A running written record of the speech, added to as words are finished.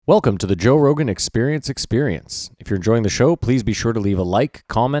Welcome to the Joe Rogan Experience. If you're enjoying the show, please be sure to leave a like,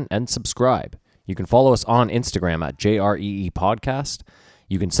 comment, and subscribe. You can follow us on Instagram at JREE Podcast.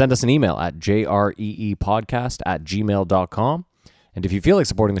 You can send us an email at jreepodcast@gmail.com. And if you feel like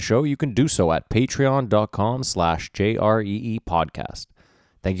supporting the show, you can do so at patreon.com/JREE Podcast.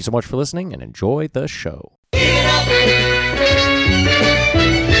 Thank you so much for listening and enjoy the show.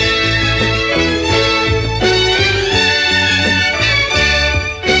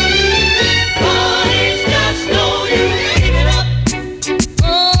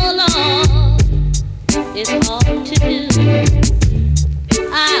 It's hard to do.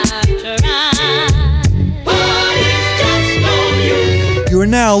 I've tried, but it's just no use. You are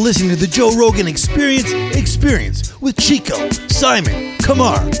now listening to the Joe Rogan Experience with Chico, Simon,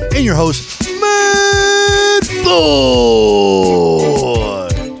 Kamar, and your host, Matt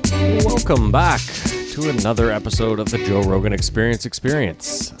Ford. Welcome back to another episode of the Joe Rogan Experience.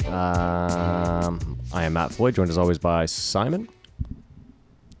 I am Matt Floyd, joined as always by Simon.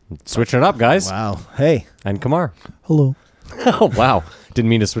 Switching it up, guys. Wow. Hey. And Kamar. Hello. Oh, wow. Didn't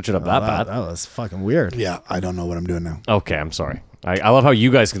mean to switch it up that bad. That was fucking weird. Yeah, I don't know what I'm doing now. Okay, I'm sorry. I love how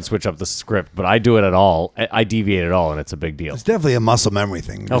you guys can switch up the script, but I do it at all. I deviate at all, and it's a big deal. It's definitely a muscle memory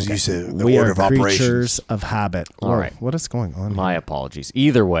thing. Because Okay. you said the We order are of operations. creatures of habit. All Whoa, right. What is going on My apologies.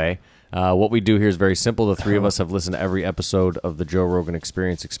 Either way, what we do here is very simple. The three of us have listened to every episode of the Joe Rogan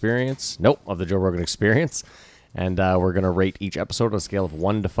Experience. Of the Joe Rogan Experience. And we're going to rate each episode on a scale of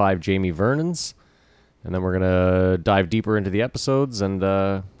 1 to 5 Jamie Vernons. And then we're going to dive deeper into the episodes and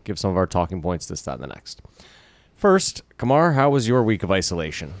give some of our talking points, this, that, and the next. First, Kamar, how was your week of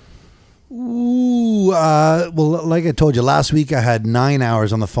isolation? Ooh, well, like I told you, last week I had 9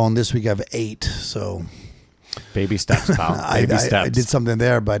 hours on the phone. This week I have 8, so... Baby steps, pal. Baby steps. I did something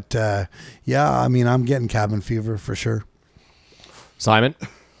there, but yeah, I mean, I'm getting cabin fever for sure. Simon?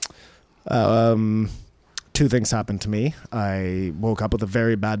 Two things happened to me. I woke up with a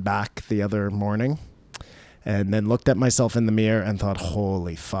very bad back the other morning and then looked at myself in the mirror and thought,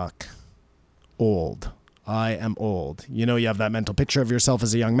 holy fuck, old. I am old. You know, you have that mental picture of yourself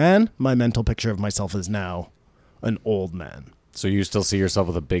as a young man. My mental picture of myself is now an old man. So you still see yourself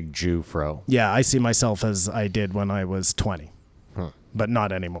with a big Jew fro? Yeah, I see myself as I did when I was 20, but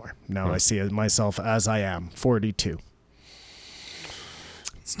not anymore. Now I see myself as I am, 42.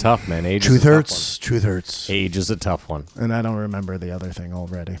 It's tough, man. Age Truth is a tough hurts. Truth hurts. one. Age is a tough one. And I don't remember the other thing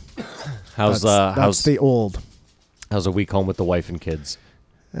already. How's That's the old. how's a week home with the wife and kids?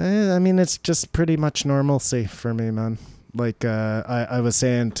 I mean, it's just pretty much normalcy for me, man. Like I was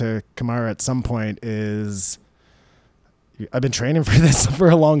saying to Kamara at some point is I've been training for this for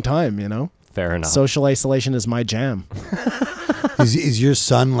a long time, you know? Fair enough. Social isolation is my jam. Is your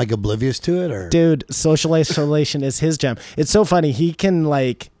son like oblivious to it, or Dude, social isolation is his jam. It's so funny. He can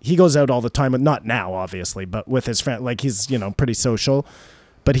he goes out all the time, not now, obviously, but with his friend, he's, pretty social,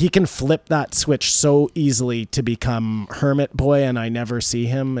 but he can flip that switch so easily to become hermit boy. And I never see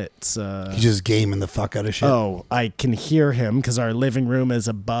him. It's, he's just gaming the fuck out of shit? oh, I can hear him because our living room is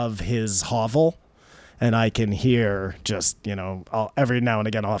above his hovel. And I can hear just, every now and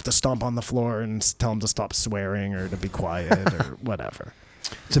again, I'll have to stomp on the floor and tell him to stop swearing or to be quiet or whatever.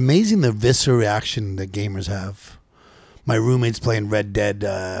 It's amazing the visceral reaction that gamers have. My roommate's playing Red Dead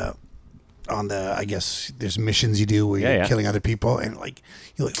on the, I guess, there's missions you do where you're killing other people. And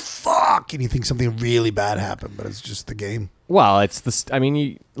you're like, fuck. And you think something really bad happened, but it's just the game. Well,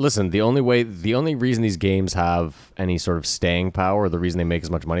 listen, the only reason these games have any sort of staying power, the reason they make as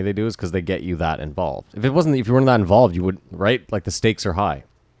much money they do is because they get you that involved. If you weren't that involved, you would, right? Like the stakes are high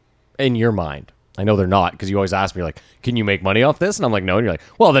in your mind. I know they're not, because you always ask me can you make money off this? And I'm like, no. And you're like,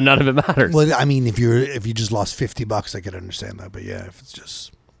 well, then none of it matters. Well, I mean, if you just lost $50, I could understand that. But yeah, if it's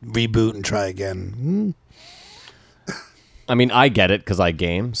just reboot and try again. I mean, I get it because I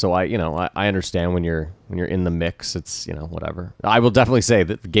game, so I understand when you're in the mix. It's whatever. I will definitely say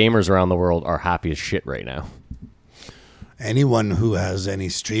that the gamers around the world are happy as shit right now. Anyone who has any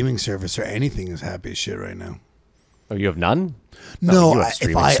streaming service or anything is happy as shit right now. Oh, you have none? No, you have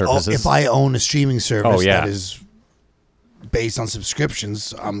streaming services. if I own a streaming service yeah. that is based on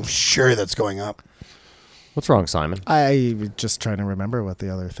subscriptions, I'm sure that's going up. What's wrong, Simon? I was just trying to remember what the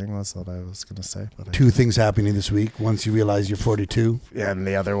other thing was that I was going to say. But Two things happening this week. Once you realize you're 42. and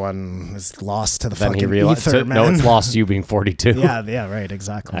the other one is lost to the Then fucking he realized, ether, man. no, it's lost you being 42. Yeah, right,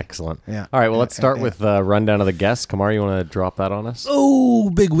 exactly. Excellent. Yeah. All right, well, let's start with the rundown of the guests. Kamar, you want to drop that on us? Oh,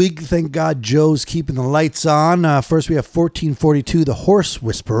 big week. Thank God Joe's keeping the lights on. First, we have 1442, the Horse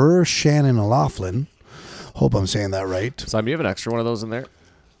Whisperer, Shannon O'Loughlin. Hope I'm saying that right. Simon, do you have an extra one of those in there?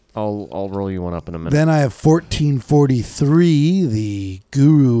 I'll roll you one up in a minute. Then I have 1443, the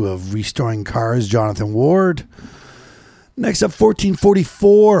guru of restoring cars, Jonathan Ward. Next up,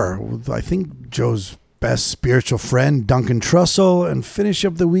 1444, I think Joe's best spiritual friend, Duncan Trussell. And finish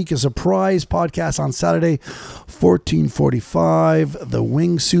up the week, a surprise podcast on Saturday, 1445, the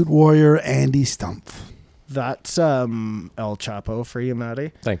wingsuit warrior, Andy Stumpf. That's El Chapo for you,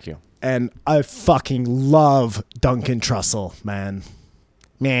 Matty. Thank you. And I fucking love Duncan Trussell, man.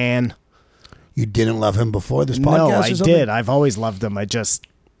 You didn't love him before this podcast? No, or I something? did. I've always loved him. I just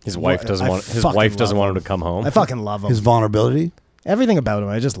His wife doesn't I want. His fucking wife doesn't love want him him. to come home. I fucking love him. His vulnerability? Everything about him.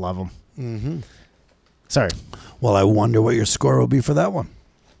 I just love him. Mm-hmm. Sorry. Well, I wonder what your score will be for that one.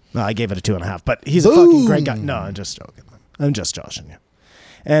 No, I gave it a 2.5, but he's a fucking great guy. No, I'm just joking. I'm just joshing you.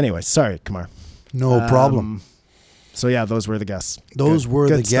 Anyway, sorry, Kamar. No problem. So yeah, those were the guests. Those were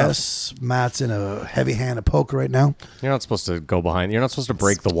good the stuff. guests. Matt's in a heavy hand of poker right now. You're not supposed to go behind. You're not supposed to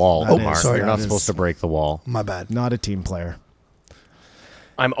break the wall, That Omar. is- sorry, You're not that supposed is- to break the wall. My bad. Not a team player.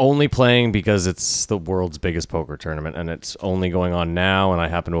 I'm only playing because it's the world's biggest poker tournament, and it's only going on now, and I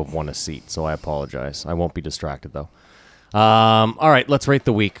happen to have won a seat, so I apologize. I won't be distracted, though. All right, let's rate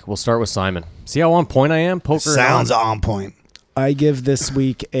the week. We'll start with Simon. See how on point I am? Poker Sounds and on. on point. I give this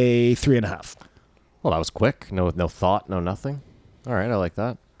week a 3.5. Well, that was quick. No thought, no nothing. All right, I like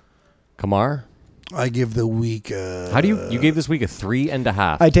that. Kamar, I give the week. how do you gave this week a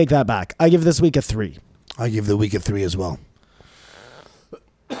 3.5? I take that back. I give this week a 3. I give the week a 3 as well.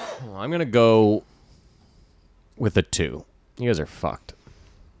 I'm gonna go with a 2. You guys are fucked.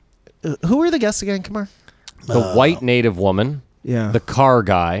 Who were the guests again, Kamar? The white native woman, Yeah. the car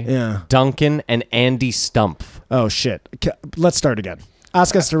guy, Yeah. Duncan, and Andy Stumpf. Oh, shit. Let's start again.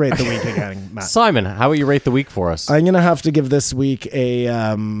 Ask us to rate the week again, Matt. Simon, how will you rate the week for us? I'm going to have to give this week a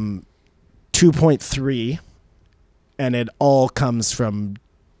 2.3, and it all comes from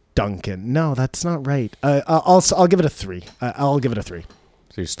Duncan. No, that's not right. I'll give it a 3. I'll give it a 3.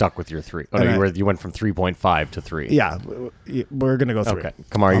 So you're stuck with your 3. Oh, And no, you went from 3.5 to 3. Yeah, we're going to go 3. Okay.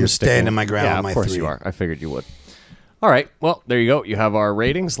 Kamar, I'm you're standing sticking. my ground Yeah, with of my course 3. you are. I figured you would. All right. Well, there you go. You have our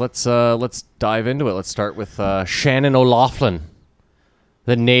ratings. Let's dive into it. Let's start with Shannon O'Loughlin,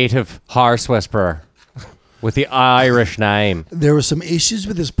 the native horse whisperer with the Irish name. There were some issues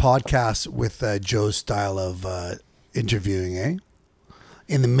with this podcast with Joe's style of interviewing, eh?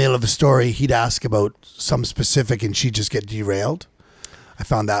 In the middle of a story, he'd ask about some specific and she'd just get derailed. I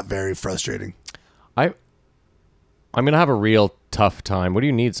found that very frustrating. I'm going to have a real tough time. What do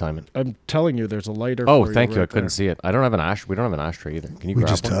you need, Simon? I'm telling you, there's a lighter. Oh, for thank you. I right couldn't there. see it. I don't have an ash. We don't have an ashtray either. Can you We grab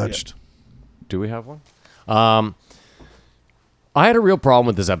just one? touched. Do we have one? I had a real problem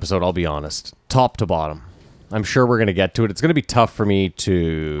with this episode, I'll be honest. Top to bottom. I'm sure we're going to get to it. It's going to be tough for me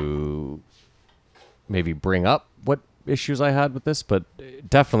to maybe bring up what issues I had with this, but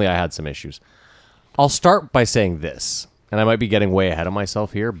definitely I had some issues. I'll start by saying this, and I might be getting way ahead of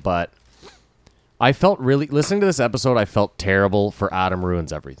myself here, but I felt really, listening to this episode, I felt terrible for Adam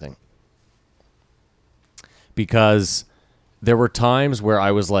Ruins Everything. Because there were times where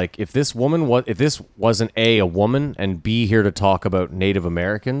I was like, if this wasn't A, woman, and B, here to talk about Native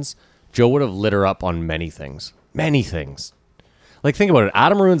Americans, Joe would have lit her up on many things. Many things. Like, think about it.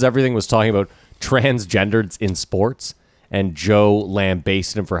 Adam Ruins Everything was talking about transgendered in sports, and Joe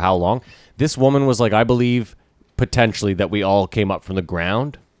lambasted him for how long? This woman was like, I believe potentially that we all came up from the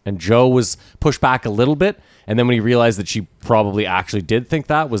ground, and Joe was pushed back a little bit, and then when he realized that she probably actually did think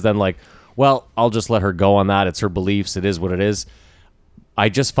that, was then like, well, I'll just let her go on that. It's her beliefs. It is what it is. I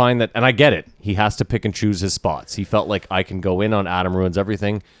just find that, and I get it, he has to pick and choose his spots. He felt like I can go in on Adam Ruins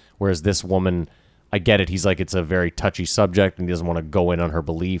Everything, whereas this woman, I get it. He's like, it's a very touchy subject, and he doesn't want to go in on her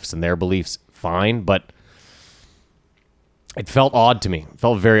beliefs and their beliefs. Fine, but it felt odd to me. It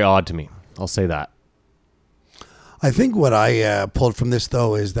felt very odd to me. I'll say that. I think what I pulled from this,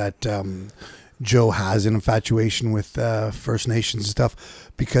 though, is that Joe has an infatuation with First Nations and stuff,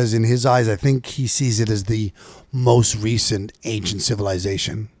 because in his eyes, I think he sees it as the most recent ancient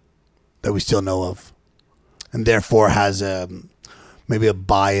civilization that we still know of, and therefore has maybe a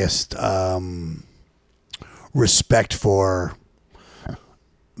biased respect for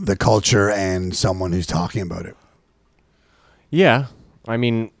the culture and someone who's talking about it. Yeah, I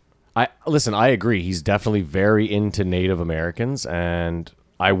mean, I agree. He's definitely very into Native Americans, and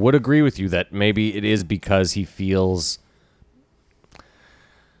I would agree with you that maybe it is because he feels.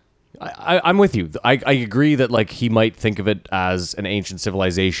 I'm with you. I agree that like he might think of it as an ancient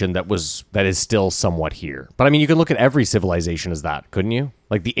civilization that is still somewhat here. But I mean, you can look at every civilization as that, couldn't you?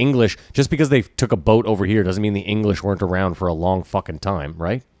 Like the English, just because they took a boat over here doesn't mean the English weren't around for a long fucking time,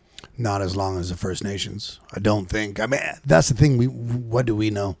 right? Not as long as the First Nations. I don't think. I mean, that's the thing. What do we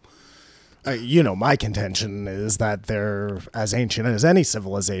know? My contention is that they're as ancient as any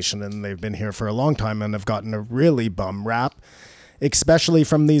civilization, and they've been here for a long time and have gotten a really bum rap, especially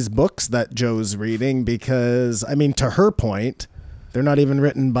from these books that Joe's reading, because, I mean, to her point, they're not even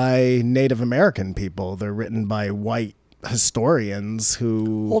written by Native American people. They're written by white historians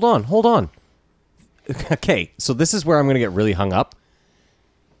who... Hold on. Okay, so this is where I'm going to get really hung up.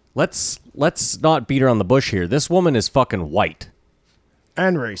 Let's not beat around the bush here. This woman is fucking white.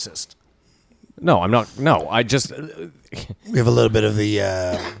 And racist. No, I'm not. No, I just... We have a little bit of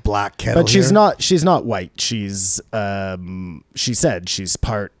the black kettle But she's here. She's not white. She's she said she's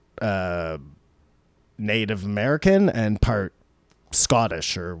part Native American and part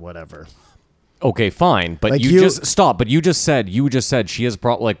Scottish or whatever. Okay, fine, but Like you you- just stop. But you just said she has a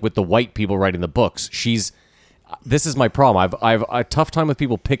problem like with the white people writing the books. This is my problem. I've a tough time with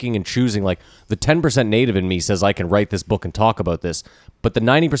people picking and choosing. Like the 10% native in me says I can write this book and talk about this, but the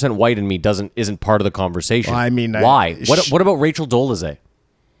 90% white in me isn't part of the conversation. Well, I mean, why? What about Rachel Dolezal?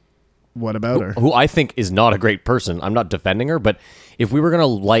 What about her? Who I think is not a great person. I'm not defending her, but if we were going to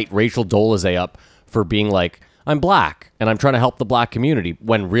light Rachel Dolezal up for being like, I'm black and I'm trying to help the black community,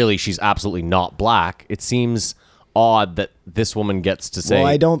 when really she's absolutely not black, it seems odd that this woman gets to say... Well,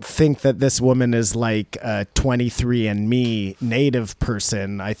 I don't think that this woman is like a 23andMe native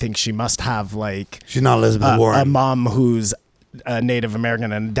person. I think she must have like... She's not Elizabeth Warren. A mom who's a Native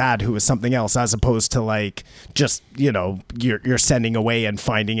American and a dad who is something else, as opposed to like just, you're sending away and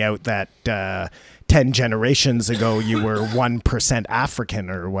finding out that 10 generations ago you were 1% African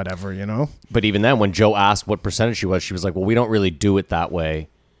or whatever, But even then, when Joe asked what percentage she was like, well, we don't really do it that way.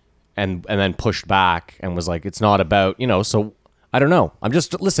 And then pushed back and was like, it's not about, so I don't know.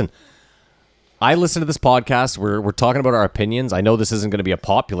 Listen, I listen to this podcast. We're talking about our opinions. I know this isn't going to be a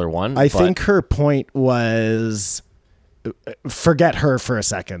popular one. I think her point was, forget her for a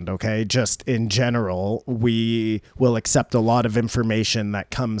second, okay? Just in general, we will accept a lot of information that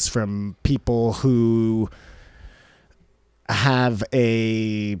comes from people who have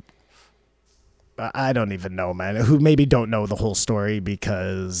I don't even know, man, who maybe don't know the whole story,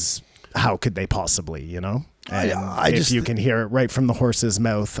 because how could they possibly, And if you can hear it right from the horse's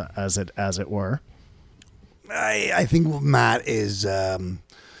mouth, as it were. I think Matt is trying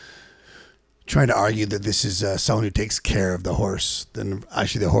to argue that this is someone who takes care of the horse than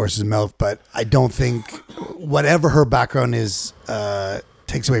actually the horse's mouth. But I don't think whatever her background is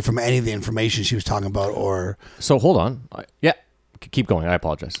takes away from any of the information she was talking about, or... So hold on. Yeah, keep going. I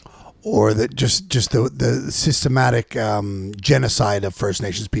apologize. Or that just the systematic genocide of First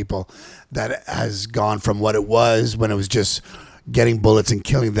Nations people that has gone from what it was when it was just getting bullets and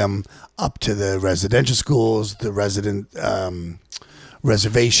killing them up to the residential schools, the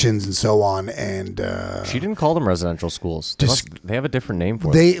reservations, and so on. And she didn't call them residential schools. They have a different name for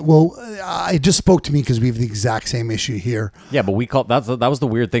it. It just spoke to me because we have the exact same issue here. Yeah, but we call that was the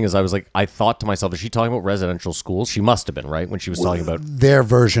weird thing. Is I was like, I thought to myself, is she talking about residential schools? She must have been, right, when she was talking about their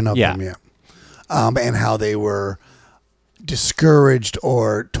version of them, yeah. And how they were discouraged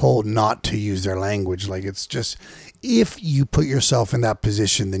or told not to use their language. Like, it's just, if you put yourself in that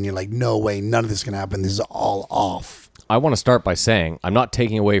position, then you're like, no way, none of this can happen. This is all off. I want to start by saying I'm not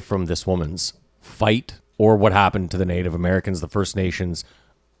taking away from this woman's fight or what happened to the Native Americans, the First Nations.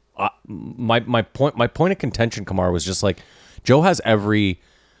 My point of contention, Kamar, was just like, Joe has every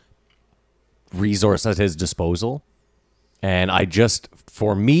resource at his disposal. And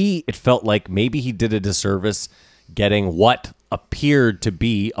for me, it felt like maybe he did a disservice getting what appeared to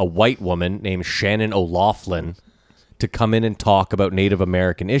be a white woman named Shannon O'Loughlin to come in and talk about Native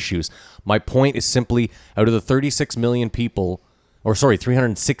American issues. My point is simply, out of the 36 million people,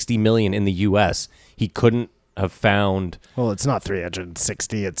 360 million in the U.S., he couldn't have found... Well, it's not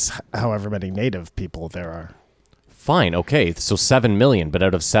 360. It's however many Native people there are. Fine, okay, so 7 million. But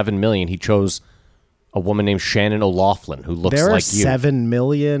out of 7 million, he chose a woman named Shannon O'Loughlin, who looks like you. There are 7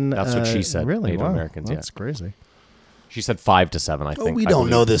 million... That's what she said. Really? Native Americans, That's crazy. She said 5 to 7, I think. We don't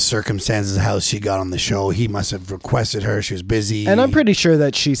know the circumstances of how she got on the show. He must have requested her. She was busy. And I'm pretty sure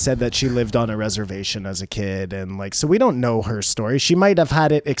that she said that she lived on a reservation as a kid. And so we don't know her story. She might have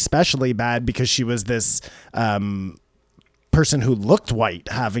had it especially bad because she was this person who looked white,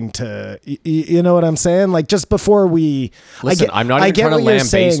 having to, you know what I'm saying? Like, just before we... Listen, I'm not even trying to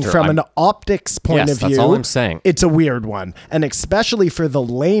lambaste her. From an optics point of view, that's all I'm saying. It's a weird one. And especially for the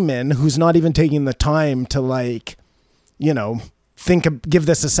layman who's not even taking the time to, like... give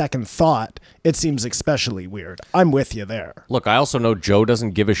this a second thought, it seems especially weird. I'm with you there. Look, I also know Joe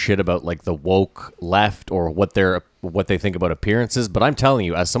doesn't give a shit about like the woke left or what their what they think about appearances, but I'm telling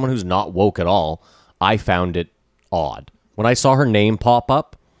you, as someone who's not woke at all, I found it odd. When I saw her name pop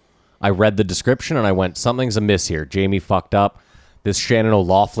up, I read the description and I went, something's amiss here. Jamie fucked up. This Shannon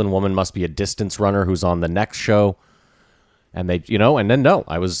O'Loughlin woman must be a distance runner who's on the next show. And they, and then no,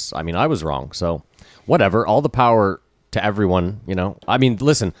 I was wrong. So whatever, all the power to everyone, I mean,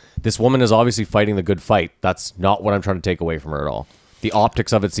 listen, this woman is obviously fighting the good fight. That's not what I'm trying to take away from her at all. The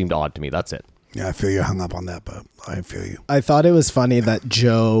optics of it seemed odd to me. That's it. Yeah, I feel you're hung up on that, but I feel you. I thought it was funny that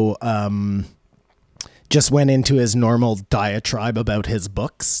Joe just went into his normal diatribe about his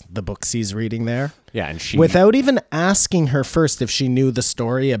books, the books he's reading there. Yeah, and without even asking her first if she knew the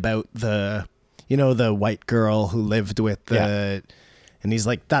story about the white girl who lived with the... Yeah. And he's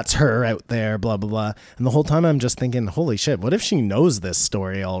like, that's her out there, blah, blah, blah. And the whole time I'm just thinking, holy shit, what if she knows this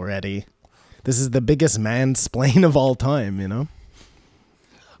story already? This is the biggest mansplain of all time,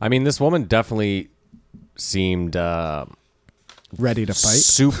 I mean, this woman definitely seemed... ready to fight.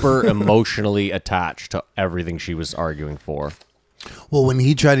 Super emotionally attached to everything she was arguing for. Well, when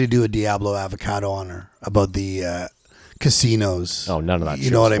he tried to do a Diablo avocado on her about the casinos. Oh, none of that.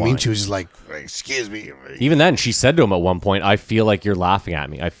 You know what I mean? She was just like, excuse me. Even then, she said to him at one point, I feel like you're laughing at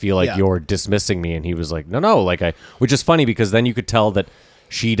me. I feel like you're dismissing me. And he was like, no. Which is funny because then you could tell that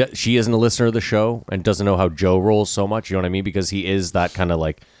she isn't a listener of the show and doesn't know how Joe rolls so much. You know what I mean? Because he is that kind of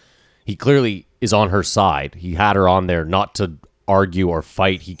like, he clearly is on her side. He had her on there not to argue or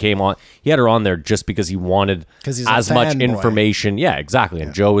fight. He had her on there just because he wanted as much information. Yeah, exactly.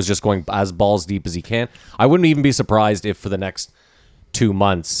 And Joe was just going as balls deep as he can. I wouldn't even be surprised if for the next 2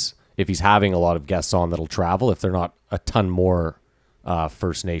 months, if he's having a lot of guests on that'll travel, if they're not a ton more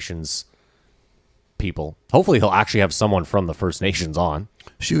First Nations people. Hopefully he'll actually have someone from the First Nations on.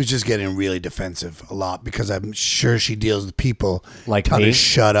 She was just getting really defensive a lot because I'm sure she deals with people like tell me. To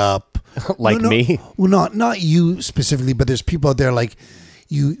shut up. Me? Well, not you specifically, but there's people out there like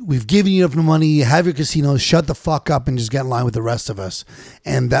we've given you enough money, you have your casino, shut the fuck up and just get in line with the rest of us.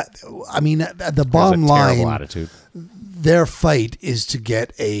 And that, I mean, at the bottom line, attitude. Their fight is to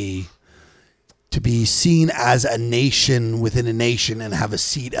get to be seen as a nation within a nation and have a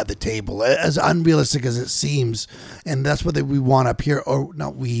seat at the table, as unrealistic as it seems. And that's what we want up here, or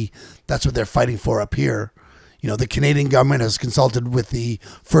not we, that's what they're fighting for up here. The Canadian government has consulted with the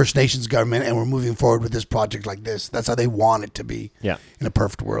First Nations government and we're moving forward with this project like this. That's how they want it to be in a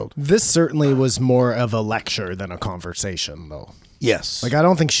perfect world. This certainly was more of a lecture than a conversation, though. Yes. Like, I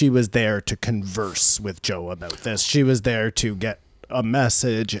don't think she was there to converse with Joe about this. She was there to get a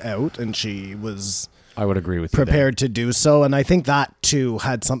message out, and she was I would agree with prepared to do so. And I think that too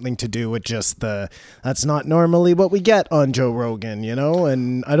had something to do with just that's not normally what we get on Joe Rogan,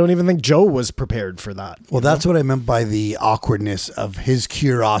 and I don't even think Joe was prepared for that. Well, that's what I meant by the awkwardness of his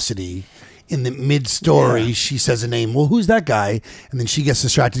curiosity. In the mid-story, she says a name. Well, who's that guy? And then she gets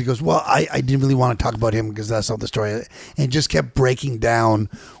distracted. He goes, well, I didn't really want to talk about him because that's not the story. And just kept breaking down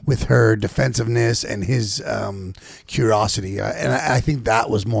with her defensiveness and his curiosity. And I think that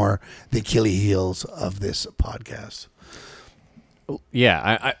was more the Achilles heels of this podcast.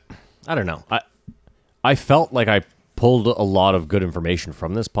 Yeah, I don't know. I felt like I pulled a lot of good information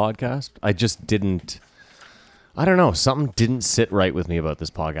from this podcast. I just didn't... I don't know. Something didn't sit right with me about this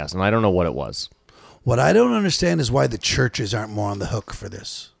podcast, and I don't know what it was. What I don't understand is why the churches aren't more on the hook for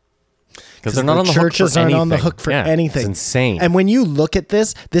this. Because they're not on the hook for anything. Churches aren't on the hook for anything. It's insane. And when you look at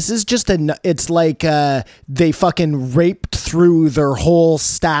this is just it's like they fucking raped through their whole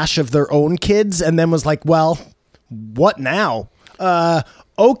stash of their own kids and then was like, well, what now?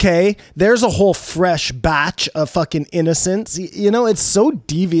 Okay, there's a whole fresh batch of fucking innocents. It's so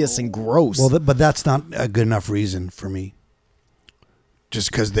devious and gross. Well, but that's not a good enough reason for me.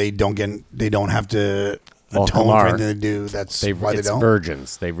 Just because they don't have to atone for anything they do. That's why they don't. It's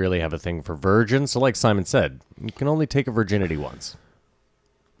virgins. They really have a thing for virgins. So like Simon said, you can only take a virginity once.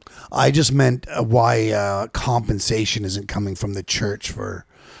 I just meant why compensation isn't coming from the church for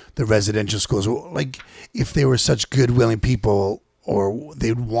the residential schools. Like, if they were such good, willing people... or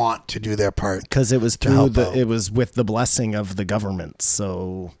they'd want to do their part because it was it was with the blessing of the government.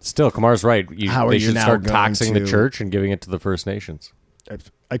 So still, Kamar's right. They should start taxing the church and giving it to the First Nations.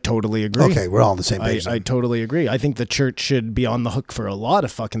 I totally agree. Okay, we're all on the same page. I totally agree. I think the church should be on the hook for a lot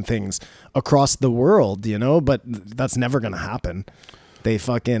of fucking things across the world, but that's never going to happen. They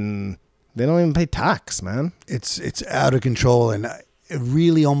don't even pay tax, man. It's out of control, and it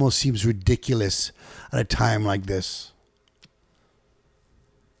really almost seems ridiculous at a time like this.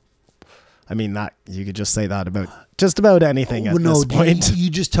 I mean, that you could just say that about just about anything at this point. You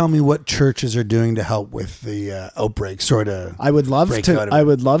just tell me what churches are doing to help with the outbreak, sort of. I would love to. I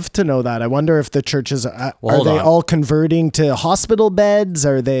would love to know that. I wonder if the churches are they all converting to hospital beds?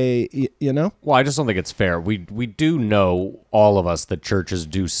 Are they, you know? Well, I just don't think it's fair. We do know, all of us, that churches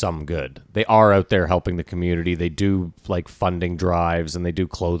do some good. They are out there helping the community. They do like funding drives and they do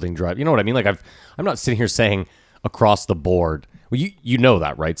clothing drives. You know what I mean? Like I'm not sitting here saying across the board. Well, you know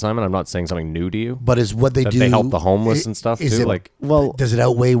that, right, Simon? I'm not saying something new to you. But is what they do... They help the homeless and stuff, too? Does it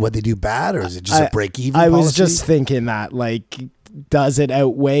outweigh what they do bad, or is it just a break-even I policy? was just thinking that, like, does it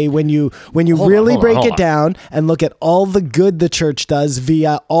outweigh when you really break it down and look at all the good the church does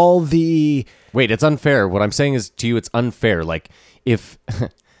via all the... Wait, it's unfair. What I'm saying is, to you, it's unfair. Like, if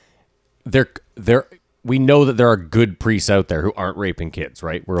we know that there are good priests out there who aren't raping kids,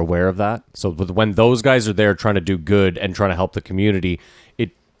 right? We're aware of that. So when those guys are there trying to do good and trying to help the community,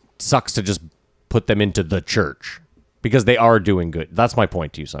 it sucks to just put them into the church because they are doing good. That's my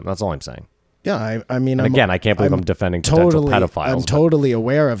point to you, Simon. That's all I'm saying. Yeah, I mean... And again, I can't believe I'm defending potential pedophiles. I'm totally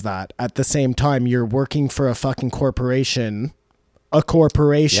aware of that. At the same time, you're working for a fucking corporation, Yep,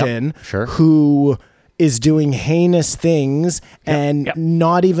 sure. who... is doing heinous things and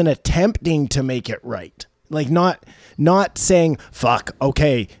not even attempting to make it right. Like not saying, fuck,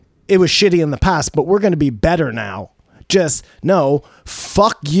 okay, it was shitty in the past, but we're going to be better now. Just, no,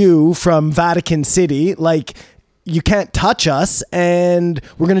 fuck you from Vatican City. Like, you can't touch us and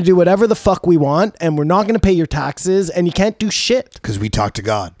we're going to do whatever the fuck we want and we're not going to pay your taxes and you can't do shit. Because we talk to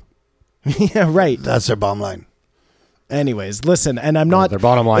God. Yeah, right. That's their bottom line. Anyways, listen, and I'm not... Their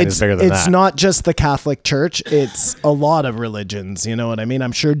bottom line is bigger than that. It's not just the Catholic Church. It's a lot of religions. You know what I mean?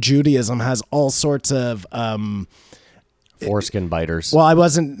 I'm sure Judaism has all sorts of... foreskin biters. Well,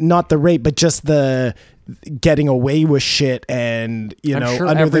 not the rape, but just the getting away with shit and, sure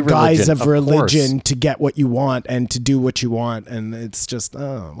under the guise of religion course. to get what you want and to do what you want. And it's just,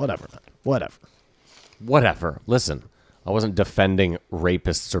 whatever, man. Whatever. Listen. I wasn't defending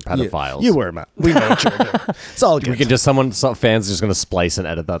rapists or pedophiles. You were, Matt. We know what you were doing. It's all good. We can just some fans just going to splice and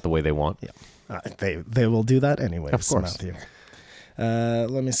edit that the way they want. Yeah, they will do that anyways. Of course. Matthew.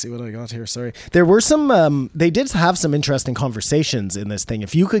 Let me see what I got here. Sorry, there were some. They did have some interesting conversations in this thing.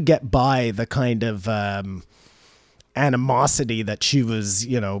 If you could get by the kind of animosity that she was,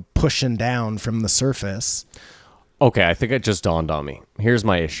 pushing down from the surface. Okay, I think it just dawned on me. Here's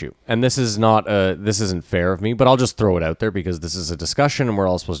my issue. And this isn't fair of me, but I'll just throw it out there because this is a discussion and we're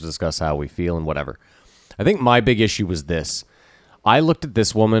all supposed to discuss how we feel and whatever. I think my big issue was this. I looked at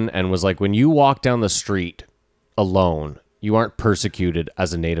this woman and was like, when you walk down the street alone, you aren't persecuted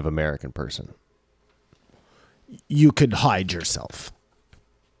as a Native American person. You could hide yourself.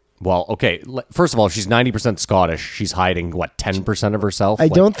 Well, okay. First of all, if she's 90% Scottish, she's hiding, 10% of herself? I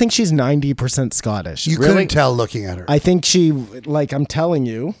don't think she's 90% Scottish. You couldn't tell looking at her. I think I'm telling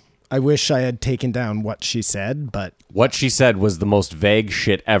you, I wish I had taken down what she said, but... What she said was the most vague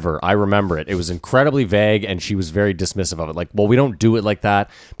shit ever. I remember it. It was incredibly vague, and she was very dismissive of it. Like, well, we don't do it like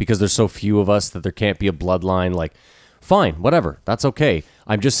that because there's so few of us that there can't be a bloodline. Like, fine, whatever. That's okay.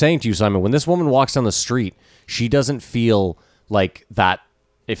 I'm just saying to you, Simon, when this woman walks down the street, she doesn't feel like that.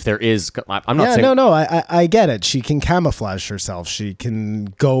 If there is, I'm not saying... No, I get it. She can camouflage herself. She can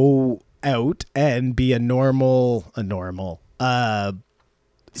go out and be a normal... Sounds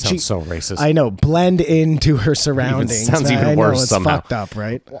so racist. I know. Blend into her surroundings. Sounds even worse somehow. It's fucked up,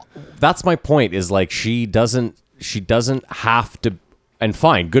 right? That's my point, is like she doesn't have to... And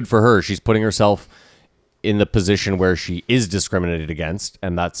fine, good for her. She's putting herself in the position where she is discriminated against,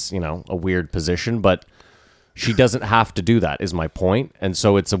 and that's, a weird position, but... She doesn't have to do that, is my point. And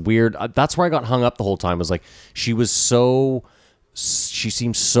so it's a weird... That's where I got hung up the whole time, was like, she seemed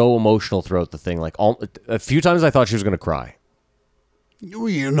so emotional throughout the thing. Like, a few times I thought she was going to cry.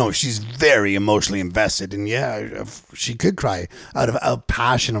 She's very emotionally invested. And she could cry out of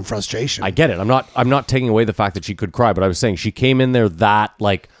passion and frustration. I get it. I'm not taking away the fact that she could cry, but I was saying she came in there that,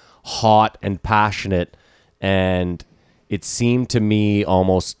 like, hot and passionate, and it seemed to me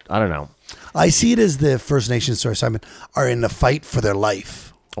almost... I don't know. I see it as the First Nations, Simon, are in the fight for their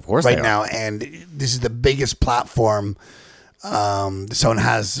life. Of course, right now, and this is the biggest platform someone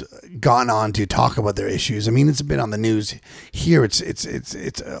has gone on to talk about their issues. I mean, it's been on the news here.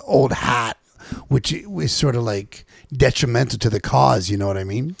 It's old hat, which is sort of like detrimental to the cause. You know what I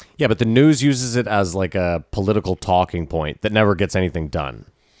mean? Yeah, but the news uses it as like a political talking point that never gets anything done.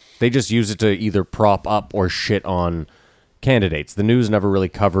 They just use it to either prop up or shit on candidates. The news never really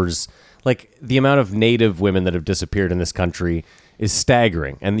covers... Like, the amount of Native women that have disappeared in this country is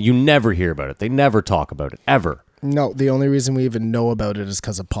staggering, and you never hear about it. They never talk about it, ever. No, the only reason we even know about it is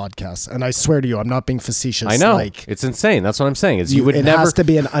because of podcasts. And I swear to you, I'm not being facetious. I know. Like, It's insane. That's what I'm saying. Is you would it never has to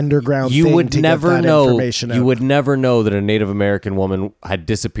be an underground you thing would to never get that know information out. you would never know that a Native American woman had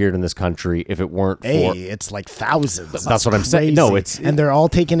disappeared in this country if it weren't Hey, for it's like thousands. That's what I'm saying. No, it's- and they're all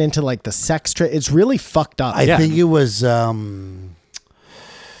taken into like the sex trade. It's really fucked up. I think it was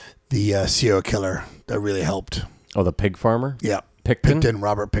the serial killer that really helped. oh, the pig farmer? Yeah. Picton?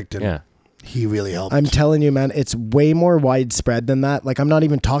 Robert Picton. Yeah. He really helped. I'm telling you, man, it's way more widespread than that. Like, I'm not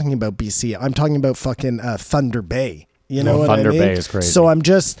even talking about BC. I'm talking about fucking Thunder Bay. You know what Thunder I mean? Bay is crazy. So I'm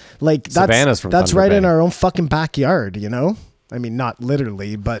just like, Savannah's from that's Thunder right in Bay. our own fucking backyard, you know? I mean, not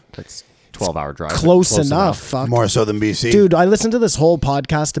literally, but It's 12-hour drive. close enough. Fuck. More so than BC. Dude, I listened to this whole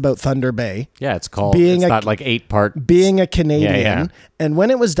podcast about Thunder Bay. Yeah, it's called Being it's a- that like 8-part Being a Canadian. Yeah. And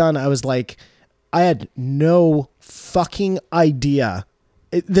when it was done, I was like, I had no fucking idea.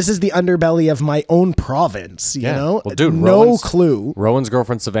 This is the underbelly of my own province, you know? Well, dude, no clue. Rowan's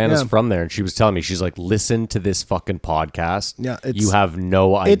girlfriend Savannah's Yeah. from there, and she was telling me, she's like, listen to this fucking podcast. Yeah, it's- you have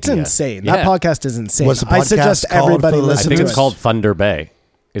no idea. It's insane. Yeah. That podcast is insane. What's the I podcast suggest called everybody for the I listen think to it's it. called Thunder Bay,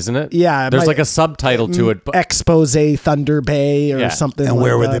 isn't it? Yeah, There's my- like a subtitle to it, but Expose Thunder Bay or Yeah. something and like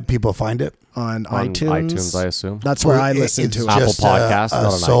where would that. the people find it? on on iTunes. iTunes, I assume. That's where I Well, listen it's to it. Apple just Podcasts, a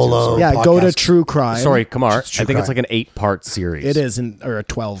not on solo iTunes. Yeah, go to podcast. True Crime. Sorry, Kamar. Just true I think it's crime. like an 8-part series. It is or a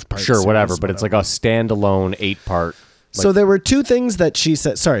 12-part. Sure, series, whatever, but it's like a standalone 8-part. So there were two things that she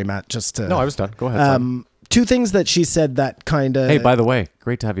said. Sorry, Matt. Just to, No, I was done. Go ahead. son. two things that she said that kind of. Hey, by the way,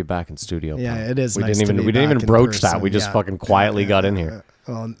 great to have you back in studio. Yeah, pal. it is We nice didn't to even be we didn't back even in broach that. person. We just Yeah. fucking quietly got in here.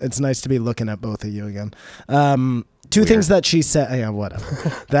 Well, it's nice to be looking at both of you again. Two things that she said. Yeah, whatever.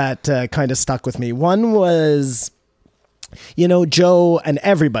 that kind of stuck with me. One was, you know, Joe and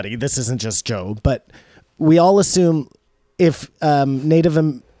everybody. This isn't just Joe, but we all assume if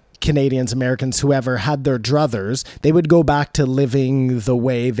Native Canadians, Americans, whoever had their druthers, they would go back to living the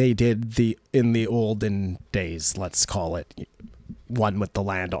way they did in the olden days. Let's call it one with the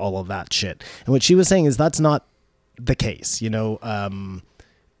land, all of that shit. And what she was saying is that's not the case. You know,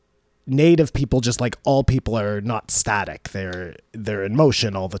 Native people, just like all people, are not static. They're in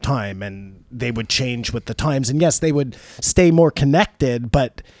motion all the time, and they would change with the times. And yes, they would stay more connected,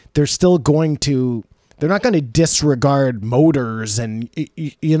 but they're still going to. They're not going to disregard motors and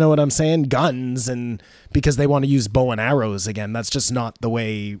you know what I'm saying, guns, and because they want to use bow and arrows again. That's just not the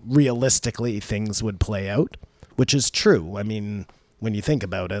way realistically things would play out, which is true. I mean, when you think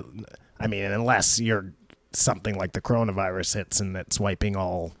about it, I mean, unless you're something like the coronavirus hits and it's wiping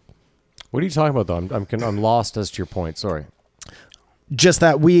all. What are you talking about, though? I'm lost as to your point. Sorry. Just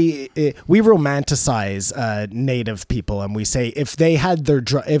that we romanticize Native people, and we say if they had their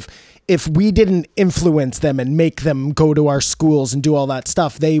if we didn't influence them and make them go to our schools and do all that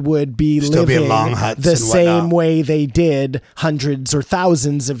stuff, they would be Still be in living long huts the and same whatnot. way they did hundreds or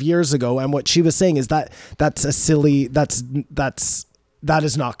thousands of years ago. And what she was saying is that's a silly that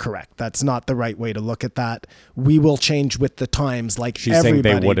is not correct. That's not the right way to look at that. We will change with the times, like She's saying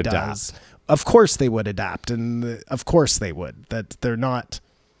everybody they would does. adapt. Of course they would adapt, and of course they would. That they're not.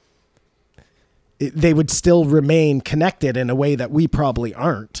 They would still remain connected in a way that we probably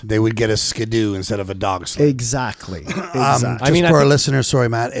aren't. They would get a skidoo instead of a dog sled. Exactly. Just I mean, I for our think- listeners, sorry,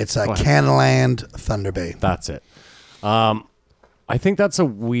 Matt, it's a Canaland Thunder Bay. That's it. I think that's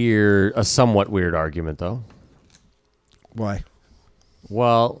a somewhat weird argument, though. Why?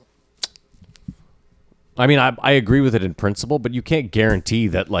 Well, I mean, I agree with it in principle, but you can't guarantee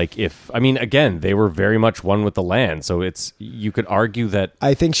that, like, again, they were very much one with the land. So you could argue that.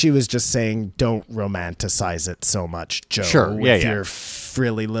 I think she was just saying, don't romanticize it so much, Joe. Sure, yeah, with yeah. your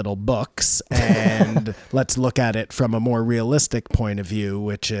frilly little books, and let's look at it from a more realistic point of view,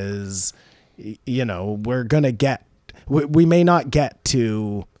 which is, you know, we're gonna get. We may not get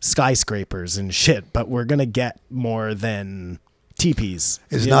to skyscrapers and shit, but we're gonna get more than teepees.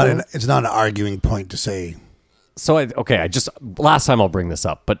 It's you not know? it's not an arguing point to say. So, last time I'll bring this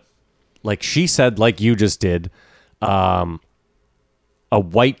up, but like she said, like you just did, a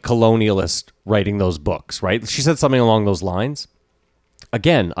white colonialist writing those books, right? She said something along those lines.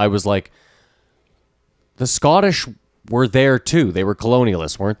 Again, I was like, the Scottish were there too. They were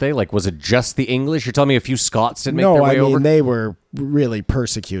colonialists, weren't they? Like, was it just the English? You're telling me a few Scots didn't make their No, way I mean over? they were really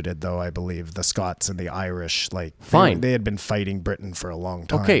persecuted, though. I believe the Scots and the Irish, like, Fine. they had been fighting Britain for a long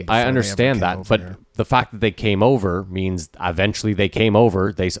time. Okay, before I they understand ever came that, over but here. the fact that they came over means eventually they came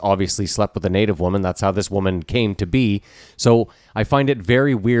over. They obviously slept with a native woman. That's how this woman came to be. So I find it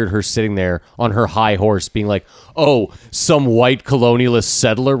very weird her sitting there on her high horse being like, oh, some white colonialist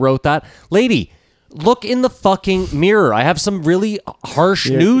settler wrote that. Lady, Look in the fucking mirror. I have some really harsh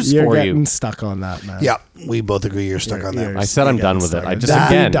news you're for getting you. stuck on that, man. Yeah, we both agree you're stuck on that. You're I said I'm done with it. I just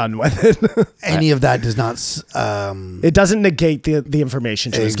again. done with it. Any of that does not. It doesn't negate the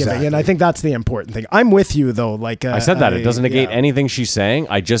information she was giving, and I Exactly. think that's the important thing. I'm with you though. Like I said that it doesn't negate yeah. anything she's saying.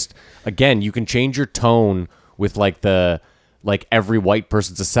 I just again, you can change your tone with like every white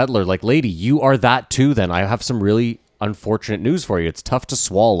person's a settler. Like, lady, you are that too. Then I have some really unfortunate news for you. It's tough to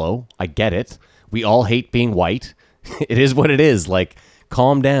swallow. I get it. We all hate being white. It is what it is. Like,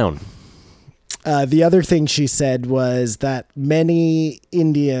 calm down. The other thing she said was that many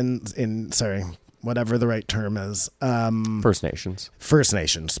Indians whatever the right term is, First Nations. First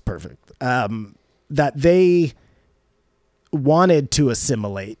Nations, perfect. That they wanted to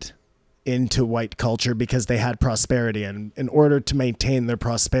assimilate into white culture because they had prosperity, and in order to maintain their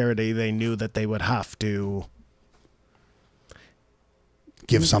prosperity, they knew that they would have to,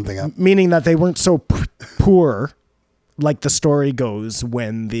 Give something up. meaning that they weren't so poor, like the story goes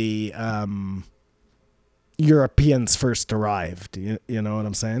when the Europeans first arrived. You know what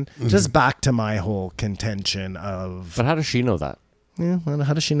I'm saying? Just back to my whole contention of, But how does she know that? yeah, well,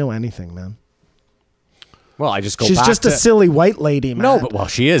 how does she know anything, man? Well, I just go She's back just to... a silly white lady, man. No, but well,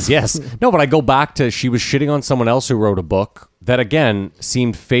 she is, yes. No, but I go back to she was shitting on someone else who wrote a book that, again,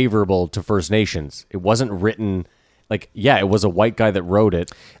 seemed favorable to First Nations. It wasn't written... Like, yeah, it was a white guy that wrote it.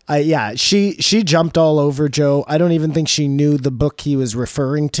 Yeah, she jumped all over Joe. I don't even think she knew the book he was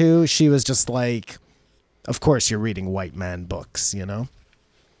referring to. She was just like, of course you're reading white man books, you know?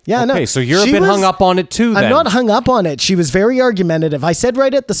 Yeah, no. Okay, so you're a she bit was- hung up on it too, then. I'm not hung up on it. She was very argumentative. I said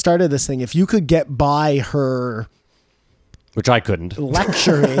right at the start of this thing, if you could get by her Which I couldn't.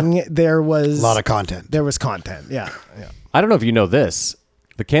 lecturing, there was A lot of content. There was content. Yeah. I don't know if you know this.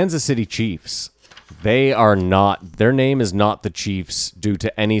 The Kansas City Chiefs, they are not, their name is not the Chiefs due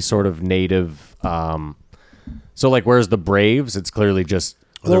to any sort of native, so like whereas the Braves, it's clearly just,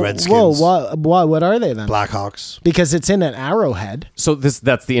 The Redskins. What are they then? Blackhawks. Because it's in an arrowhead. so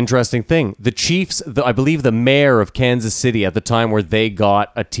that's the interesting thing. The Chiefs, I believe the mayor of Kansas City at the time where they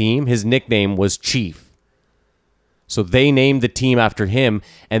got a team, his nickname was Chief. So they named the team after him,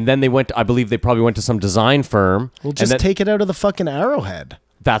 and then they went, I believe they probably went to some design firm. Well, and just then- take it out of the fucking arrowhead.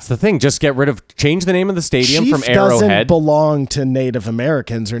 That's the thing. Just change the name of the stadium Chief from doesn't Arrowhead. belong to Native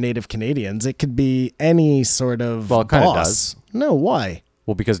Americans or Native Canadians. It could be any sort of Well, it kinda boss. does. No, why?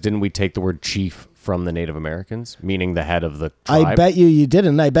 Well, because didn't we take the word chief from the Native Americans, meaning the head of the tribe? I bet you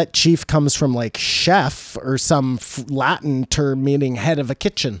didn't. I bet chief comes from like chef or some Latin term meaning head of a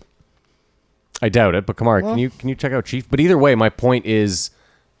kitchen. I doubt it, but Kamara, can you check out chief? But either way, my point is,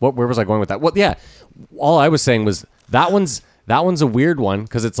 where was I going with that? Well, yeah, all I was saying was that one's a weird one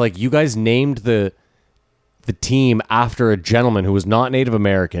because it's like you guys named the team after a gentleman who was not Native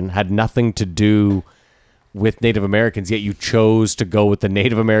American, had nothing to do with Native Americans, yet you chose to go with the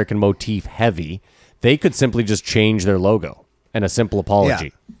Native American motif heavy. They could simply just change their logo and a simple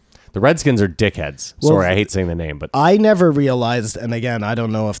apology. The Redskins are dickheads. Well, Sorry, I hate saying the name, but I never realized, and again, I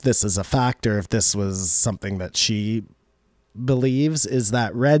don't know if this is a factor, if this was something that she believes, is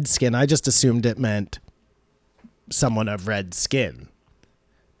that redskin. I just assumed it meant someone of red skin,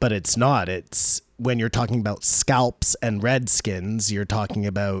 but it's not. It's when you're talking about scalps and redskins, you're talking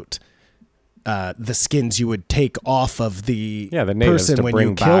about the skins you would take off of the the natives person to when bring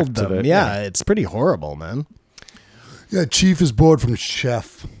you back killed to them. the- Yeah, it's pretty horrible, man. Yeah, Chief is bored from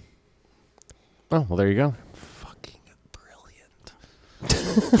Chef. oh well, there you go.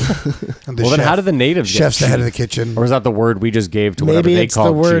 And the Well, then chef- how did the natives get Chef's the head of the chief? kitchen. Or is that the word we just gave to whatever Maybe they it's the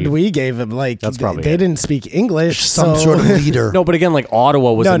called word chief? we gave him. Like That's probably they it. didn't speak English, Some so- sort of leader. No, but again, like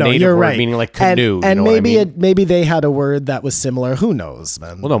Ottawa was a native you're word right. meaning like canoe. And you know maybe what I mean? maybe they had a word that was similar. Who knows,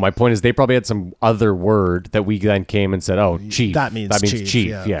 man? Well, no, my point is they probably had some other word that we then came and said, "Oh, chief." That means chief, chief.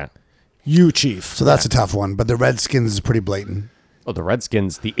 yeah. Yeah. You chief. So that's a tough one. But the Redskins is pretty blatant. Oh, the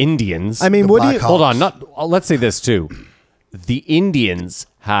Redskins, the Indians. I mean, The what do you? Blackhawks. hold on. Let's say this too. The Indians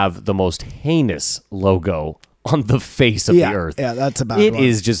have the most heinous logo on the face of Yeah, the earth. yeah, that's a bad It one.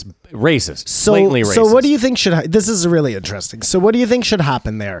 is just racist. So, blatantly racist. so what do you think should? This is really interesting. So, what do you think should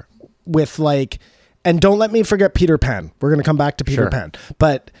happen there with like? And don't let me forget Peter Pan. We're gonna come back to Peter Sure. Pan.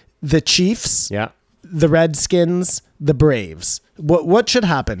 But the Chiefs, Yeah. the Redskins, the Braves. What should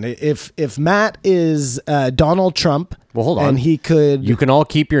happen if Matt is Donald Trump? Well, hold on. And he could. You can all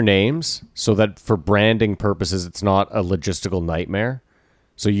keep your names so that for branding purposes, it's not a logistical nightmare.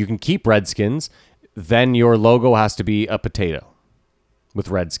 So you can keep Redskins. Then your logo has to be a potato with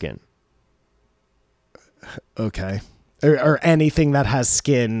red skin. Okay. or anything that has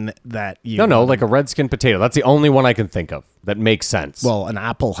skin that you. No, like a red skin potato. That's the only one I can think of that makes sense. Well, an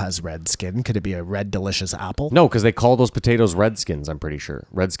apple has red skin. Could it be a red delicious apple? No, because they call those potatoes red skins, I'm pretty sure.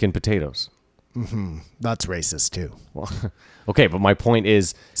 Red skin potatoes. That's racist too. Well, okay, but my point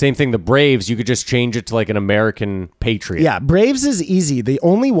is, same thing, the Braves, you could just change it to like an American Patriot. Yeah, Braves is easy. The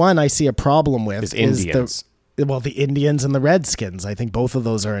only one I see a problem with Is Indians. the Indians and the Redskins. I think both of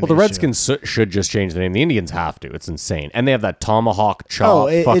those are an Well, the issue. Redskins should just change the name. The Indians have to. It's insane. And they have that tomahawk chop.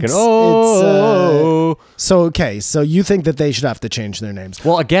 So you think that they should have to change their names?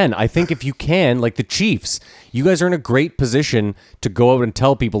 Well, again, I think if you can, like the Chiefs, you guys are in a great position to go out and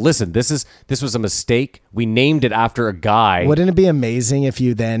tell people, listen, this was a mistake. We named it after a guy. Wouldn't it be amazing if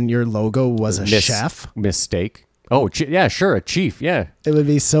your logo was a chef? Mistake. Oh, yeah, sure, a chief, yeah. It would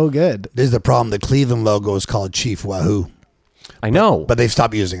be so good. This is the problem. The Cleveland logo is called Chief Wahoo, I know. but they've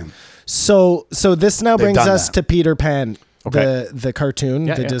stopped using them. So this now brings done us that. to Peter Pan, Okay. the cartoon,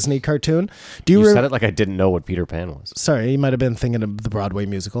 Yeah, the yeah. Disney cartoon. Do you, You said it like I didn't know what Peter Pan was. Sorry, you might have been thinking of the Broadway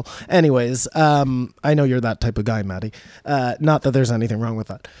musical. Anyways, I know you're that type of guy, Maddie. Not that there's anything wrong with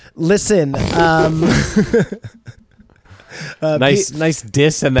that. Listen, Nice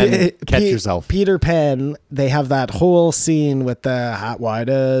diss and then catch yourself. Peter Pan, they have that whole scene with the why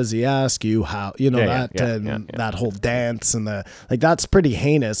does he ask you how, that whole dance and that's pretty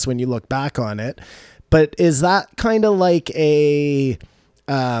heinous when you look back on it. But is that kind of like a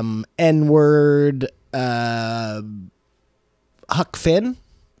N-word Huck Finn?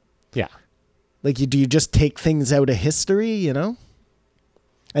 Yeah. Like do you just take things out of history, you know?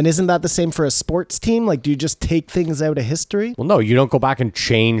 And isn't that the same for a sports team? Like, do you just take things out of history? Well, no, you don't go back and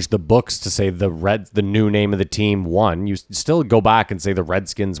change the books to say the new name of the team won. You still go back and say the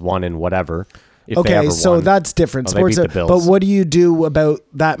Redskins won and whatever. If they Okay, ever so won. that's different. Oh, they beat Sports, the Bills. but what do you do about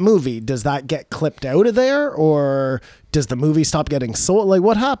that movie? Does that get clipped out of there, or does the movie stop getting sold? Like,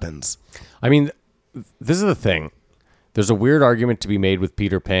 what happens? I mean, this is the thing. There's a weird argument to be made with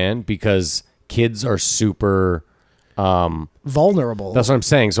Peter Pan because kids are super... Vulnerable. That's what I'm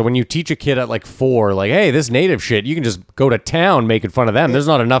saying. So when you teach a kid at like 4, like, hey, this native shit, you can just go to town making fun of them. There's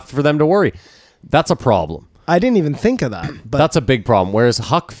not enough for them to worry. That's a problem. I didn't even think of that. But That's a big problem. Whereas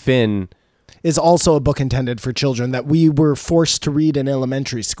Huck Finn... is also a book intended for children that we were forced to read in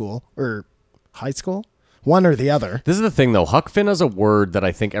elementary school or high school, one or the other. This is the thing, though. Huck Finn is a word that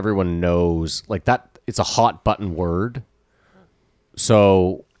I think everyone knows. Like that, it's a hot button word.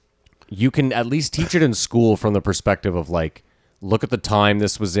 So you can at least teach it in school from the perspective of like, look at the time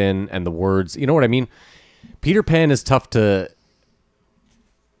this was in and the words. You know what I mean? Peter Pan is tough to...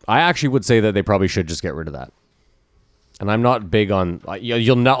 I actually would say that they probably should just get rid of that. And I'm not big on...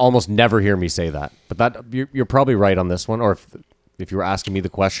 You'll not almost never hear me say that. But that you're probably right on this one. Or if you were asking me the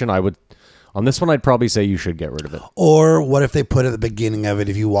question, I would... On this one, I'd probably say you should get rid of it. Or what if they put at the beginning of it,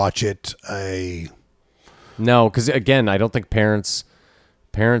 if you watch it, No, because again, I don't think parents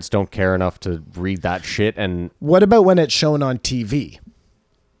don't care enough to read that shit. And What about when it's shown on TV?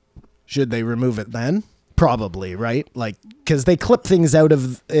 Should they remove it then? Probably, right? Like, because they clip things out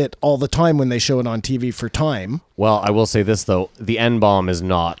of it all the time when they show it on TV for time. well, I will say this though: the N-bomb is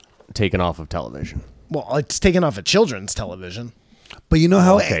not taken off of television. Well, it's taken off of children's television. but you know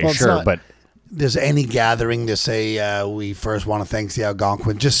how Okay, Well, it's sure, not- but there's any gathering to say we first want to thank the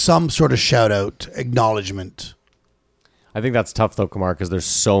Algonquin, just some sort of shout out, acknowledgement. I think that's tough though, Kumar, because there's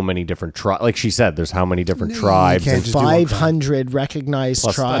so many different tribes. Like she said, there's how many different tribes. can't and- just do one thing. 500 recognized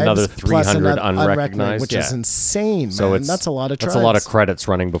Plus tribes, another plus 300 another unrecognized, which is yeah. insane, man. So That's a lot of tribes. That's a lot of credits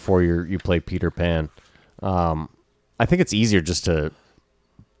running before you play Peter Pan. I think it's easier just to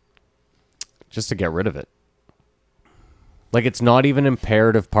get rid of it. Like it's not even an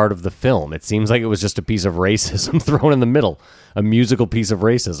imperative part of the film. It seems like it was just a piece of racism thrown in the middle, a musical piece of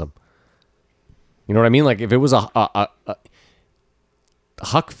racism. You know what I mean? Like if it was a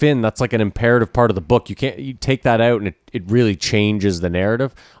Huck Finn, that's like an imperative part of the book. You take that out and it really changes the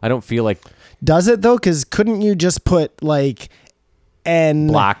narrative. I don't feel like Does it though? Because couldn't you just put like N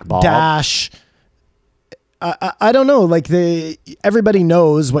Black Bob. dash? I don't know. Like everybody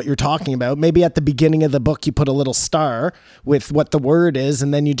knows what you're talking about. Maybe at the beginning of the book you put a little star with what the word is,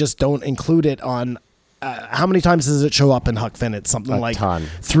 and then you just don't include it on. How many times does it show up in Huck Finn? It's something like ton.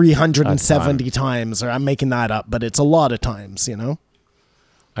 370 times, or I'm making that up, but it's a lot of times. You know.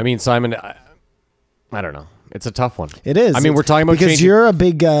 I mean, Simon, I don't know. It's a tough one. It is. I mean, we're talking about because changing- you're a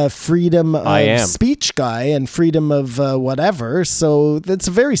big freedom of I am. speech guy and freedom of whatever. So it's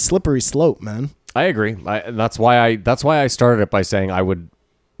a very slippery slope, man. I agree. That's why I started it by saying I would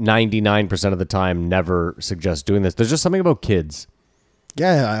 99% of the time never suggest doing this. There's just something about kids.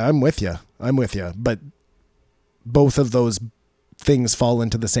 Yeah, I'm with you. But both of those things fall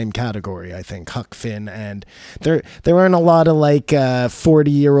into the same category. I think Huck Finn, and there aren't a lot of like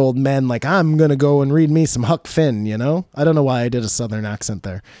 40-year-old men like, I'm gonna go and read me some Huck Finn. You know, I don't know why I did a southern accent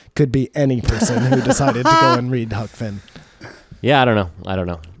there. Could be any person who decided to go and read Huck Finn. Yeah, I don't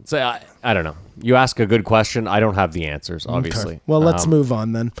know. So I don't know. You ask a good question. I don't have the answers, obviously. Okay. Well, let's move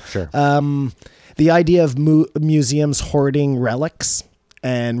on then. Sure. The idea of museums hoarding relics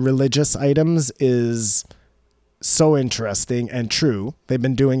and religious items is so interesting and true. They've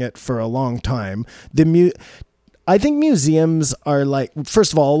been doing it for a long time. I think museums are like,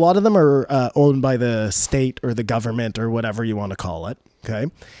 first of all, a lot of them are owned by the state or the government or whatever you want to call it. Okay.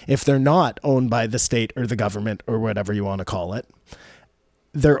 If they're not owned by the state or the government or whatever you want to call it,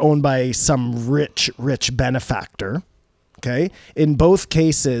 they're owned by some rich benefactor. Okay. In both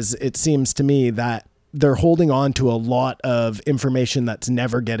cases, it seems to me that they're holding on to a lot of information that's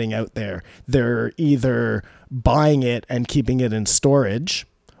never getting out there. They're either buying it and keeping it in storage,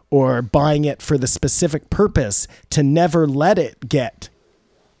 or buying it for the specific purpose to never let it get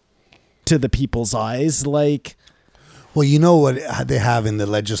to the people's eyes. Like, well, you know what they have in the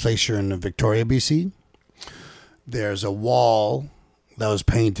legislature in Victoria, BC? There's a wall that was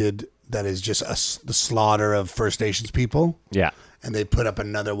painted that is just the slaughter of First Nations people. Yeah. And they put up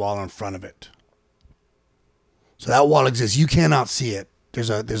another wall in front of it. So that wall exists. You cannot see it.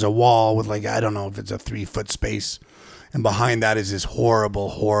 There's a wall with like, I don't know if it's a 3-foot space. And behind that is this horrible,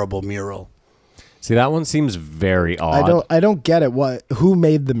 horrible mural. See, that one seems very odd. I don't get it. Who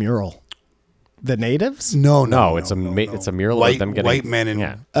made the mural? The natives? No. It's a mural of them getting white men in.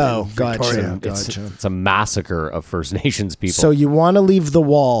 Yeah. Oh, Victoria. gotcha. It's a massacre of First Nations people. So you want to leave the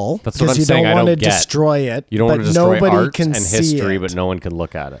wall because you don't want to destroy it. You don't want to destroy art and history, it. But no one can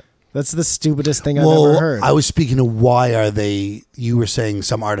look at it. That's the stupidest thing I've ever heard. I was speaking of why are they, you were saying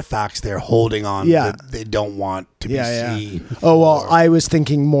some artifacts they're holding on that they don't want to be seen. Oh, well, I was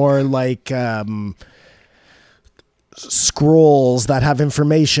thinking more like scrolls that have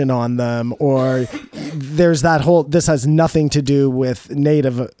information on them, or there's that whole, this has nothing to do with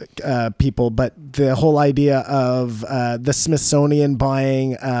native people, but the whole idea of the Smithsonian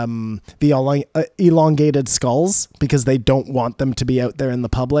buying the elongated skulls because they don't want them to be out there in the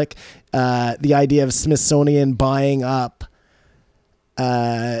public. The idea of Smithsonian buying up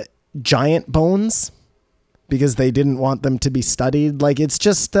giant bones because they didn't want them to be studied. Like, it's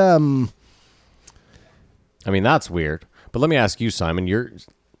just I mean, that's weird. But let me ask you, Simon,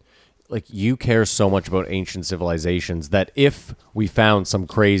 you care so much about ancient civilizations that if we found some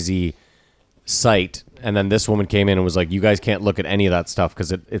crazy site and then this woman came in and was like, you guys can't look at any of that stuff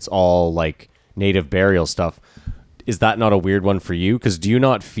because it's all like native burial stuff. Is that not a weird one for you? Because do you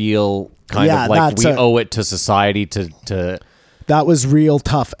not feel kind of like we owe it to society to... That was real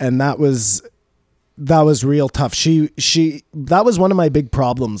tough. And that was real tough. That was one of my big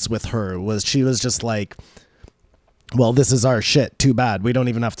problems with her, was she was just like, well, this is our shit. Too bad. We don't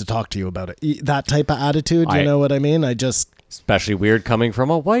even have to talk to you about it. That type of attitude, you know what I mean? Especially weird coming from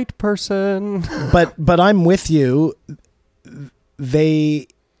a white person. But I'm with you.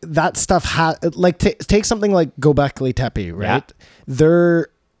 That stuff take something like Göbekli Tepe, right? Yeah. They're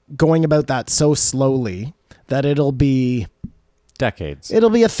going about that so slowly that it'll be decades. It'll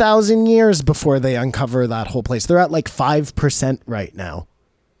be 1,000 years before they uncover that whole place. They're at like 5% right now.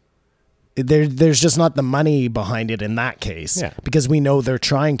 There's just not the money behind it in that case, because we know they're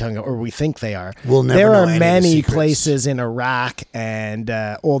trying to, or we think they are. We'll never there know are any many of the places in Iraq and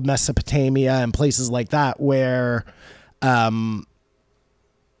old Mesopotamia and places like that where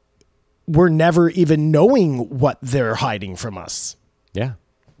we're never even knowing what they're hiding from us. Yeah,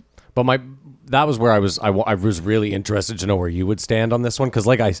 but that was where I was really interested to know where you would stand on this one, because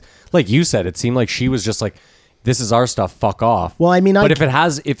like you said, it seemed like she was just like, this is our stuff, fuck off. Well, I mean, but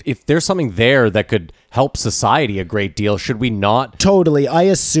if there's something there that could help society a great deal, should we not? Totally. I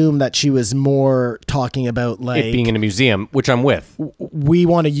assume that she was more talking about like it being in a museum, which I'm with. We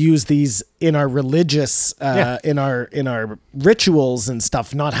want to use these in our religious, in our rituals and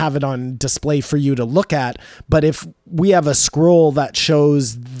stuff, not have it on display for you to look at. But if we have a scroll that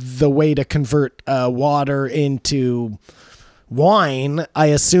shows the way to convert water into wine, I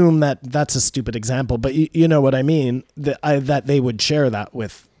assume that that's a stupid example, but you know what I mean, that they would share that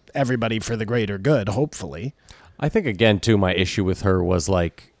with everybody for the greater good, hopefully. I think, again, too, my issue with her was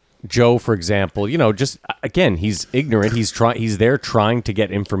like Joe, for example, just, again, he's ignorant. He's there trying to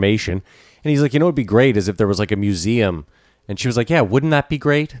get information. And he's like, it'd be great is if there was like a museum. And she was like, yeah, wouldn't that be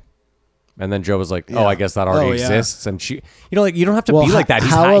great? And then Joe was like, I guess that already exists. And she, like, you don't have to be like that. He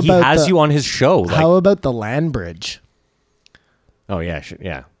has you on his show. Like, how about the land bridge? Oh, yeah.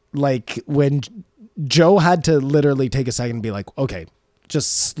 Yeah. Like when Joe had to literally take a second and be like, okay,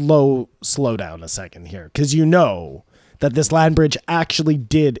 just slow down a second here. Because you know that this land bridge actually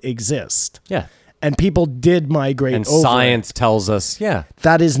did exist. Yeah. And people did migrate And over science it. tells us, yeah.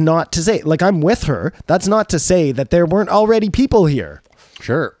 That is not to say, like, I'm with her. That's not to say that there weren't already people here.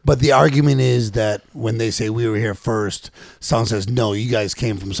 Sure. But the argument is that when they say we were here first, someone says, no, you guys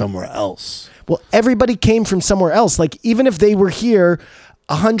came from somewhere else. Well, everybody came from somewhere else. Like, even if they were here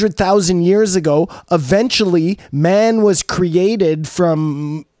 100,000 years ago, eventually man was created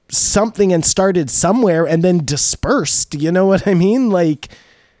from something and started somewhere and then dispersed. You know what I mean? Like,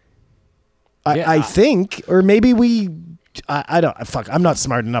 I think, or maybe I don't, fuck, I'm not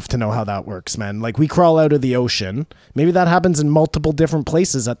smart enough to know how that works, man. Like, we crawl out of the ocean. Maybe that happens in multiple different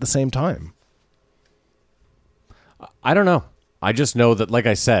places at the same time. I don't know. I just know that, like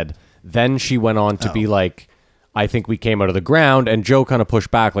I said, then she went on to be like, I think we came out of the ground. And Joe kind of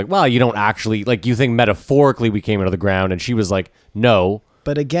pushed back, like, well, you don't actually, like, you think metaphorically we came out of the ground. And she was like, no.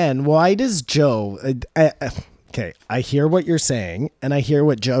 But again, why does Joe, okay, I hear what you're saying and I hear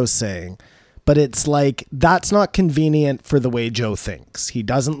what Joe's saying. But it's like, that's not convenient for the way Joe thinks. He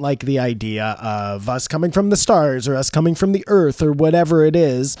doesn't like the idea of us coming from the stars or us coming from the earth or whatever it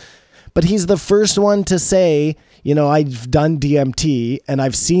is. But he's the first one to say, you know, I've done DMT and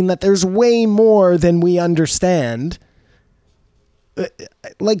I've seen that there's way more than we understand.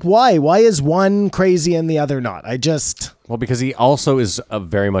 Like, why? Why is one crazy and the other not? Well, because he also is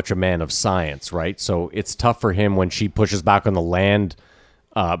very much a man of science, right? So it's tough for him when she pushes back on the land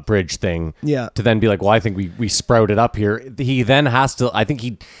bridge thing, to then be like, well, I think we sprouted up here. He then has to, I think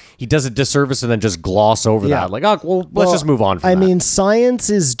he does a disservice and then just gloss over that, like, oh, well, let's just move on from that. I mean, science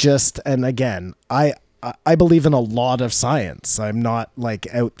is just, and again, I believe in a lot of science. I'm not like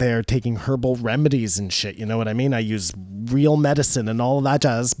out there taking herbal remedies and shit, you know what I mean? I use real medicine and all of that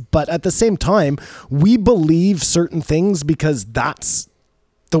jazz, but at the same time, we believe certain things because that's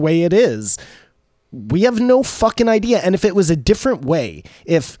the way it is. We have no fucking idea. And if it was a different way,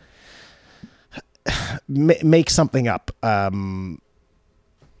 if make something up,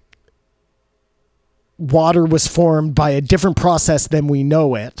 water was formed by a different process than we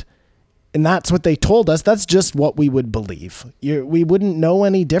know it, and that's what they told us, that's just what we would believe. We wouldn't know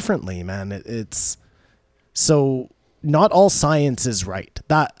any differently, man. It's so not all science is right.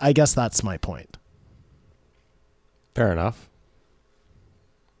 That, I guess that's my point. Fair enough.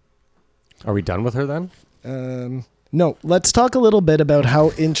 Are we done with her then? No, let's talk a little bit about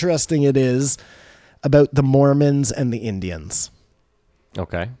how interesting it is about the Mormons and the Indians.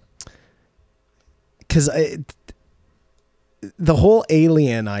 Okay. Because the whole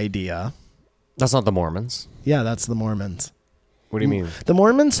alien idea. That's not the Mormons. Yeah, that's the Mormons. What do you mean? The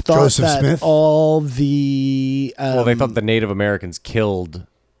Mormons thought Joseph that Smith? all the... well, they thought the Native Americans killed...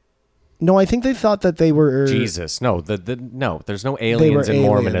 No, I think they thought that they were... Jesus. No, no, there's no they were aliens in aliens.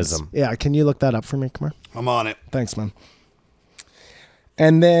 Mormonism. Yeah, can you look that up for me, Kumar? I'm on it. Thanks, man.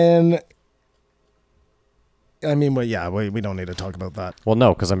 And then... I mean, well, yeah, we don't need to talk about that. Well,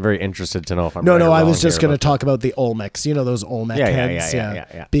 no, because I'm very interested to know if I'm No, right or I wrong was just here going to about talk about the Olmecs. You know those Olmec heads?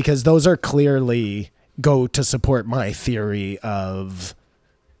 Yeah. Because those are clearly go to support my theory of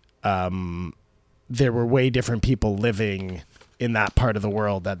there were way different people living in that part of the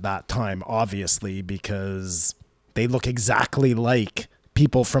world at that time, obviously, because they look exactly like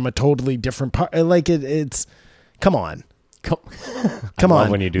people from a totally different part. Like, it's... Come on. Come on.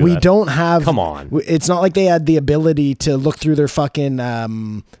 When you do we that. don't have. Come on. It's not like they had the ability to look through their fucking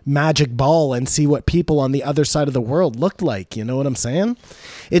magic ball and see what people on the other side of the world looked like. You know what I'm saying?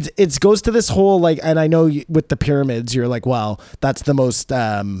 It goes to this whole, like, and I know with the pyramids, you're like, well, that's the most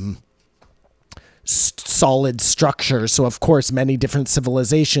solid structure. So of course, many different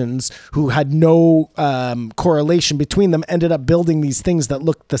civilizations who had no correlation between them ended up building these things that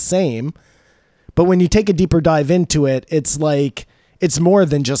looked the same. But when you take a deeper dive into it, it's like, it's more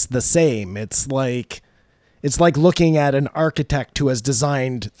than just the same. It's like looking at an architect who has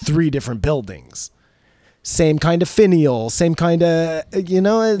designed 3 different buildings. Same kind of finial, same kind of,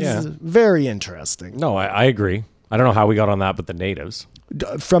 it's very interesting. No, I agree. I don't know how we got on that, but the natives.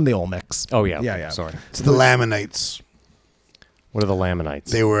 From the Olmecs. Oh, yeah. Yeah. Sorry. It's the Lamanites. What are the Lamanites?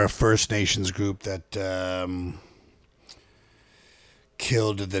 They were a First Nations group that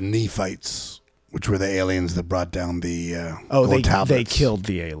killed the Nephites, which were the aliens that brought down the gold tablets. They killed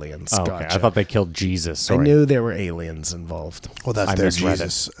the aliens. Oh, okay. Gotcha. I thought they killed Jesus. Sorry. I knew there were aliens involved. Well, that's I their misread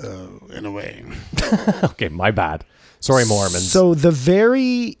Jesus, in a way. Okay, my bad. Sorry, Mormons. So the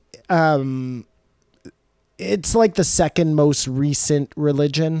very... it's like the second most recent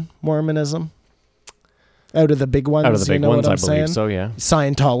religion, Mormonism. Out of the big ones, Out of the big ones, I believe saying? so. Yeah.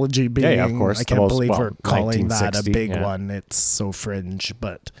 Scientology being, Yeah, of course, I the can't most- believe well, we're calling that a 1960, big yeah. one. It's so fringe,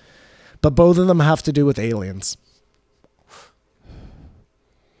 but both of them have to do with aliens.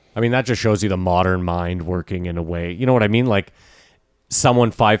 I mean, that just shows you the modern mind working in a way. You know what I mean? Like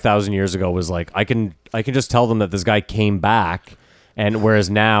someone 5,000 years ago was like, I can just tell them that this guy came back. And whereas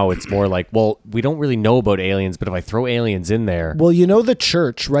now it's more like, well, we don't really know about aliens, but if I throw aliens in there, Well, the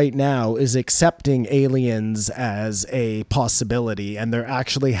church right now is accepting aliens as a possibility, and they're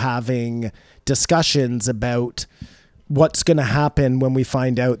actually having discussions about what's going to happen when we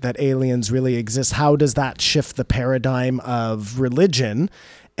find out that aliens really exist. How does that shift the paradigm of religion?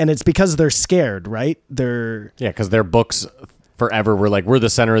 And it's because they're scared, right? yeah, because their books forever were like, we're the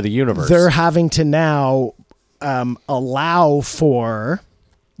center of the universe. They're having to now allow for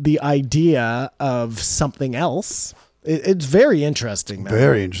the idea of something else. It's very interesting, man.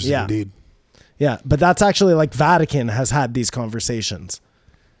 Very interesting Yeah. indeed. Yeah, but that's actually like Vatican has had these conversations.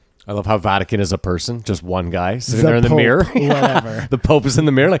 I love how Vatican is a person, just one guy sitting The there in the Pope, mirror. whatever. The Pope is in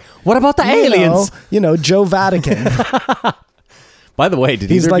the mirror, like, what about the aliens? Joe Vatican. By the way,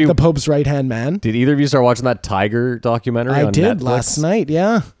 did He's either of like you the Pope's right hand man. did either of you start watching that Tiger documentary I on did Netflix? last night.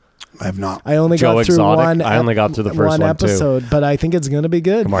 Yeah, I have not. I only Joe got through Exotic? one. I only got through the first one, too. episode, but I think it's gonna be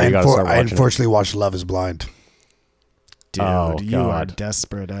good. Come on, you gotta start I watching it. unfortunately watched Love Is Blind. Dude, Oh, you are God.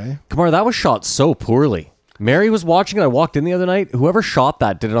 desperate, eh? Kamar, that was shot so poorly. Mary was watching it. I walked in the other night. Whoever shot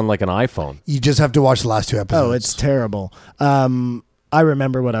that did it on like an iPhone. You just have to watch the last 2 episodes. Oh, it's terrible. I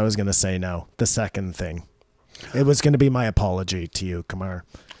remember what I was gonna say now. The second thing. It was going to be my apology to you, Kamar,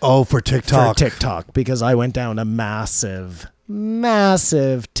 for TikTok. for TikTok, because I went down a massive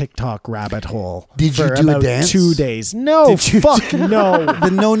TikTok rabbit hole. Did you for do a about dance? 2 days. No, fuck no.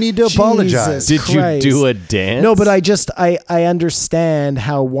 Then no need to apologize. Jesus Did Christ. you do a dance? No, but I understand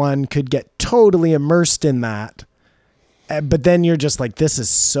how one could get totally immersed in that. But then you're just like, this is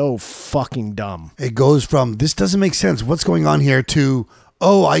so fucking dumb. It goes from this doesn't make sense. What's going on here to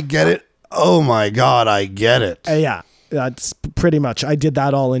I get it. Oh my God, I get it. Yeah, that's pretty much. I did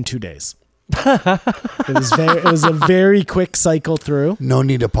that all in 2 days. It was a very quick cycle through. No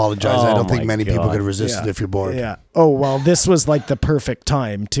need to apologize. I Oh don't think my many people God. could resist it if you're bored. Yeah. Oh, well, this was like the perfect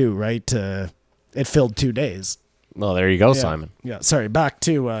time too, right? It filled 2 days. Well, there you go, Yeah. Simon. Yeah. Sorry. Back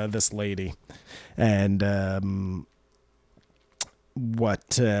to this lady, and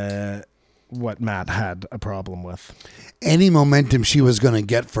what Matt had a problem with. Any momentum she was going to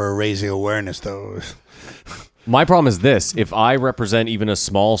get for raising awareness, though. My problem is this. If I represent even a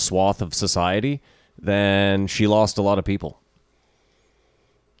small swath of society, then she lost a lot of people.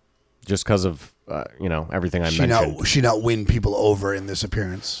 Just because of, everything I mentioned. She not win people over in this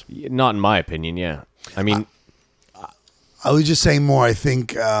appearance. Not in my opinion, yeah. I mean, I was just saying more. I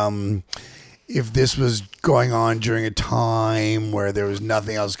think if this was going on during a time where there was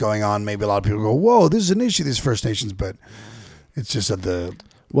nothing else going on, maybe a lot of people go, whoa, this is an issue, these First Nations. But it's just that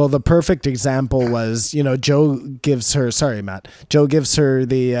Well, the perfect example was, Joe gives her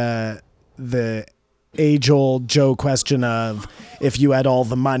the age-old Joe question of, if you had all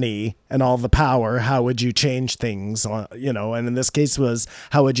the money and all the power, how would you change things? And in this case was,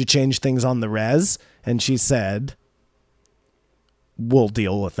 how would you change things on the res? And she said, we'll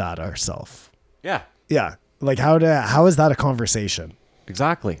deal with that ourselves. yeah, Yeah. Like, how is that a conversation?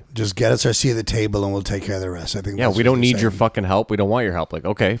 exactly. just get us our seat at the table and we'll take care of the rest. I think. Yeah, that's we what don't they're need your saying. fucking help. We don't want your help. Like,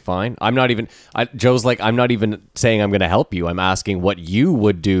 okay, fine. Joe's like, I'm not even saying I'm going to help you. I'm asking what you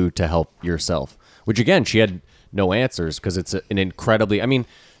would do to help yourself. Which, again, she had no answers because it's an incredibly... I mean,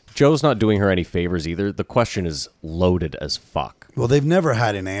 Joe's not doing her any favors either. The question is loaded as fuck. Well, they've never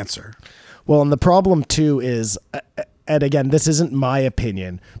had an answer. Well, and the problem too is, and again, this isn't my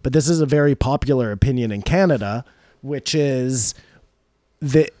opinion, but this is a very popular opinion in Canada, which is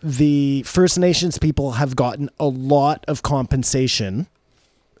the First Nations people have gotten a lot of compensation.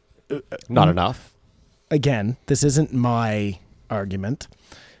 Not enough. Again, this isn't my argument.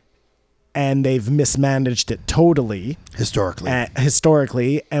 And they've mismanaged it totally.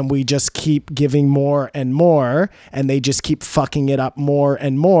 Historically. And we just keep giving more and more, and they just keep fucking it up more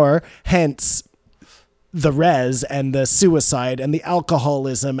and more. Hence, the res and the suicide and the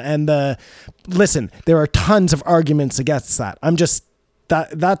alcoholism and listen, there are tons of arguments against that.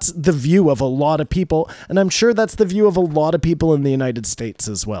 That's the view of a lot of people, and I'm sure that's the view of a lot of people in the United States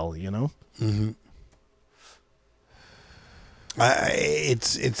as well. Mm-hmm.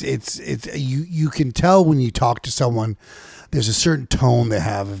 You can tell when you talk to someone, there's a certain tone they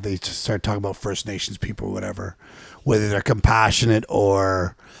have if they just start talking about First Nations people or whatever, whether they're compassionate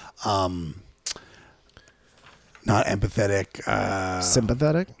or not empathetic.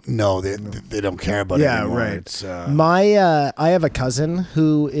 Sympathetic? No, they don't care about it Yeah, anymore. right. It's, I have a cousin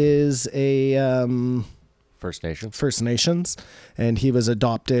who is a First Nation. First Nations, and he was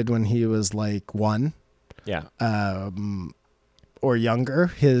adopted when he was like 1 Yeah. or younger.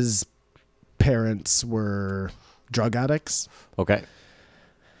 His parents were drug addicts. Okay.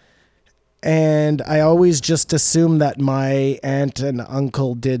 And I always just assumed that my aunt and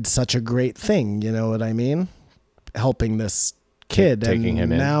uncle did such a great thing. You know what I mean? Helping this kid. Taking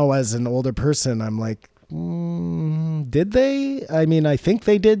him in. Now, as an older person, I'm like, did they? I mean, I think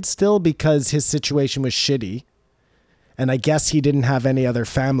they did still, because his situation was shitty. And I guess he didn't have any other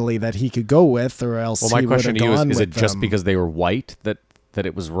family that he could go with, or else Well, my he would question have to you gone is with it just them. because they were white that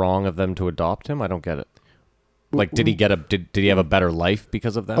it was wrong of them to adopt him? I don't get it. Like, did he get did he have a better life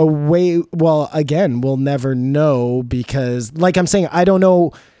because of that? Well, again, we'll never know, because, like I'm saying, I don't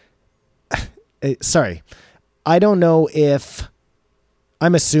know. Sorry. I don't know if,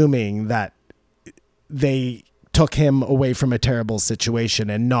 I'm assuming that they took him away from a terrible situation,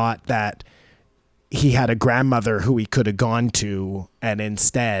 and not that he had a grandmother who he could have gone to, and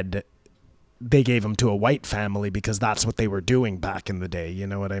instead they gave him to a white family because that's what they were doing back in the day. You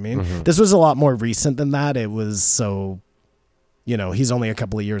know what I mean? Mm-hmm. This was a lot more recent than that. It was so, he's only a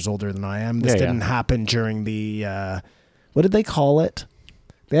couple of years older than I am. This Yeah, yeah. didn't happen during the, what did they call it?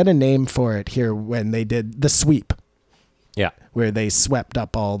 They had a name for it here when they did the sweep, Yeah. where they swept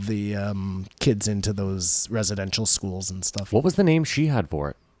up all the kids into those residential schools and stuff. What was the name she had for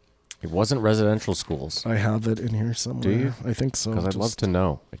it? It wasn't residential schools. I have it in here somewhere. Do you? I think so. Because I'd love Just- to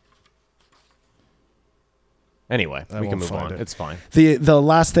know. Anyway, I we can won't move find on. it. It's fine. The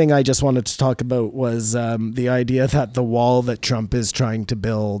last thing I just wanted to talk about was the idea that the wall that Trump is trying to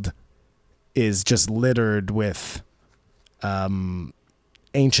build is just littered with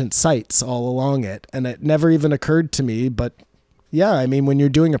ancient sites all along it. And it never even occurred to me. But yeah, I mean, when you're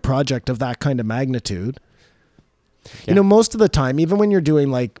doing a project of that kind of magnitude, Yeah. most of the time, even when you're doing,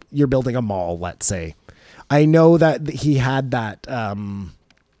 like, you're building a mall, let's say, I know that he had that...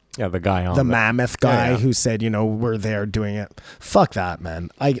 Yeah, the guy on the mammoth guy Yeah. who said, we're there doing it. Fuck that, man.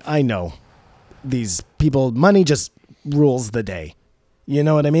 I know these people, money just rules the day. You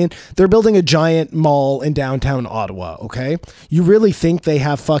know what I mean? They're building a giant mall in downtown Ottawa, okay? You really think they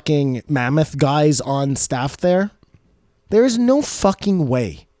have fucking mammoth guys on staff there? There is no fucking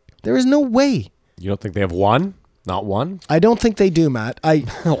way. There is no way. You don't think they have one? Not one? I don't think they do, Matt.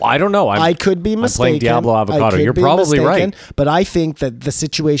 Well, I don't know. I could be I'm mistaken. playing Diablo I Avocado. could You're be probably mistaken, right. But I think that the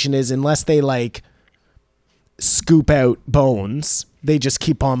situation is, unless they, like, scoop out bones, they just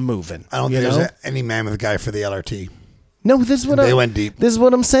keep on moving. I don't you think know? there's any mammoth guy for the LRT. No, this is what They went deep. This is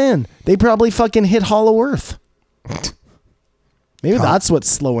what I'm saying. They probably fucking hit Hollow Earth. Maybe that's what's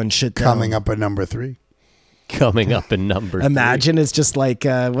slowing shit down. Coming up at number 3. Coming up in number Imagine it's just like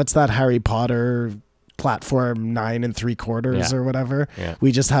what's that Harry Potter platform 9 3/4 Yeah. or whatever. Yeah.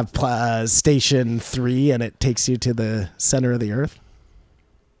 We just have station 3 and it takes you to the center of the earth.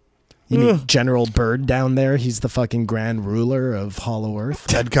 You meet General Byrd down there. He's the fucking grand ruler of Hollow Earth.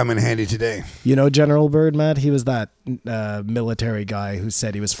 That'd come in handy today. You know General Byrd, Matt? He was that military guy who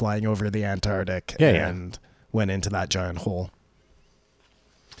said he was flying over the Antarctic and went into that giant hole.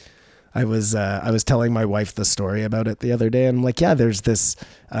 I was telling my wife the story about it the other day, and I'm like, yeah, there's this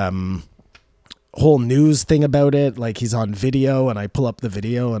whole news thing about it. Like, he's on video, and I pull up the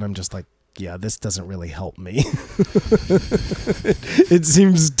video, and I'm just like, yeah, this doesn't really help me. It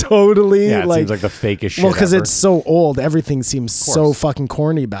seems totally Yeah, it like, seems like the fakest shit well, because ever. it's so old. Everything seems so course. fucking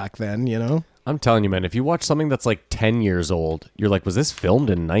corny back then, you know? I'm telling you, man, if you watch something that's like 10 years old, you're like, was this filmed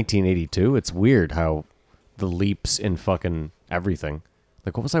in 1982? It's weird how the leaps in fucking everything.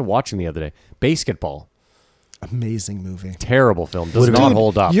 Like, what was I watching the other day? Basketball. Amazing movie. Terrible film. Does Dude, not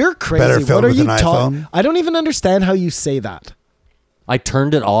hold up. You're crazy. Better What filmed are with you an talking? iPhone. I don't even understand how you say that. I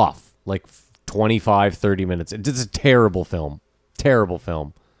turned it off like 25, 30 minutes. It's a terrible film. Terrible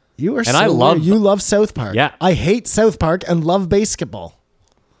film. You are And I so love- weird. You love South Park. Yeah. I hate South Park and love basketball.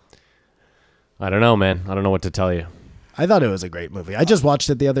 I don't know, man. I don't know what to tell you. I thought it was a great movie. I just watched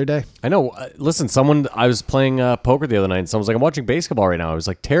it the other day. I know. Listen, I was playing poker the other night, and someone was like, I'm watching basketball right now. I was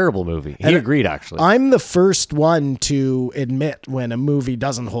like, terrible movie. He agreed, actually. I'm the first one to admit when a movie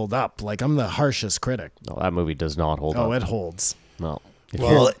doesn't hold up. Like, I'm the harshest critic. No, that movie does not hold Oh, up. it holds. No.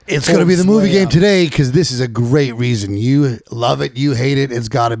 Well, it's going to be the Holds movie way game up. today because this is a great reason. You love it. You hate it. It's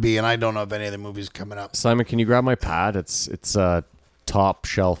got to be. And I don't know if any other movies coming up. Simon, can you grab my pad? It's top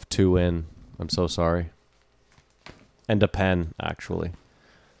shelf 2 in. I'm so sorry. And a pen, actually.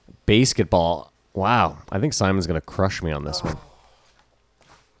 Basketball. Wow. I think Simon's going to crush me on this one.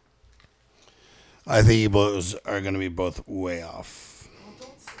 I think you both are going to be both way off.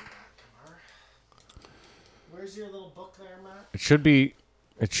 Where's your little book there, Matt? It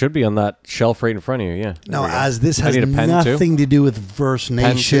should be on that shelf right in front of you. Yeah. Now, There we go. as this I has need a pen, too. nothing to do with First too.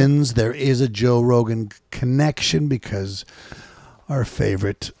 Nations, there is a Joe Rogan connection because our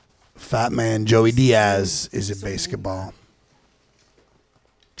favorite fat man, Joey Diaz, is in basketball.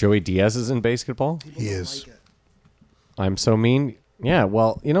 Joey Diaz is in basketball. He is. I'm so mean. Yeah.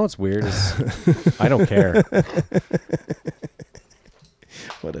 Well, you know what's weird is I don't care.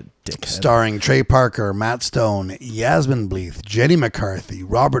 What a dickhead. Starring Trey Parker, Matt Stone, Yasmin Bleeth, Jenny McCarthy,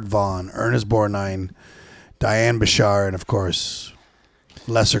 Robert Vaughn, Ernest Borgnine, Diane Bashar, and of course,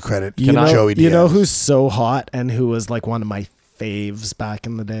 lesser credit, Joey Diaz. You know who's so hot and who was like one of my faves back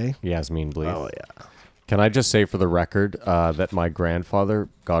in the day? Yasmin Bleeth. Oh, yeah. Can I just say for the record that my grandfather,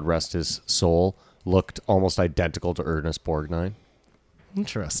 God rest his soul, looked almost identical to Ernest Borgnine?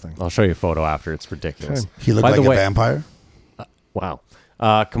 Interesting. I'll show you a photo after. It's ridiculous. Okay. He looked By like the a way- vampire. Wow.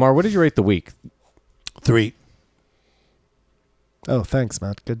 Kamar, what did you rate the week? 3. Oh, thanks,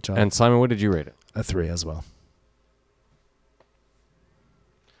 Matt. Good job. And Simon, what did you rate it? A 3 as well.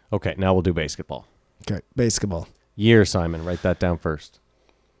 Okay, now we'll do basketball. Okay, basketball. Year, Simon. Write that down first.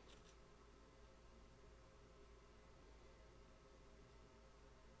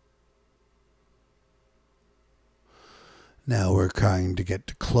 Now we're trying to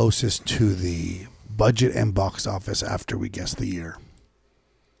get closest to the budget and box office after we guess the year.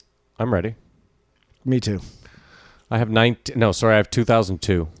 I'm ready. Me too. I have I have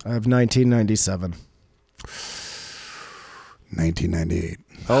 2002. I have 1997. 1998.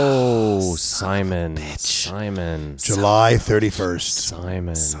 Oh, Simon. Simon. July 31st.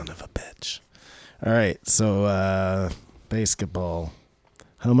 Simon. Son of a bitch. All right, so basketball.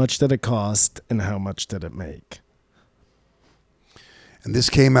 How much did it cost and how much did it make? And this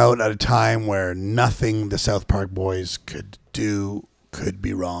came out at a time where nothing the South Park Boys could do could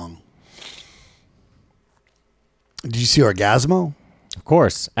be wrong. Did you see Orgasmo? Of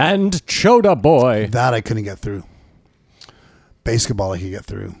course. And Choda Boy. That I couldn't get through. Basketball I could get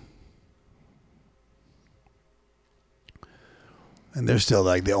through. And they're still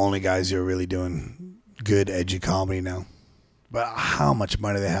like the only guys who are really doing good, edgy comedy now. But how much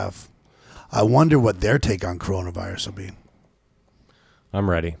money they have? I wonder what their take on coronavirus will be. I'm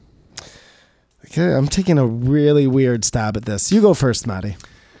ready. Okay, I'm taking a really weird stab at this. You go first, Matty.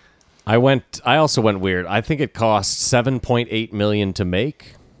 I also went weird. I think it cost $7.8 million to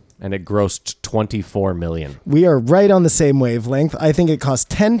make, and it grossed $24 million. We are right on the same wavelength. I think it cost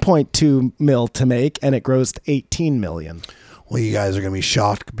 10.2 mil to make, and it grossed 18 million. Well, you guys are going to be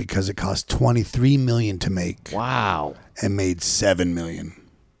shocked because it cost $23 million to make Wow. and made $7 million.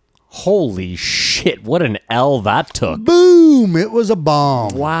 Holy shit. What an L that took. Boom! It was a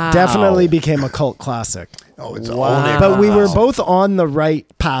bomb. Wow. Definitely became a cult classic. Oh, it's Wow. only a But we were bomb. both on the right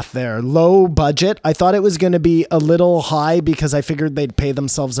path there. Low budget. I thought it was going to be a little high because I figured they'd pay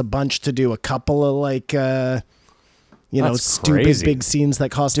themselves a bunch to do a couple of That's stupid crazy. big scenes that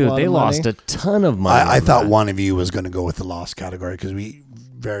cost a Dude, lot they of money. lost a ton of money. I on thought that. one of you was going to go with the lost category because we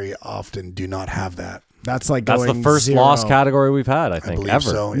very often do not have that. That's like That's the going first zero. lost category we've had, I I think, believe ever.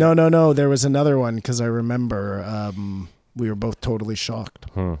 so. yeah. No. There was another one because I remember we were both totally shocked.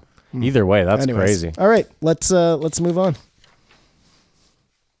 Either way, that's Anyways. crazy. All right, let's move on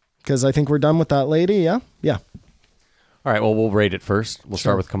because I think we're done with that lady. Yeah. All right, well, we'll rate it first. We'll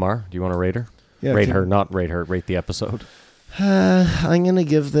start with Kamar. Do you want to rate her? Yeah, Rate can- her, not rate her. Rate the episode. I'm gonna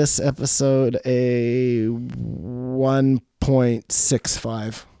give this episode a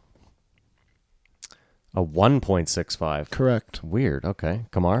 1.65. A 1.65. Correct. Weird. Okay.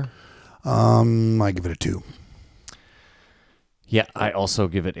 Kamar? I give it a 2. Yeah, I also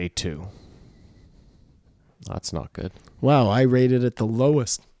give it a 2. That's not good. Wow, I rated it the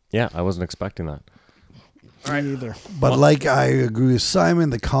lowest. Yeah, I wasn't expecting that. Me either. But like I agree with Simon,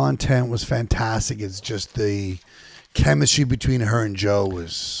 the content was fantastic. It's just the chemistry between her and Joe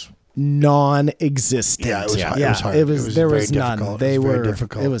was Non-existent. Yeah, it was hard. It Yeah, was hard. there It was was very none. difficult. They It was very were.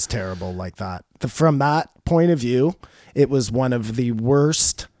 difficult. It was terrible like that. From that point of view, it was one of the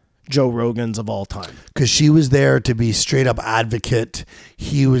worst Joe Rogans of all time. because she was there to be straight up advocate.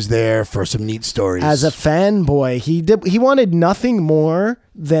 He was there for some neat stories. As a fanboy, he wanted nothing more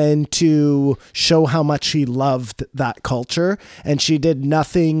than to show how much he loved that culture, and she did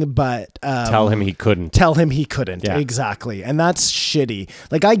nothing but Tell him he couldn't. tell him he couldn't. Yeah. Exactly. And that's shitty.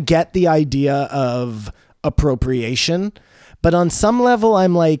 Like, I get the idea of appropriation, but on some level,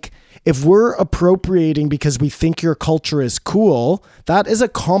 I'm like, if we're appropriating because we think your culture is cool, that is a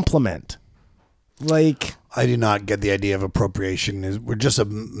compliment. Like, I do not get the idea of appropriation. We're just a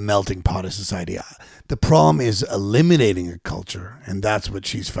melting pot of society. The problem is eliminating a culture, and that's what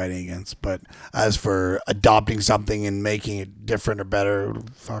she's fighting against. But as for adopting something and making it different or better,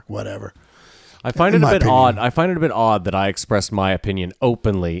 fuck whatever. I find it a bit odd. I find it a bit odd that I expressed my opinion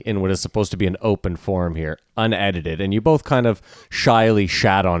openly in what is supposed to be an open forum here, unedited, and you both kind of shyly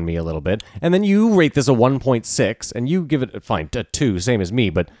shat on me a little bit. And then you rate this a 1.6, and you give it a 2, same as me,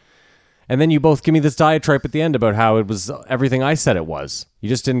 but. And then you both give me this diatribe at the end about how it was everything I said it was. You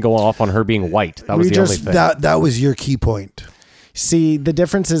just didn't go off on her being white. That was the only thing. That was your key point. See, the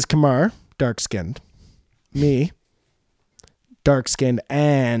difference is Kamar, dark-skinned. Me, dark-skinned,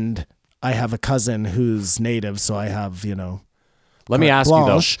 and I have a cousin who's native, so I have, Let me ask you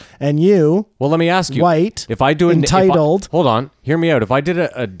though. And you, well, let me ask you. white, if I do entitled. Hold on, hear me out. If I did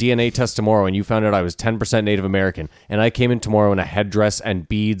a DNA test tomorrow and you found out I was 10% Native American, and I came in tomorrow in a headdress and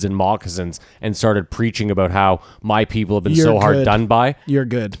beads and moccasins and started preaching about how my people have been You're so hard good. done by, You're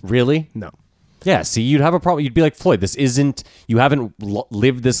good. really? No. Yeah. See, you'd have a problem. You'd be like, Floyd, this isn't. You haven't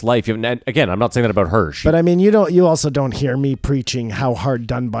lived this life. You haven't. Again, I'm not saying that about her. But I mean, you also don't hear me preaching how hard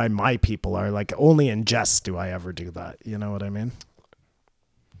done by my people are. Like, only in jest do I ever do that. You know what I mean?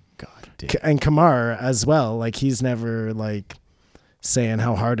 And Kamar as well, like he's never like saying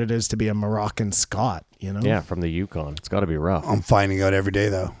how hard it is to be a Moroccan Scot, Yeah, from the Yukon. It's got to be rough. I'm finding out every day,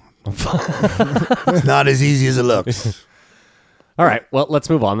 though. It's not as easy as it looks. All right, well, let's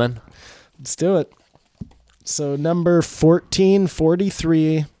move on then. Let's do it. So number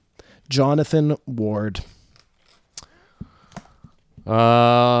 1443, Jonathan Ward.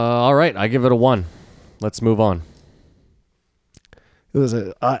 All right, I give it a 1. Let's move on. It was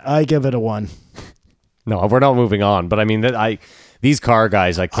I give it a 1. No, we're not moving on. But I mean, these car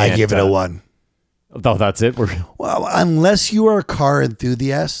guys, I can't. I give it a 1. Oh, that's it. Well, unless you are car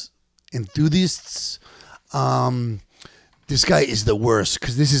enthusiasts, this guy is the worst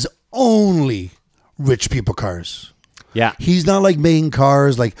because this is only rich people cars. Yeah. He's not like making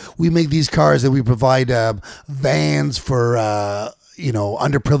cars like we make these cars that we provide vans for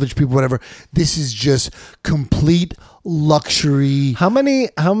underprivileged people, whatever. This is just complete luxury. How many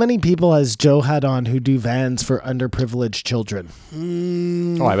people has Joe had on who do vans for underprivileged children?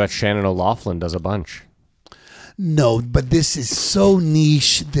 Oh, I bet Shannon O'Loughlin does a bunch. No, but this is so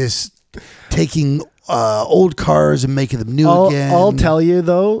niche. This taking old cars and making them new again. I'll tell you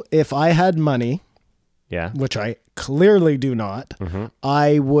though, if I had money, yeah, which I clearly do not,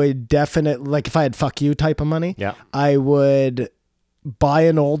 I would definitely, like if I had fuck you type of money, yeah, I would buy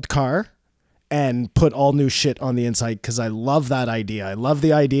an old car and put all new shit on the inside because I love that idea. I love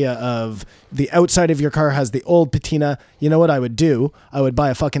the idea of the outside of your car has the old patina. You know what I would do? I would buy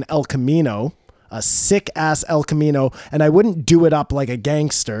a fucking El Camino, a sick ass El Camino, and I wouldn't do it up like a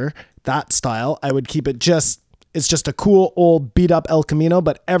gangster, that style. I would keep it it's just a cool old beat up El Camino,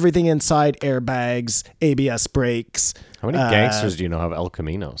 but everything inside, airbags, ABS brakes. How many gangsters do you know have El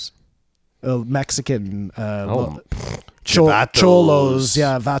Caminos? Mexican Vatos. cholos,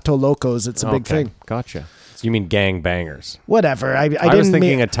 yeah, Vato Locos. It's a big thing. Gotcha. So you mean gang bangers? Whatever. I was didn't thinking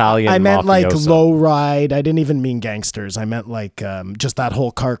mean Italian I meant like mafioso. low ride. I didn't even mean gangsters. I meant like just that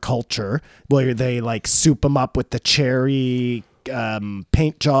whole car culture where they like soup them up with the cherry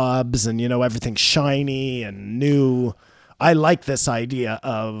paint jobs and everything shiny and new. I like this idea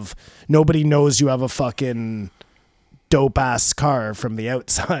of nobody knows you have a fucking dope ass car from the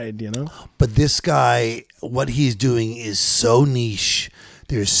outside, But this guy, what he's doing is so niche.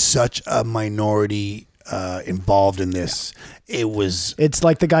 There's such a minority involved in this. It's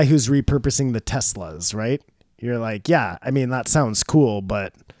like the guy who's repurposing the Teslas, right? You're like, yeah, I mean that sounds cool,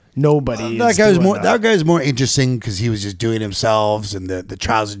 but nobody. That guy's more interesting because he was just doing himself and the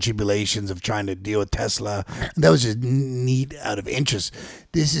trials and tribulations of trying to deal with Tesla. And that was just neat out of interest.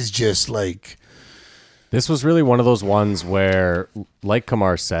 This is just like. This was really one of those ones where, like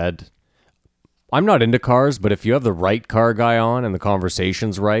Kamar said, I'm not into cars, but if you have the right car guy on and the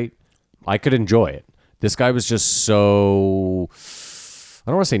conversation's right, I could enjoy it. This guy was just so, I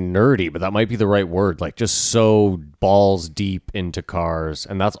don't want to say nerdy, but that might be the right word. Like just so balls deep into cars.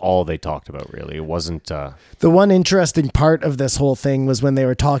 And that's all they talked about, really. It wasn't... The one interesting part of this whole thing was when they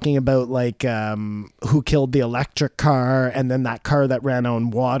were talking about like who killed the electric car and then that car that ran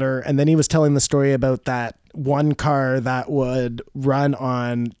on water. And then he was telling the story about that one car that would run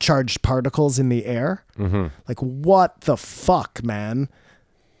on charged particles in the air. Mm-hmm. Like, what the fuck, man?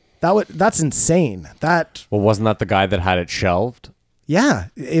 That's insane. Well, wasn't that the guy that had it shelved? Yeah,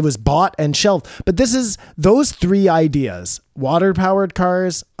 it was bought and shelved. But this is those three ideas: water-powered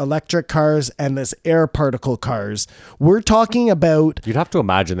cars, electric cars, and this air particle cars. We're talking about You'd have to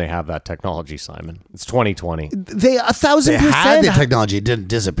imagine they have that technology, Simon. It's 2020. they 1,000%. They had the technology. It didn't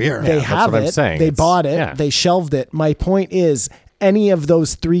disappear. They that's have what it. I'm saying. They It's- bought it. yeah. They shelved it. My point is, any of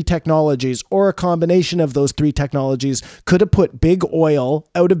those three technologies or a combination of those three technologies could have put big oil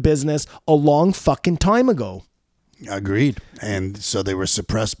out of business a long fucking time ago. Agreed. And so they were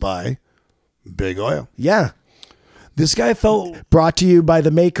suppressed by big oil. Yeah. This guy felt Brought to you by the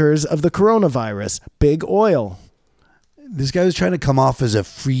makers of the coronavirus, Big Oil. this guy was trying to come off as a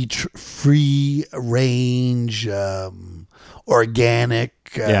free range, organic,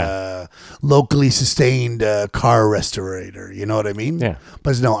 locally sustained car restorator. You know what I mean? Yeah.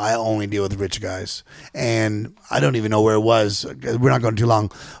 But no, I only deal with rich guys, and I don't even know where it was. We're not going too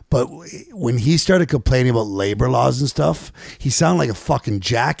long, but when he started complaining about labor laws and stuff, he sounded like a fucking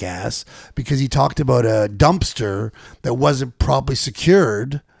jackass because he talked about a dumpster that wasn't properly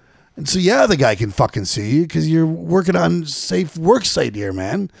secured. And so, yeah, the guy can fucking see you because you're working on safe work site here,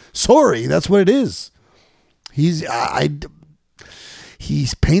 man. Sorry, that's what it is. He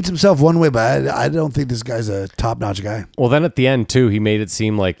paints himself one way, but I don't think this guy's a top-notch guy. Well, then at the end too, he made it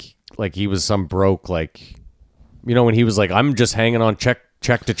seem like he was some broke, like, you know, when he was like, I'm just hanging on check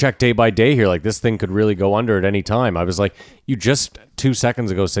to check day by day here. Like, this thing could really go under at any time. I was like, you just 2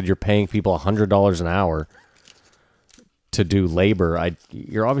 seconds ago said you're paying people $100 an hour to do labor.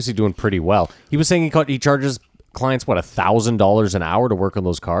 You're obviously doing pretty well. He was saying he charges clients what, $1,000 an hour to work on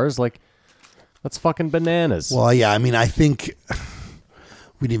those cars. Like, that's fucking bananas. Well, yeah, I mean, I think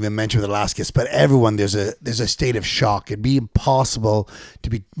we didn't even mention the last guest, but everyone, there's a state of shock. It'd be impossible to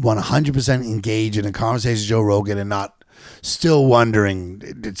be 100% engaged in a conversation with Joe Rogan and not still wondering,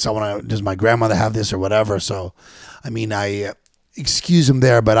 does my grandmother have this or whatever? So, I mean, I excuse him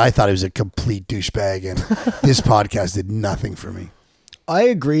there, but I thought he was a complete douchebag, and this podcast did nothing for me. I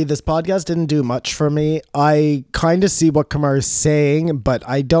agree. This podcast didn't do much for me. I kind of see what Kamar is saying, but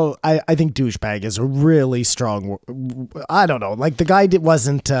I don't. I think douchebag is a really strong. I don't know. Like, the guy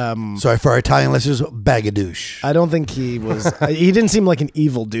wasn't. Sorry for our Italian listeners, bag of douche. I don't think he was. He didn't seem like an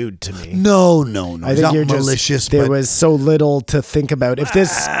evil dude to me. No. I He's think not you're malicious. There but was so little to think about. If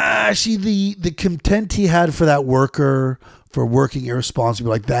this, actually, the contempt he had for that worker for working irresponsibly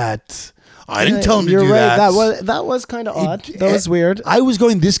like that. I didn't tell him to you're do right. that. That was kind of odd. That was weird. I was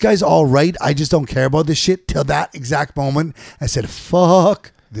going, this guy's all right. I just don't care about this shit till that exact moment. I said,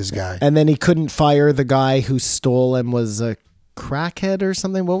 fuck this guy. And then he couldn't fire the guy who stole and was a crackhead or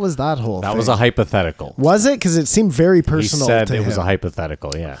something. What was that whole thing? that was a hypothetical. Was it? Because it seemed very He personal said to it him. was a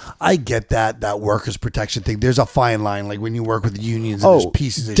hypothetical, yeah. I get that workers' protection thing. There's a fine line. Like when you work with unions and there's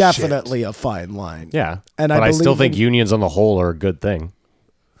pieces of definitely a fine line. Yeah. And but I I still believe think in- unions on the whole are a good thing.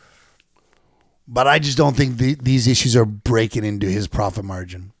 But I just don't think these issues are breaking into his profit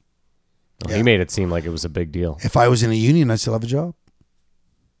margin. Well, He made it seem like it was a big deal. If I was in a union, I'd still have a job.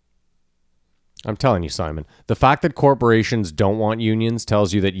 I'm telling you, Simon, the fact that corporations don't want unions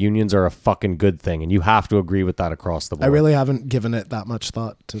tells you that unions are a fucking good thing, and you have to agree with that across the board. I really haven't given it that much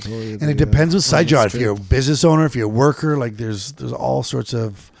thought to tell you. And it depends what side you're on. If you're a business owner, if you're a worker, like there's all sorts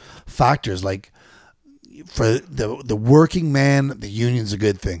of factors. Like for the working man, the union's a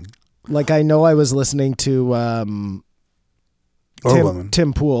good thing. Like, I know I was listening to Or women.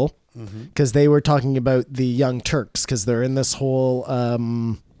 Tim Pool, because they were talking about the Young Turks, because they're in this whole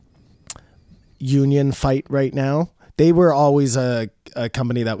union fight right now. They were always a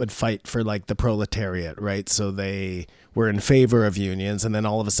company that would fight for like the proletariat, right? So they were in favor of unions, and then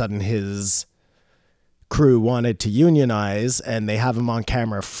all of a sudden his crew wanted to unionize, and they have him on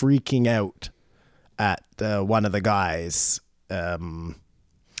camera freaking out at one of the guys.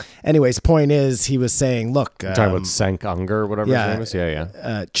 Anyways, point is, he was saying, look, You're talking about Cenk Unger, whatever his name is? Yeah.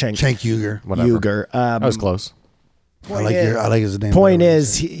 Cenk Cenk Uygur. Whatever. Uygur. That was close. I like his name. Point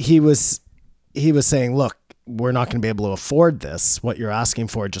is, he was saying, look, we're not going to be able to afford this. What you're asking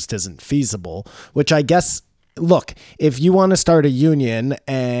for just isn't feasible, which I guess, look, if you want to start a union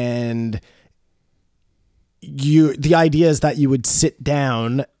and the idea is that you would sit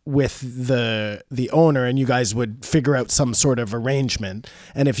down with the owner and you guys would figure out some sort of arrangement.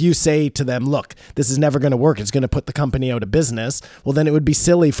 And if you say to them, look, this is never going to work, it's going to put the company out of business, well, then it would be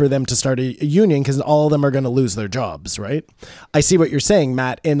silly for them to start a union because all of them are going to lose their jobs, right? I see what you're saying,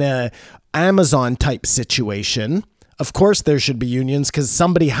 Matt. In a Amazon type situation, of course there should be unions because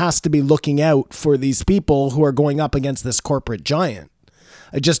somebody has to be looking out for these people who are going up against this corporate giant.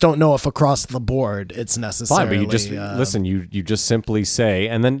 I just don't know if across the board it's necessarily. Fine, but you just listen. You just simply say,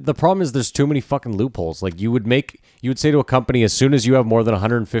 and then the problem is there's too many fucking loopholes. Like you would say to a company, as soon as you have more than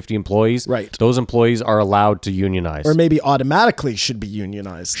 150 employees, right, those employees are allowed to unionize, or maybe automatically should be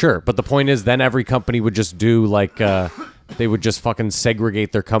unionized. Sure, but the point is, then every company would just do like they would just fucking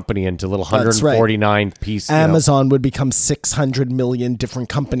segregate their company into little 149 pieces. Amazon would become 600 million different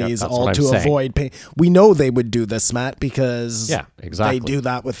companies, all to avoid pay. We know they would do this, Matt, because exactly. they do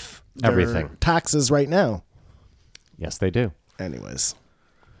that with everything taxes right now. Yes, they do. Anyways.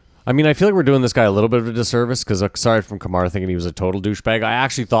 I mean, I feel like we're doing this guy a little bit of a disservice because aside from Kamar thinking he was a total douchebag, I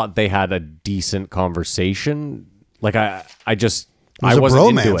actually thought they had a decent conversation. Like I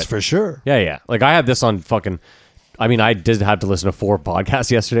wasn't into it for sure. Yeah. Like I had this on fucking. I mean, I did have to listen to 4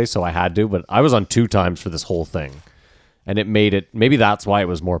 podcasts yesterday, so I had to, but I was on 2 times for this whole thing. And it made it, maybe that's why it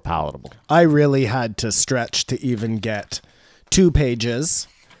was more palatable. I really had to stretch to even get 2 pages,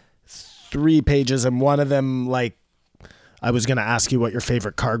 3 pages, and one of them, like, I was going to ask you what your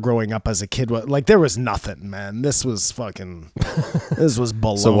favorite car growing up as a kid was. Like, there was nothing, man. This was fucking, this was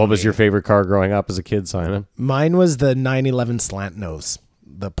baloney. So what was your favorite car growing up as a kid, Simon? Mine was the 911 Slant Nose,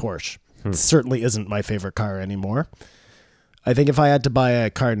 the Porsche. It certainly isn't my favorite car anymore. I think if I had to buy a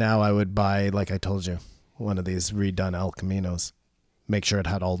car now, I would buy, like I told you, one of these redone El Caminos. Make sure it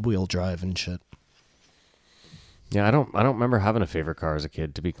had all-wheel drive and shit. Yeah, I don't remember having a favorite car as a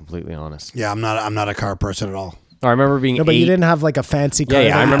kid, to be completely honest. Yeah, I'm not a car person at all. I remember being No, but 8. you didn't have like a fancy car.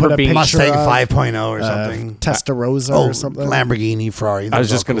 Yeah, I remember being Mustang 5.0 or something. Testarossa or something. Lamborghini, Ferrari. I was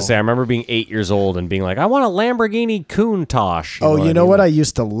just going to say, I remember being 8 years old and being like, I want a Lamborghini Countach. You know what I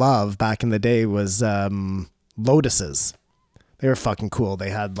used to love back in the day was Lotuses. They were fucking cool.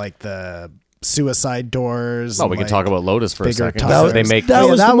 They had like the suicide doors. Oh, we can talk about Lotus for a second. tires. That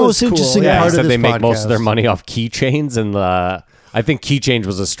was the most cool. interesting Yeah, part He of said this they make podcast. most of their money off keychains, and I think keychains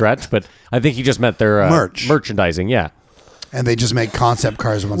was a stretch, but I think he just meant their merchandising. Yeah. And they just make concept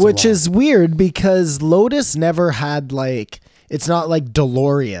cars once Which in a while. is weird because Lotus never had like, it's not like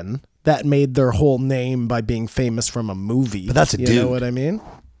DeLorean that made their whole name by being famous from a movie. But that's a You dude. know what I mean?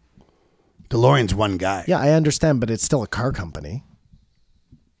 DeLorean's one guy. Yeah, I understand, but it's still a car company.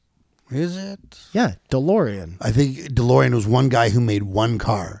 Is it? Yeah, DeLorean. I think DeLorean was one guy who made one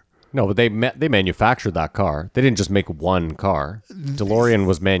car. No, but they manufactured that car. They didn't just make one car. DeLorean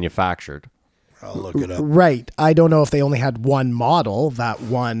was manufactured. I'll look it up. Right. I don't know if they only had one model, that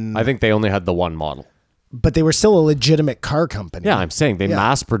one. I think they only had the one model. But they were still a legitimate car company. Yeah, I'm saying they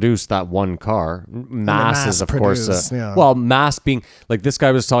mass produced that one car. Mass is, of course, mass-produce, yeah. well, mass being like this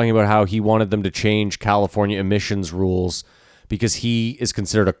guy was talking about how he wanted them to change California emissions rules because he is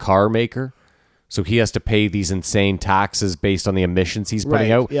considered a car maker. So he has to pay these insane taxes based on the emissions he's putting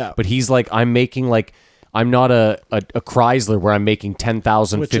Right, out. yeah. But he's like, I'm not a Chrysler where I'm making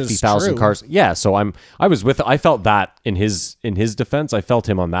 10,000, Which is 50,000 true. cars. Yeah, so I felt that in his defense. I felt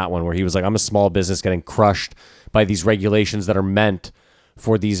him on that one where he was like, I'm a small business getting crushed by these regulations that are meant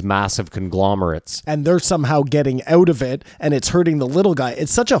for these massive conglomerates. And they're somehow getting out of it, and it's hurting the little guy.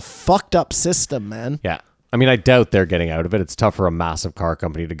 It's such a fucked up system, man. Yeah. I mean, I doubt they're getting out of it. It's tough for a massive car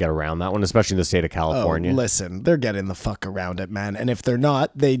company to get around that one, especially in the state of California. Oh, listen, they're getting the fuck around it, man. And if they're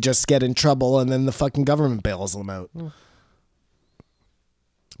not, they just get in trouble, and then the fucking government bails them out. What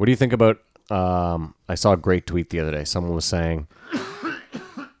do you think about, I saw a great tweet the other day. Someone was saying,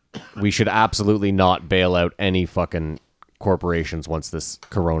 we should absolutely not bail out any fucking corporations once this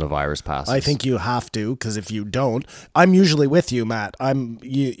coronavirus passes. I think you have to, because if you don't, I'm usually with you, Matt. I'm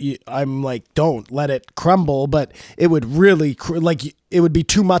like, don't let it crumble, but it would really it would be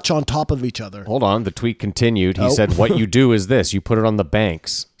too much on top of each other. Hold on. The tweet continued. He said, what you do is this. You put it on the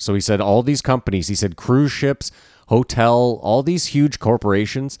banks. So he said, all these companies, he said, cruise ships, hotel, all these huge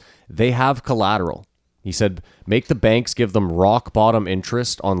corporations, they have collateral. He said, make the banks give them rock bottom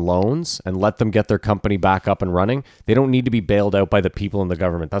interest on loans and let them get their company back up and running. They don't need to be bailed out by the people in the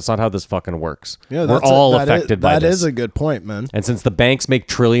government. That's not how this fucking works. Yeah, we're all affected by this. That is a good point, man. And since the banks make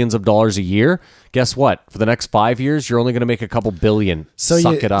trillions of dollars a year, guess what? For the next 5 years, you're only going to make a couple billion.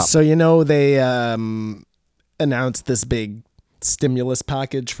 Suck it up. So, they announced this big stimulus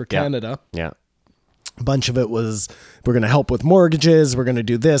package for Canada. Yeah. A bunch of it was, we're going to help with mortgages. We're going to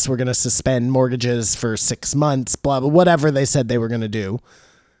do this. We're going to suspend mortgages for 6 months, blah, blah, whatever they said they were going to do.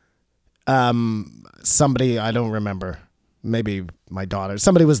 Somebody, I don't remember, maybe my daughter,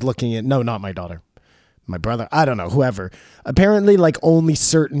 somebody was looking at, no, not my daughter, my brother, I don't know, whoever. Apparently, like, only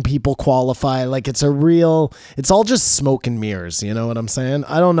certain people qualify. Like, it's all just smoke and mirrors. You know what I'm saying?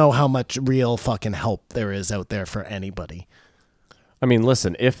 I don't know how much real fucking help there is out there for anybody. I mean,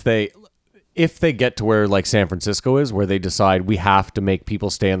 listen, if if they get to where like San Francisco is, where they decide we have to make people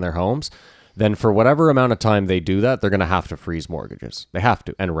stay in their homes, then for whatever amount of time they do that, they're going to have to freeze mortgages. They have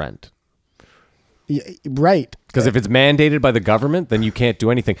to, and rent. Right. Because if it's mandated by the government, then you can't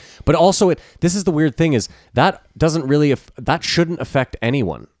do anything. But also, this is the weird thing is that doesn't really, that shouldn't affect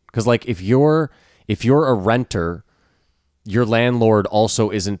anyone. Because like if you're a renter, your landlord also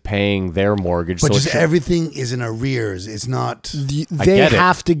isn't paying their mortgage. But so just everything is in arrears. It's not. They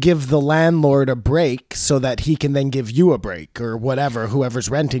have to give the landlord a break so that he can then give you a break or whatever, whoever's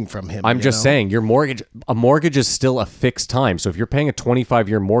renting from him. I'm just saying a mortgage is still a fixed time. So if you're paying a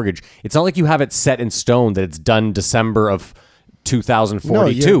 25-year mortgage, it's not like you have it set in stone that it's done December of 2042. No,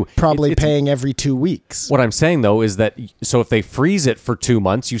 you're probably paying every 2 weeks. What I'm saying though is that so if they freeze it for 2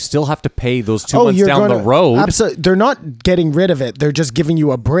 months, you still have to pay those 2 months down the road. Absolutely, they're not getting rid of it. They're just giving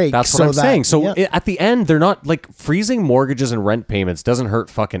you a break. That's what I'm saying. So at the end, they're not like freezing mortgages and rent payments doesn't hurt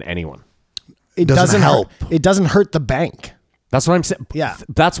fucking anyone. It doesn't help. It doesn't hurt the bank. That's what I'm saying. Yeah,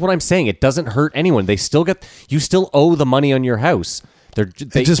 that's what I'm saying. It doesn't hurt anyone. You still owe the money on your house. They're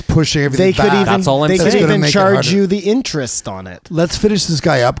just pushing everything back. That's all I'm saying. They could even charge you the interest on it. Let's finish this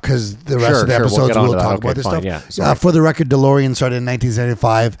guy up because the rest of the episodes we'll talk about this stuff. Yeah, for the record, DeLorean started in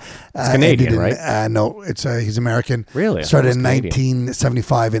 1975. It's Canadian, right? No, he's American. Really? Started in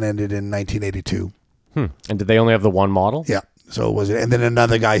 1975 and ended in 1982. And did they only have the one model? Yeah. So it was, and then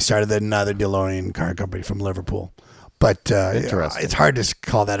another guy started another DeLorean car company from Liverpool. But it's hard to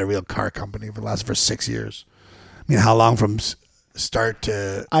call that a real car company if it lasted for 6 years. I mean, how long from start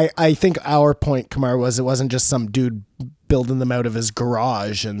to... I think our point, Kumar, was it wasn't just some dude building them out of his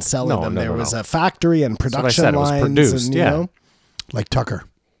garage and selling them. There was a factory and production lines. It was produced, and, you know, like Tucker.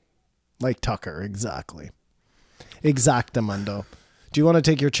 Like Tucker, exactly. Exactamundo. Do you want to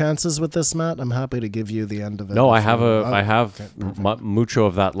take your chances with this, Matt? I'm happy to give you the end of it. No, I have mucho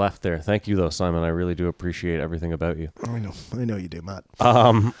of that left there. Thank you, though, Simon. I really do appreciate everything about you. I know you do, Matt.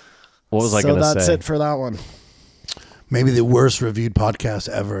 What was I going to say? So that's it for that one. Maybe the worst reviewed podcast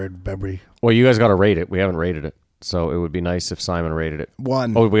ever at Bebry. Well, you guys got to rate it. We haven't rated it. So it would be nice if Simon rated it.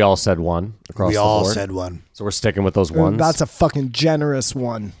 1. Oh, we all said 1 across the board? We all said 1. So we're sticking with those ones? That's a fucking generous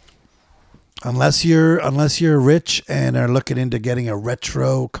 1. Unless you're rich and are looking into getting a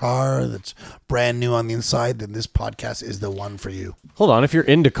retro car that's brand new on the inside, then this podcast is the one for you. Hold on. If you're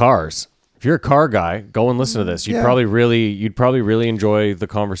into cars, if you're a car guy, go and listen to this. You'd probably really enjoy the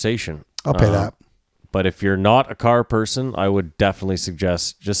conversation. I'll pay that. But if you're not a car person, I would definitely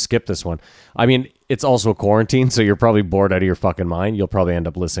suggest just skip this one. I mean, it's also a quarantine, so you're probably bored out of your fucking mind. You'll probably end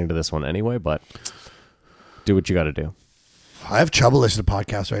up listening to this one anyway, but do what you got to do. I have trouble listening to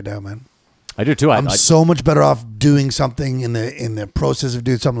podcasts right now, man. I do too. I'm so much better off doing something in the process of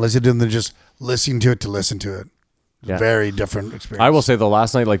doing something, listening to it, than just listening to it to listen to it. Yeah. Very different experience. I will say the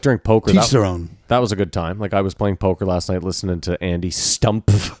last night, like during poker, teach their own. That was a good time. Like I was playing poker last night, listening to Andy stump.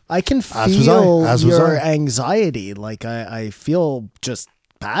 I can feel your anxiety. Like I feel just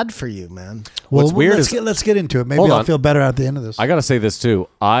bad for you, man. Well, what's weird let's get into it. Maybe I'll feel better at the end of this. I got to say this too.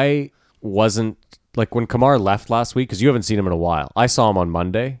 I wasn't like when Kamar left last week, because you haven't seen him in a while. I saw him on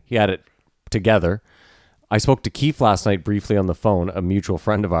Monday. He had it together. I spoke to Keith last night briefly on the phone, a mutual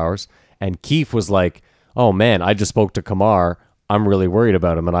friend of ours, and Keith was like, "Oh man, I just spoke to Kamar. I'm really worried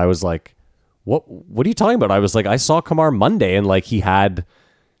about him." And I was like, What are you talking about? I was like, I saw Kamar Monday and like he had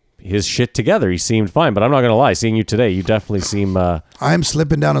his shit together. He seemed fine, but I'm not going to lie. Seeing you today, you definitely seem... I'm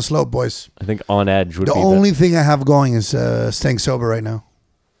slipping down a slope, boys. I think on edge would be the only thing I have going is staying sober right now.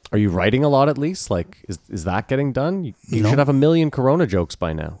 Are you writing a lot at least? Like, is that getting done? You should have 1 million Corona jokes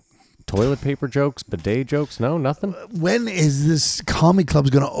by now. Toilet paper jokes, bidet jokes? No, nothing? When is this comedy club's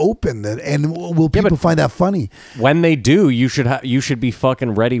going to open? And will people find that funny? When they do, you should be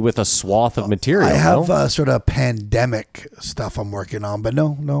fucking ready with a swath of material. I have sort of pandemic stuff I'm working on, but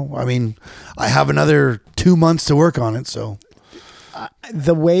no. I mean, I have another 2 months to work on it, so.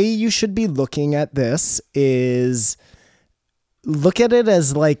 The way you should be looking at this is... look at it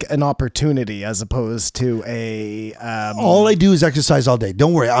as like an opportunity as opposed to a... all I do is exercise all day.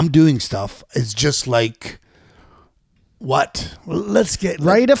 Don't worry. I'm doing stuff. It's just like, what? Let's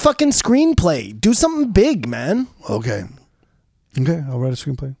write a fucking screenplay. Do something big, man. Okay. I'll write a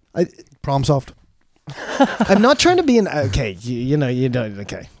screenplay. Problem solved. I'm not trying to be okay. You don't.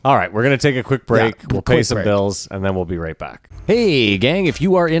 Okay. All right. We're going to take a quick break. We'll pay some bills and then we'll be right back. Hey, gang, if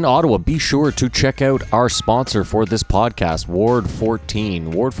you are in Ottawa, be sure to check out our sponsor for this podcast, Ward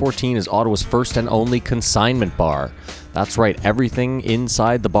 14. Ward 14 is Ottawa's first and only consignment bar. That's right, everything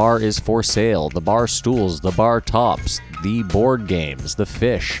inside the bar is for sale. The bar stools, the bar tops, the board games, the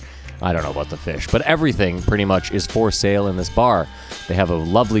fish, I don't know about the fish, but everything pretty much is for sale in this bar. They have a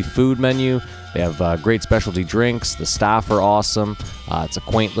lovely food menu. They have great specialty drinks. The staff are awesome. It's a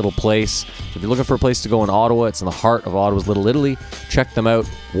quaint little place. So if you're looking for a place to go in Ottawa, it's in the heart of Ottawa's Little Italy. Check them out.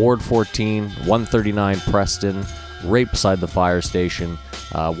 Ward 14, 139 Preston, right beside the fire station.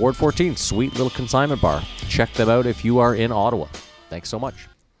 Ward 14, sweet little consignment bar. Check them out if you are in Ottawa. Thanks so much.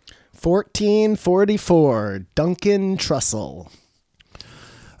 1444 Duncan Trussell.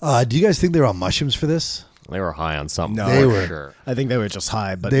 Do you guys think they're on mushrooms for this? They were high on something. No, They for were. sure. I think they were just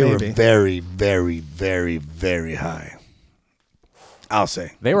high, but They maybe. were very, very, very, very high. I'll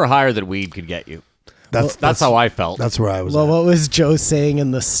say. They were higher than weed could get you. That's how I felt. That's where I was Well, at. what was Joe saying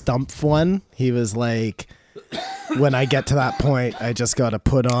in the stump one? He was like, when I get to that point, I just got to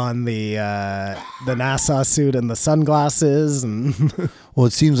put on the NASA suit and the sunglasses. And Well,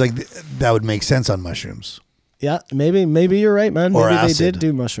 it seems like that would make sense on mushrooms. yeah, maybe you're right, man. Or Maybe they acid. did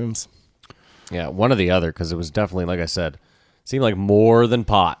do mushrooms. Yeah, one or the other, because it was definitely, like I said, seemed like more than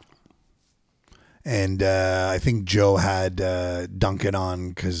pot. And I think Joe had Duncan on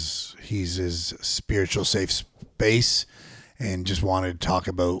because he's his spiritual safe space and just wanted to talk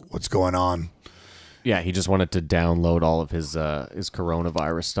about what's going on. Yeah, he just wanted to download all of his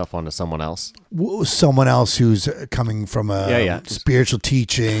coronavirus stuff onto someone else. Someone else who's coming from Yeah. spiritual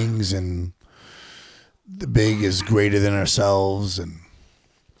teachings and the big is greater than ourselves. And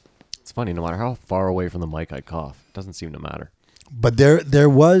It's funny, no matter how far away from the mic I cough, it doesn't seem to matter. But there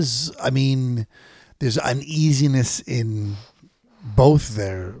was, I mean, there's uneasiness in both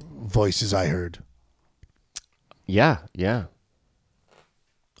their voices I heard. Yeah.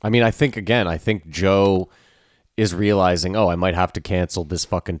 I mean, I think Joe is realizing, I might have to cancel this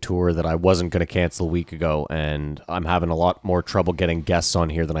fucking tour that I wasn't going to cancel a week ago, and I'm having a lot more trouble getting guests on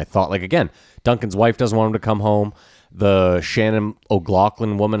here than I thought. Like, again, Duncan's wife doesn't want him to come home. The Shannon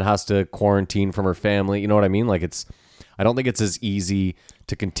O'Loughlin woman has to quarantine from her family. You know what I mean? Like, I don't think it's as easy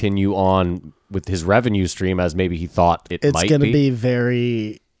to continue on with his revenue stream as maybe he thought it It's might going to be. be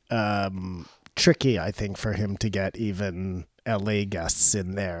very tricky, I think, for him to get even LA guests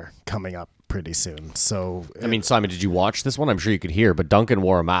in there coming up pretty soon. So I mean, Simon, did you watch this one? I'm sure you could hear, but Duncan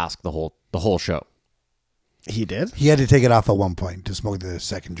wore a mask the whole show. he did. He had to take it off at one point to smoke the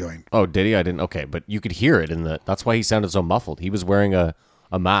second joint. Oh, did he? I didn't. Okay, but you could hear it that's why he sounded so muffled. He was wearing a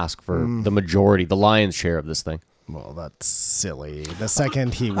mask for the majority, the lion's share of this thing. Well, that's silly. The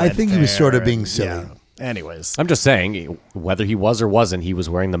second he went I think he was there sort of being and- silly. yeah. Anyways, I'm just saying, whether he was or wasn't, he was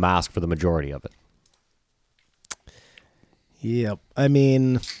wearing the mask for the majority of it. yep. I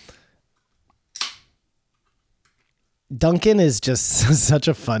mean, Duncan is just such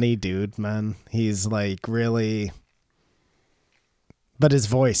a funny dude, man. He's like really, but his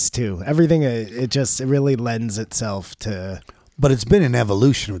voice too. Everything it really lends itself to. But it's been an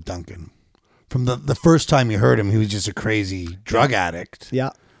evolution with Duncan. From the first time you heard him, he was just a crazy drug addict. Yeah.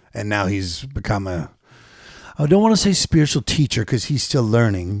 And now he's become I don't want to say spiritual teacher because he's still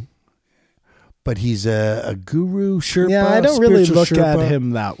learning, but he's a guru, Sherpa. Yeah, I don't really spiritual look at Sherpa,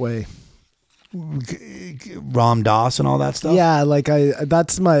 him that way. Ram Dass and all that stuff. Yeah, like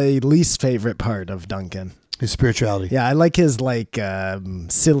that's my least favorite part of Duncan. His spirituality. Yeah, I like his like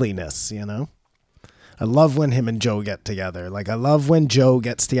silliness, you know? I love when him and Joe get together. Like I love when Joe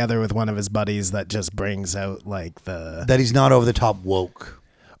gets together with one of his buddies that just brings out like the That he's not over the top woke.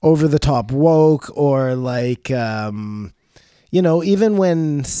 over the top woke or like you know, even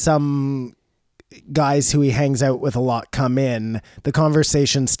when some guys who he hangs out with a lot come in, the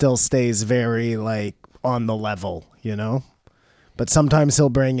conversation still stays very like on the level, you know? But sometimes he'll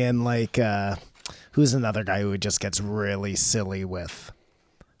bring in like who's another guy who just gets really silly with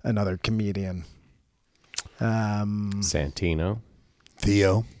another comedian. Santino.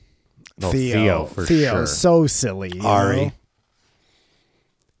 Theo. No, Theo for Theo sure. is so silly. you Ari. know?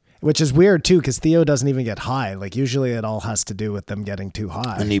 Which is weird too, because Theo doesn't even get high. Like usually it all has to do with them getting too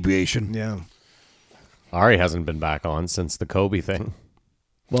high. Inebriation. Yeah. Ari hasn't been back on since the Kobe thing.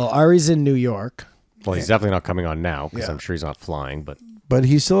 Well, Ari's in New York. Well, he's definitely not coming on now because Yeah. I'm sure he's not flying. But But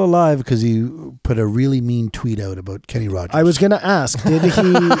he's still alive because he put a really mean tweet out about Kenny Rogers. I was gonna ask,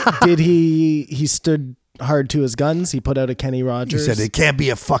 did he stood hard to his guns? He put out a Kenny He Rogers. said it can't be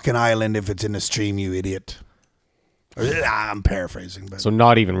a fucking island if it's in a stream, you idiot. I'm paraphrasing, but so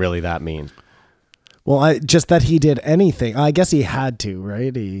not even really that mean. Well, just that he did anything. I guess he had to,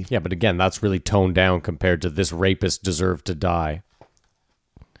 right? Yeah, but again, that's really toned down compared to this rapist deserved to die.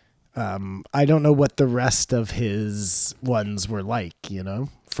 I don't know what the rest of his ones were like, you know,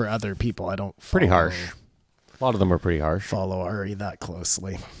 for other people. I don't Pretty follow. harsh. A lot of them are pretty harsh. follow Ari that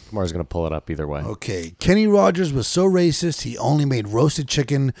closely. Kamara's going to pull it up either way. Okay, Kenny Rogers was so racist he only made roasted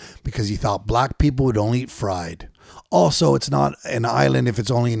chicken because he thought black people would only eat fried. Also, it's not an island if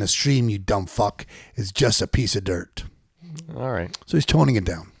it's only in a stream, you dumb fuck. It's just a piece of dirt. All right. So he's toning it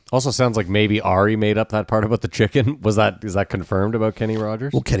down. Also sounds like maybe Ari made up that part about the chicken. Is that confirmed about Kenny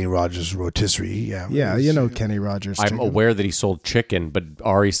Rogers? Well, Kenny Rogers' rotisserie, yeah. Yeah, you know Kenny Rogers. I'm chicken. aware that he sold chicken, but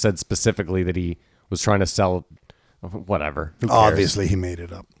Ari said specifically that he was trying to sell whatever. Who cares? Obviously, he made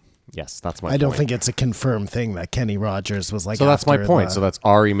it up. Yes, that's my I don't point. think it's a confirmed thing that Kenny Rogers was like. So that's my after point. the- So that's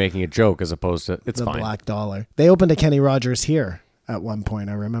Ari making a joke as opposed to it's the fine. Black Dollar. They opened a Kenny Rogers here at one point.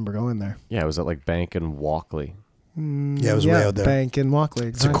 I remember going there. Yeah, it was at like Bank and Walkley. Yeah, it was way out there. Bank in Walkley.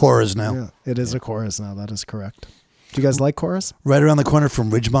 It's a Cora's now. Yeah, it is a chorus now. That is correct. Do you guys like chorus? Right around the corner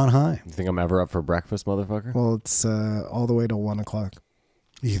from Ridgemont High. You think I'm ever up for breakfast, motherfucker? Well, it's all the way to 1 o'clock.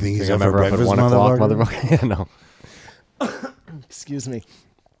 You think he's Think up I'm for ever up at breakfast, 1 o'clock, motherfucker? motherfucker? Yeah, no. Excuse me.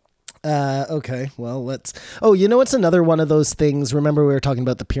 Okay, well, let's... Oh, you know what's another one of those things? Remember we were talking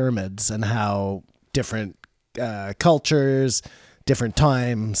about the pyramids and how different cultures, different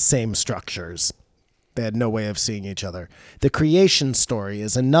times, same structures. They had no way of seeing each other. The creation story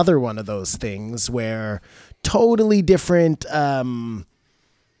is another one of those things where totally different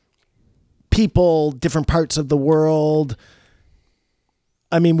people, different parts of the world...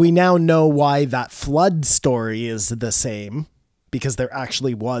 I mean, we now know why that flood story is the same, because there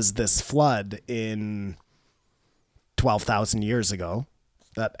actually was this flood in 12,000 years ago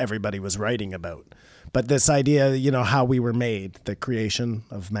that everybody was writing about. But this idea, you know, how we were made, the creation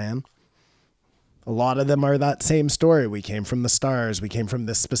of man, a lot of them are that same story. We came from the stars. We came from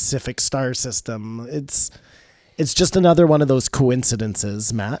this specific star system. It's just another one of those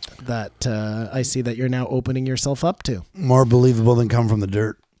coincidences, Matt, that I see that you're now opening yourself up to. More believable than come from the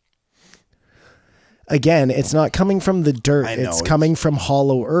dirt. Again, it's not coming from the dirt. I know, It's it's- coming from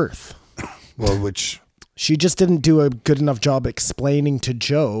Hollow Earth. Well, which... She just didn't do a good enough job explaining to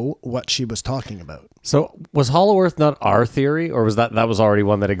Joe what she was talking about. So was Hollow Earth not our theory, or was that was already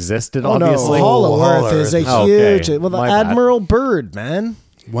one that existed? Oh, obviously, no. Hollow Hollow Earth is a Earth. Okay, huge... Well, the my bad. Admiral Byrd, man.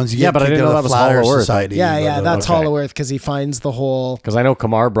 Once you Yeah, get but I kicked didn't out know of that the was Flat Earth Hollow Earth. Society. Yeah, that's Okay. Hollow Earth because he finds the whole... Because I know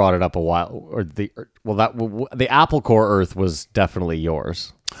Kamar brought it up a while, or the Apple Core Earth was definitely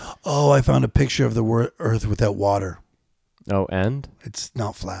yours. Oh, I found a picture of the Earth without water. Oh, and It's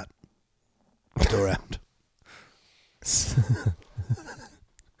not flat. It's around.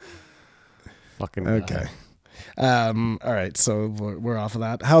 fucking Okay. All right, so we're off of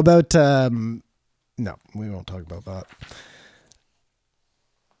that. How about... no, we won't talk about that.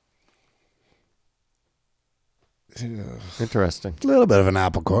 Interesting. A little bit of an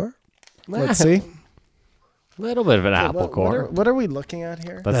apple core. Let's see. A little bit of an Apple Core. What are we looking at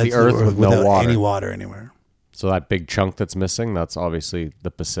here? That's the Earth with no without water. any water anywhere. So that big chunk that's missing, that's obviously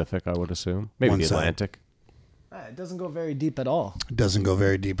the Pacific, I would assume. Maybe One the side. Atlantic. It doesn't go very deep at all. It doesn't go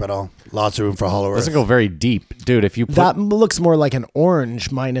very deep at all. Lots of room for Hollow It Earth. doesn't go very deep. Dude, if you put... That looks more like an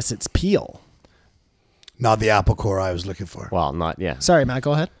orange minus its peel. Not the apple core I was looking for. Well, not, yeah. Sorry, Matt,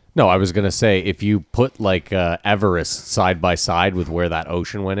 go ahead. No, I was going to say, if you put like Everest side by side with where that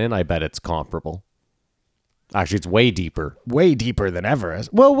ocean went in, I bet it's comparable. Actually, it's way deeper. Way deeper than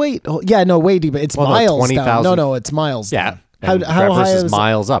Everest. Well, wait. Yeah, no, way deeper. It's Well, no, miles 20,000 down. No, it's miles Yeah. down. And How high Everest is is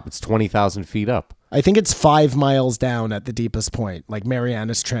miles up. It's 20,000 feet up. I think it's 5 miles down at the deepest point. Like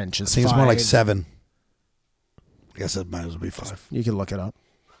Marianas Trench is I think it's more like 5. 7. I guess it might as well be 5. You can look it up.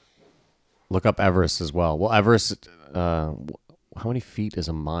 Look up Everest as well. Well, Everest, how many feet is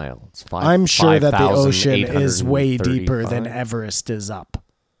a mile? It's five. I'm sure that the ocean is way deeper than 5,835. Everest is up.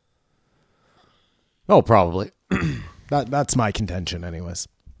 Oh, probably. That's my contention, anyways.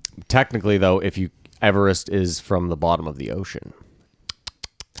 Technically, though, if you Everest is from the bottom of the ocean,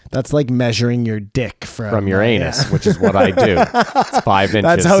 That's like measuring your dick from your anus, which is what I do. It's 5 inches.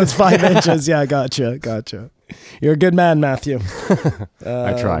 That's how it's 5 inches. Yeah, gotcha. You're a good man, Matthew.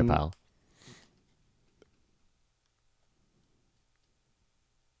 I try, pal.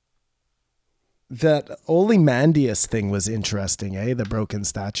 That Ozymandias thing was interesting, eh? The broken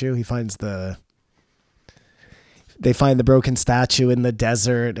statue. They find the broken statue in the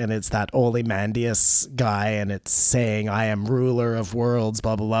desert, and it's that Ozymandias guy, and it's saying, "I am ruler of worlds,"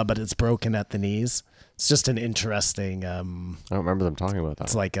 blah blah blah, but it's broken at the knees. It's just an interesting. I don't remember them talking about that.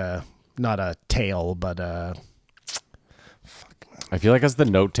 It's like not a tale, but I feel like as the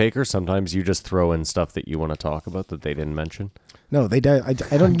note taker, sometimes you just throw in stuff that you want to talk about that they didn't mention. no, they don't. I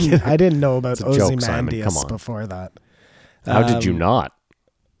don't. I didn't know about It's a joke, Simon. Come Ozymandias on. before that. How did you not?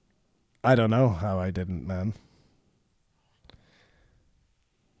 I don't know how I didn't, man.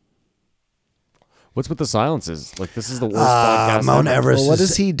 What's with the silences? Like, this is the worst podcast Mount ever. Everest. Well, what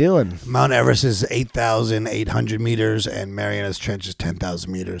is he doing? Mount Everest is 8,800 meters, and Marianas Trench is 10,000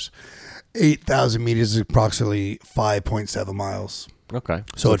 meters. 8,000 meters is approximately 5.7 miles. Okay.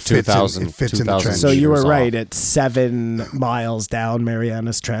 So it fits in- it fits in the 2,000 trench. So you were meters right. off. It's 7 miles down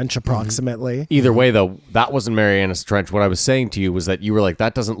Marianas Trench, approximately. Either way, though, that wasn't Marianas Trench. What I was saying to you was that you were like,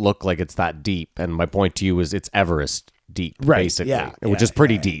 that doesn't look like it's that deep. And my point to you was it's Everest deep, Right. basically, Yeah. which yeah, is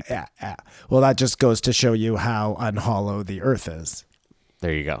pretty yeah, deep. Yeah. Yeah. Well, that just goes to show you how unhollow the Earth is.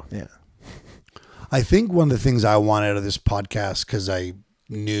 There you go. Yeah. I think one of the things I want out of this podcast, because I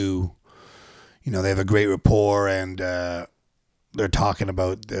knew, they have a great rapport and they're talking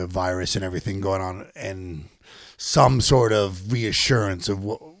about the virus and everything going on and some sort of reassurance of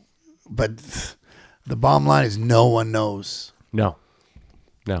what, but the bottom line is no one knows. No.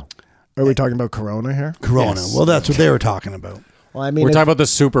 Are we talking about Corona here? Corona. Yes. Well, that's what they were talking about. Well, I mean, We're if, talking about the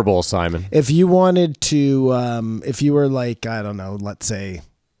Super Bowl, Simon. if you wanted to, if you were like, I don't know, let's say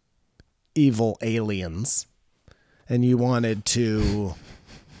evil aliens, and you wanted to,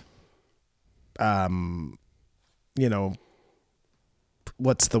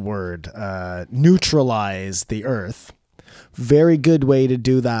 what's the word? Neutralize the Earth. Very good way to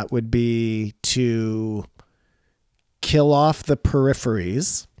do that would be to kill off the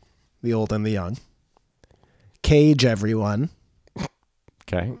peripheries, the old and the young, cage everyone,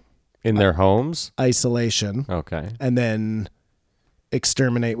 Okay. In their homes. isolation, Okay. and then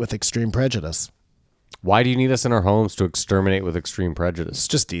exterminate with extreme prejudice. Why do you need us in our homes to exterminate with extreme prejudice? It's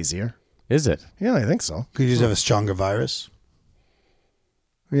just easier. Is it? Yeah, I think so. Could you just have a stronger virus?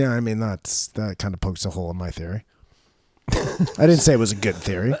 Yeah, I mean that kind of pokes a hole in my theory. I didn't say it was a good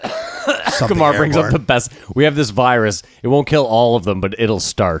theory. Something Kumar brings up airborne. the best. We have this virus. It won't kill all of them, but it'll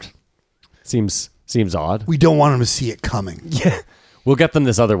start. Seems odd. We don't want them to see it coming. Yeah. We'll get them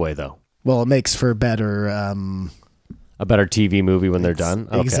this other way, though. Well, it makes for better. A better TV movie when they're done.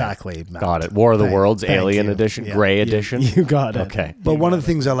 Okay. Exactly. Matt. Got it. War of the Thank- Worlds, thank Alien you. Edition, Yeah, Gray you- Edition. You got it. Okay. But one of the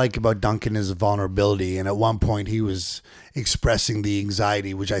things I like about Duncan is vulnerability. And at one point, he was expressing the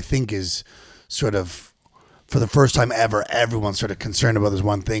anxiety, which I think is sort of, for the first time ever, everyone's sort of concerned about this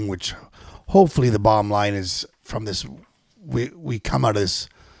one thing, which hopefully the bottom line is from this, we come out of this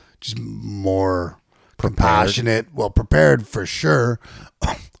just more compassionate, prepared for sure.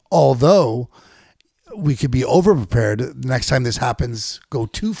 Although we could be over prepared. Next time this happens, go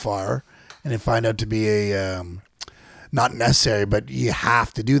too far and it find out to be a not necessary, but you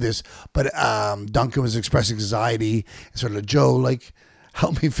have to do this. But Duncan was expressing anxiety and sort of, Joe, like,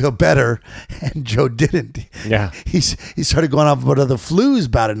 help me feel better. And Joe didn't. Yeah. He started going off about the flu's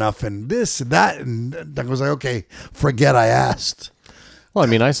bad enough and this and that. And Duncan was like, okay, forget I asked. Well, I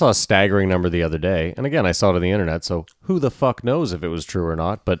mean, I saw a staggering number the other day. And again, I saw it on the internet, so who the fuck knows if it was true or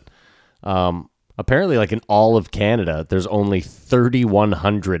not. But apparently, like in all of Canada, there's only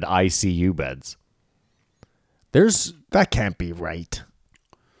 3,100 ICU beds. That can't be right.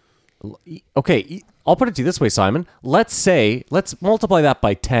 Okay, I'll put it to you this way, Simon. Let's multiply that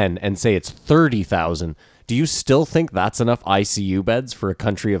by 10 and say it's 30,000. Do you still think that's enough ICU beds for a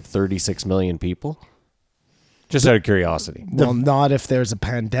country of 36 million people? Just out of curiosity. Well, not if there's a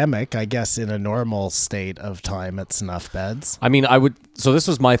pandemic. I guess in a normal state of time, it's enough beds. I mean, so this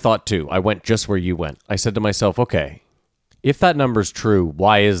was my thought too. I went just where you went. I said to myself, okay, if that number's true,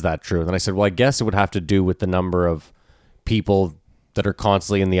 why is that true? And then I said, well, I guess it would have to do with the number of people that are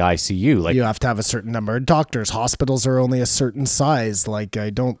constantly in the ICU. Like, You have to have a certain number of doctors. Hospitals are only a certain size. Like, I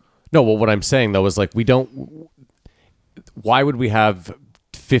don't. no, well, what I'm saying though is like, why would we have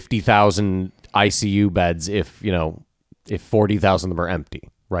 50,000 ICU beds if 40,000 of them are empty,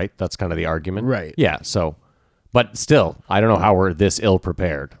 right? That's kind of the argument. Right. Yeah. So, but still, I don't know how we're this ill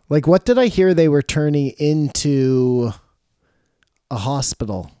prepared. Like, what did I hear they were turning into a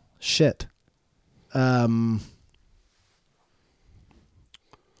hospital? Shit.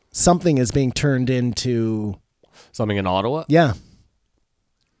 Something is being turned into. Something in Ottawa? Yeah.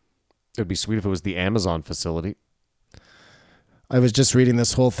 It'd be sweet if it was the Amazon facility. I was just reading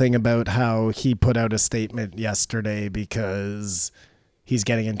this whole thing about how he put out a statement yesterday because he's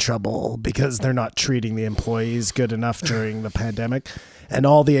getting in trouble because they're not treating the employees good enough during the pandemic. And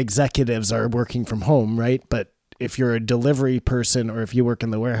all the executives are working from home, right? But if you're a delivery person or if you work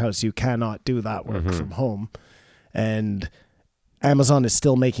in the warehouse, you cannot do that work from home. And Amazon is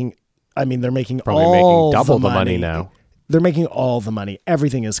still making, they're making Probably all making double the the money now. They're making all the money.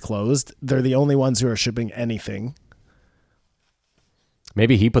 Everything is closed. They're the only ones who are shipping anything.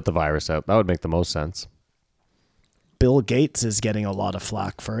 Maybe he put the virus out. That would make the most sense. Bill Gates is getting a lot of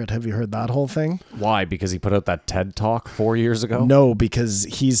flack for it. Have you heard that whole thing? Why? Because he put out that TED Talk 4 years ago? No, because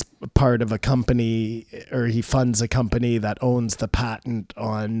he's part of a company, or he funds a company that owns the patent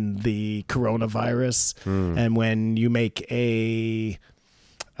on the coronavirus. And when you make a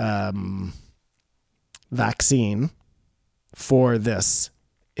vaccine for this,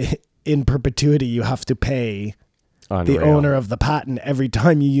 in perpetuity, you have to pay the owner of the patent every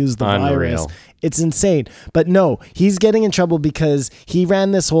time you use the virus. It's insane. But no, he's getting in trouble because he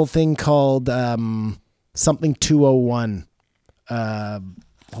ran this whole thing called something 201.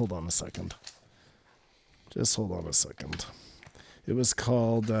 Hold on a second. Just hold on a second. It was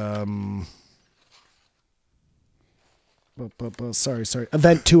called sorry,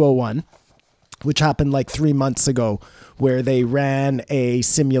 Event 201, which happened like 3 months ago, where they ran a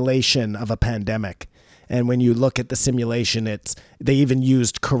simulation of a pandemic. And when you look at the simulation, they even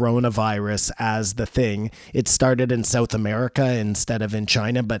used coronavirus as the thing. It started in South America instead of in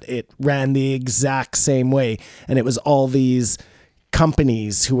China, but it ran the exact same way. And it was all these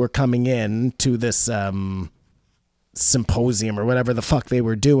companies who were coming in to this symposium or whatever the fuck they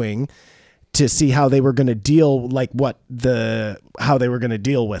were doing to see how they were going to deal, how they were going to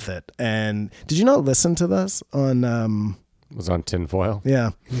deal with it. And did you not listen to this on? It was on tinfoil.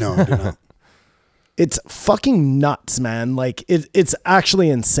 Yeah. No, I did not. It's fucking nuts, man. Like it's actually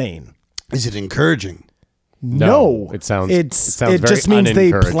insane. Is it encouraging? No, it sounds. It very just means they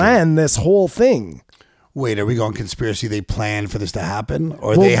unencouraging. planned this whole thing. Wait, are we going conspiracy? They planned for this to happen,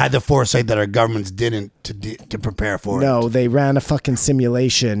 or they had the foresight that our governments didn't to prepare for it? No, they ran a fucking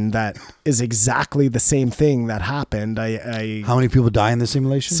simulation that is exactly the same thing that happened. How many people die in the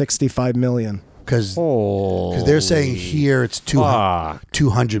simulation? 65 million. Because they're saying here it's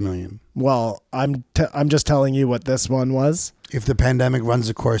 200 million. Well, I'm just telling you what this one was. If the pandemic runs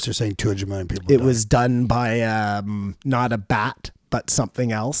the course, they're saying 200 million people. It was done by not a bat, but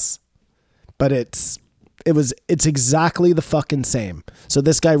something else. But it's exactly the fucking same. So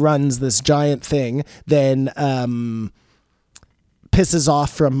this guy runs this giant thing, then pisses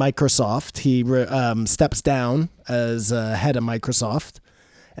off from Microsoft. He steps down as head of Microsoft.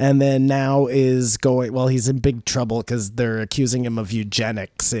 And then now is going, well, he's in big trouble because they're accusing him of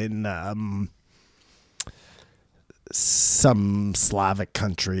eugenics in some Slavic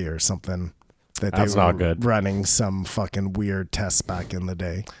country or something. That's not good. Running some fucking weird tests back in the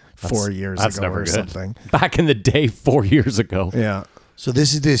day, 4 years ago or something. Back in the day, 4 years ago. Yeah. So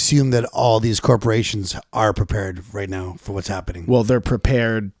this is to assume that all these corporations are prepared right now for what's happening. Well, they're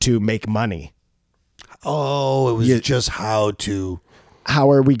prepared to make money. Oh, it was just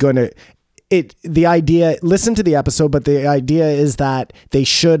how are we going to... The idea, listen to the episode, but the idea is that they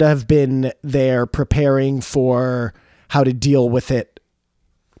should have been there preparing for how to deal with it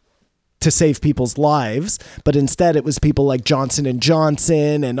to save people's lives. But instead it was people like Johnson &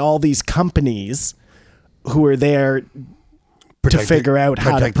 Johnson and all these companies who were there to figure out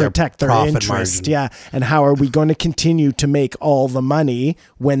how to protect their interest. Margin. Yeah. And how are we going to continue to make all the money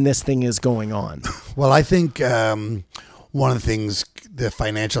when this thing is going on? Well, I think one of the things, the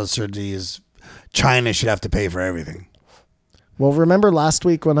financial uncertainty is China should have to pay for everything. Well, remember last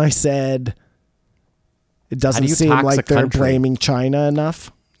week when I said it doesn't seem like they're blaming China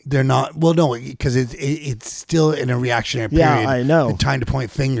enough? They're not. Well, no, because it's still in a reactionary period. Yeah, I know. The time to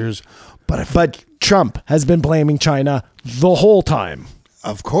point fingers. But Trump has been blaming China the whole time.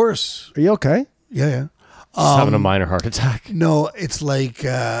 Of course. Are you okay? Yeah. Just having a minor heart attack. No, it's like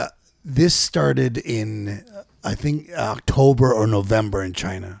this started in, I think, October or November in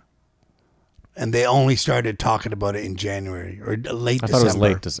China. And they only started talking about it in January or late December. I thought it was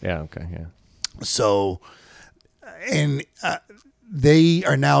late. Yeah, okay, yeah. So, and they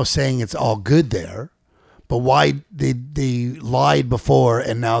are now saying it's all good there. But why they lied before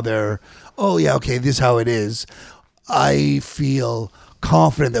and now they're, oh, yeah, okay, this is how it is. I feel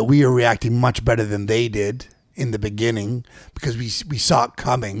confident that we are reacting much better than they did in the beginning because we saw it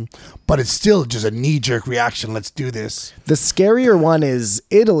coming, but it's still just a knee-jerk reaction. Let's do this. The scarier one is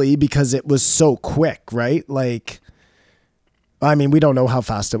Italy because it was so quick, right? Like, I mean, we don't know how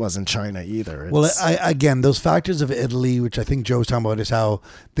fast it was in China either. Well, again, those factors of Italy, which I think Joe was talking about, is how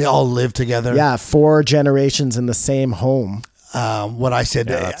they all live together. Yeah, 4 generations in the same home. What I said,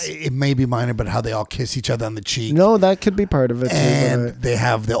 it may be minor, but how they all kiss each other on the cheek. No, that could be part of it too. And they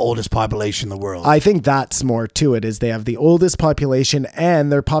have the oldest population in the world. I think that's more to it, is they have the oldest population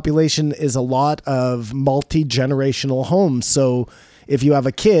and their population is a lot of multi-generational homes. So if you have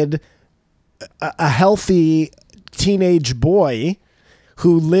a kid, a healthy teenage boy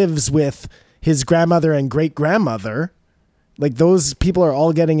who lives with his grandmother and great-grandmother, Like those people are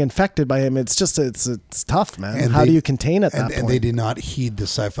all getting infected by him. It's just it's tough, man. And How they- do you contain at that And point? they did not heed the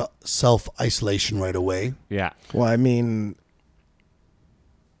self-isolation right away. Yeah. Well, I mean,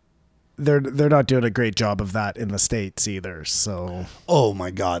 they're not doing a great job of that in the States either. So Oh my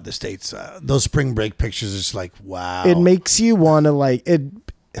God, the States. Those spring break pictures are just like, wow. it makes you want to like it.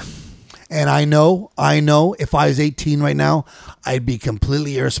 And I know if I was 18 right now, I'd be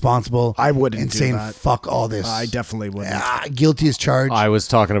completely irresponsible. I wouldn't and do saying, that. fuck all this. I definitely wouldn't. Guilty as charged. I was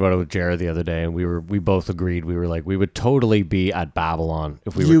talking about it with Jared the other day, and we both agreed. We were like, we would totally be at Babylon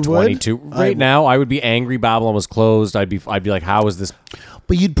if we were You would? 22. Right now, I would be angry. Babylon was closed. I'd be like, how is this?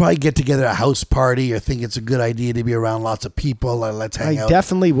 But you'd probably get together at a house party or think it's a good idea to be around lots of people. Or let's hang I out.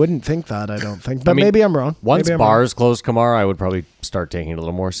 definitely wouldn't think that. I don't think, but I mean, maybe I'm wrong. Once Maybe I'm wrong. bars closed, Kamara, I would probably start taking it a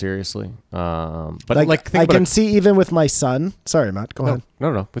little more seriously. But like, think I about can it. see even with my son. Sorry, Matt. Go ahead.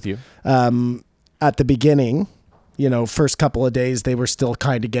 No, with you. At the beginning, first couple of days they were still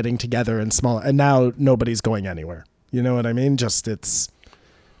kind of getting together and small, and now nobody's going anywhere. You know what I mean? Just it's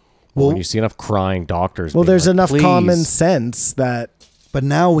Well, when you see enough crying doctors, well, being there's like, enough "Please." common sense that But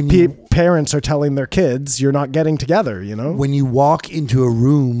now when you parents are telling their kids you're not getting together. You know? when you walk into a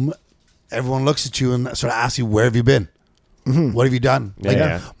room, everyone looks at you and sort of asks you, "Where have you been? What have you done?"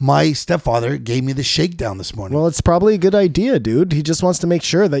 Yeah. My stepfather gave me the shakedown this morning. Well, it's probably a good idea, dude. He just wants to make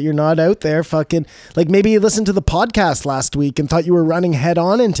sure that you're not out there fucking like maybe you listened to the podcast last week and thought you were running head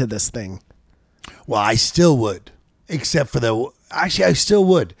on into this thing. Well, I still would, except for actually, I still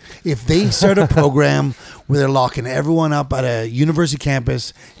would. If they start a program where they're locking everyone up at a university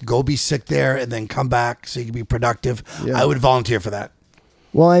campus, go be sick there, and then come back so you can be productive, Yeah. I would volunteer for that.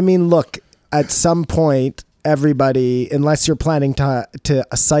 Well, I mean, look, at some point, everybody, unless you're planning to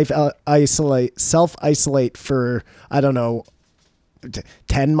self-isolate for, I don't know,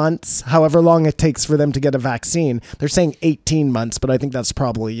 10 months, however long it takes for them to get a vaccine. They're saying 18 months, but I think that's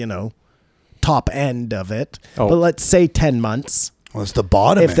probably, top end of it. Oh. But let's say 10 months. Well, it's the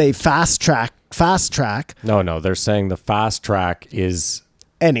bottom. If end. they fast track. No, they're saying the fast track is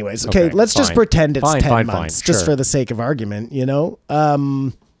Anyways, okay, Okay, let's just fine. pretend it's Fine, 10 fine, months, fine, just sure. for the sake of argument, What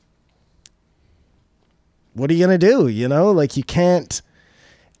are you going to do? Like you can't,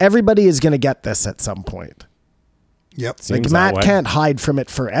 everybody is going to get this at some point. Yep. Seems Like that Matt way. can't hide from it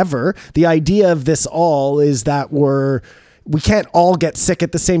forever. The idea of this all is that we can't all get sick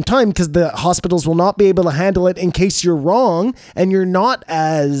at the same time because the hospitals will not be able to handle it in case you're wrong and you're not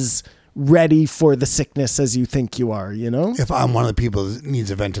as ready for the sickness as you think you are, If I'm one of the people that needs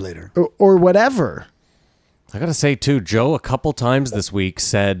a ventilator. or whatever. I gotta say too, Joe a couple times this week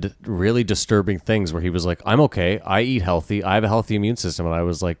said really disturbing things where he was like, "I'm okay. I eat healthy. I have a healthy immune system," and I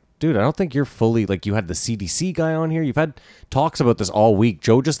was like, "Dude, I don't think you're fully like you had the CDC guy on here. You've had talks about this all week.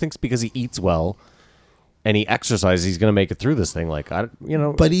 Joe just thinks because he eats well and he exercises, he's gonna make it through this thing. Like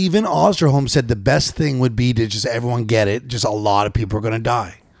But even Osterholm said the best thing would be to just everyone get it. Just a lot of people are going to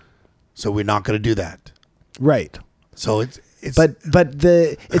die. So we're not going to do that. Right. So it's But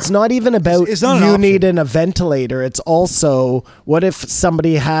it's not even about It's not an you option. need a ventilator. It's also what if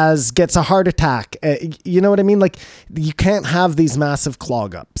somebody gets a heart attack? You know what I mean? Like you can't have these massive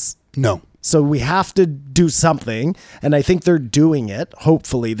clog ups. no. So we have to do something, and I think they're doing it.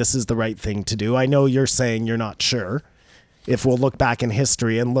 Hopefully, this is the right thing to do. I know you're saying you're not sure. If we'll look back in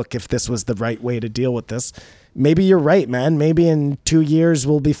history and look if this was the right way to deal with this, maybe you're right, man. Maybe in 2 years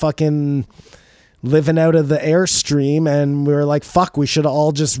we'll be fucking living out of the airstream, and we're like, fuck, we should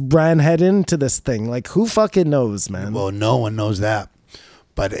all just ran head into this thing. Like, who fucking knows, man? Well, no one knows that.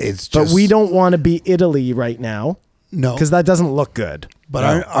 But it's just. But we don't want to be Italy right now No. because that doesn't look good.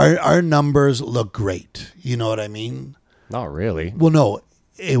 But our numbers look great. You know what I mean? not really. Well, no.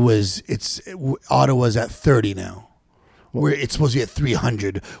 Ottawa's at 30 now. Where it's supposed to be at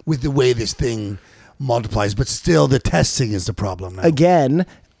 300 with the way this thing multiplies. But still, the testing is the problem now. Again,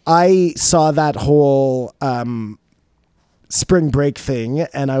 I saw that whole spring break thing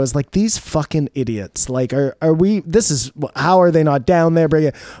and I was like, these fucking idiots. Like, how are they not down there?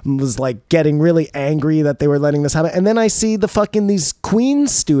 Was like getting really angry that they were letting this happen. And then I see these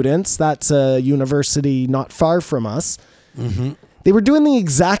Queen's students, that's a university not far from us. Mm-hmm. They were doing the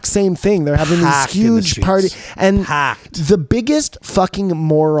exact same thing. They're having Packed these in the huge streets. parties. And Packed. the biggest fucking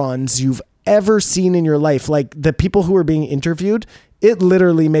morons you've ever seen in your life, like the people who were being interviewed, it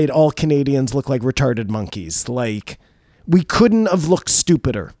literally made all Canadians look like retarded monkeys. Like, we couldn't have looked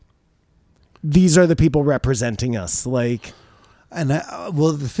stupider. These are the people representing us. Like, And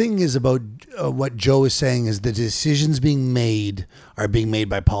the thing is about what Joe is saying is the decisions being made are being made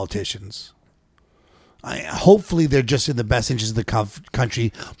by politicians. Hopefully they're just in the best interest of the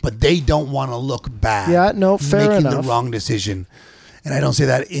country, but they don't want to look bad. Yeah, no, fair making enough. the wrong decision. And I don't say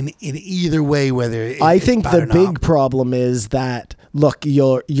that in either way, whether I it's think bad the or big not. problem is that, look,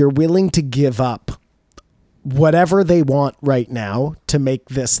 you're willing to give up whatever they want right now to make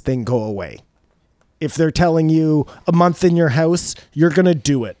this thing go away. If they're telling you a month in your house, you're going to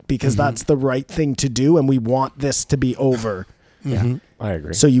do it because that's the right thing to do, and we want this to be over. Yeah, I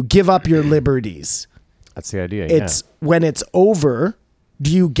agree. So you give up your liberties. That's the idea. It's when it's over,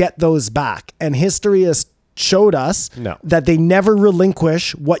 do you get those back? And history has showed us No. that they never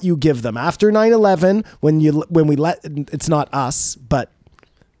relinquish what you give them. After 9/11, when we let, it's not us, but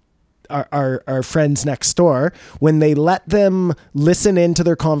our friends next door, when they let them listen into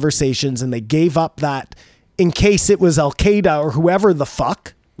their conversations and they gave up that in case it was Al Qaeda or whoever the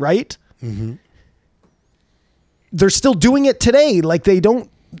fuck, right? Mm-hmm. They're still doing it today. Like you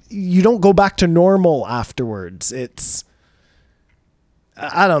don't go back to normal afterwards.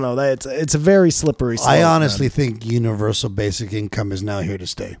 I don't know. It's a very slippery slope. I honestly think universal basic income is now here to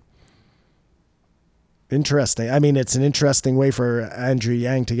stay. Interesting. I mean, it's an interesting way for Andrew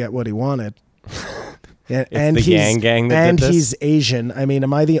Yang to get what he wanted. And the Yang gang that and did this? he's Asian. I mean,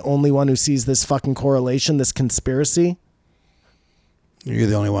 am I the only one who sees this fucking correlation, this conspiracy? You're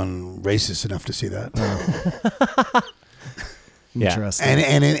the only one racist enough to see that. Yeah. Interesting.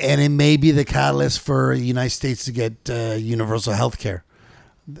 And it may be the catalyst for the United States to get universal health care.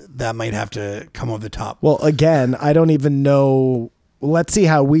 That might have to come over the top. Well, again, I don't even know. Let's see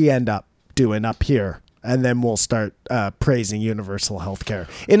how we end up doing up here. And then we'll start praising universal health care.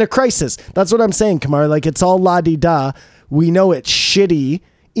 In a crisis. That's what I'm saying, Kamar. Like, it's all la-di-da. We know it's shitty,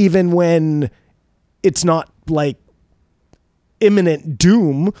 even when it's not, like, imminent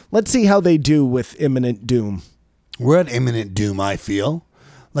doom. Let's see how they do with imminent doom. We're at imminent doom, I feel.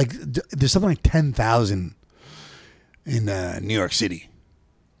 Like, there's something like 10,000 in New York City,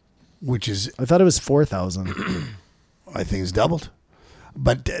 which is, I thought it was 4,000. I think, it's doubled.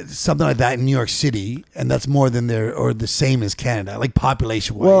 But something like that in New York City, and that's more than or the same as Canada. Like,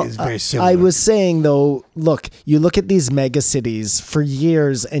 population-wise, is very similar. I was saying, though, look, you look at these mega cities, for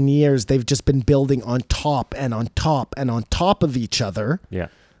years and years, they've just been building on top and on top and on top of each other. Yeah.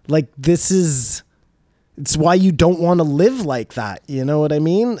 Like, it's why you don't want to live like that. You know what I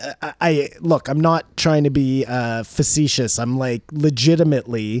mean? Look, I'm not trying to be facetious. I'm like,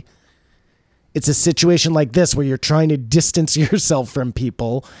 legitimately, it's a situation like this where you're trying to distance yourself from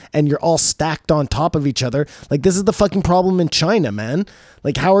people and you're all stacked on top of each other. Like, this is the fucking problem in China, man.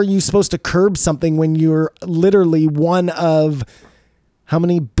 Like, how are you supposed to curb something when you're literally one of how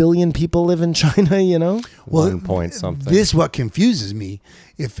many billion people live in China, you know? Well, 1 point something. This what confuses me.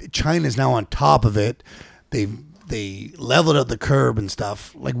 If China's now on top of it, they leveled out the curb and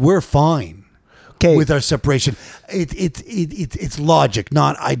stuff. Like, we're fine. Okay. With our separation, it's logic,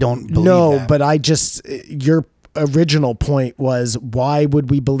 not I don't believe No, that. but your original point was, why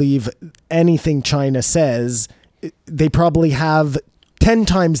would we believe anything China says? They probably have 10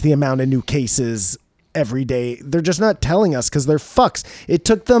 times the amount of new cases every day. They're just not telling us because they're fucks. It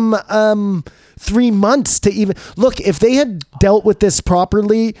took them 3 months to even look. If they had dealt with this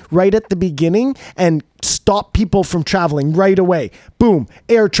properly right at the beginning and stopped people from traveling right away, boom,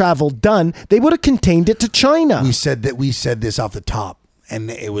 air travel done, they would have contained it to China. we said this off the top,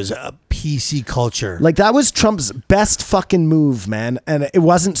 and it was a PC culture. Like, that was Trump's best fucking move, man. And it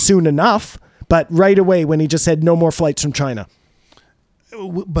wasn't soon enough, but right away when he just said no more flights from China.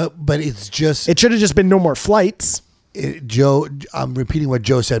 But it's just It should have just been no more flights. Joe. I'm repeating what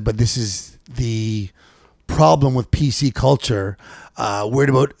Joe said, but this is the problem with PC culture. Worried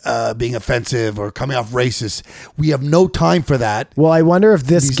about being offensive or coming off racist. We have no time for that. Well, I wonder if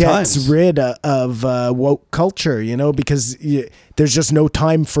this These gets times. rid of woke culture, because there's just no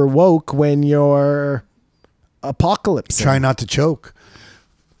time for woke when you're apocalypse. Try not to choke.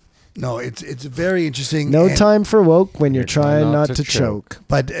 No, it's very interesting. No and- time for woke when you're trying not to choke.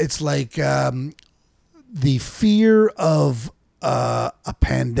 But it's like the fear of a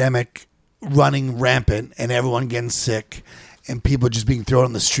pandemic running rampant and everyone getting sick and people just being thrown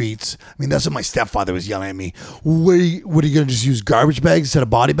on the streets. I mean, that's what my stepfather was yelling at me. What are you going to just use garbage bags instead of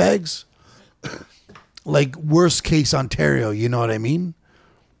body bags? Like, worst case Ontario, you know what I mean?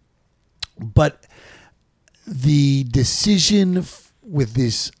 But the decision with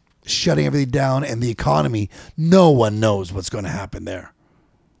this shutting everything down and the economy, no one knows what's going to happen there.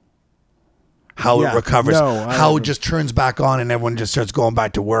 How Yeah, it recovers, no, how it just turns back on and everyone just starts going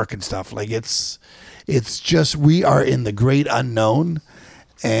back to work and stuff. Like, it's just, we are in the great unknown,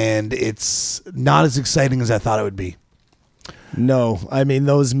 and it's not as exciting as I thought it would be. No, I mean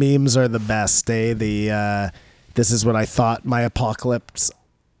those memes are the best. This is what I thought my apocalypse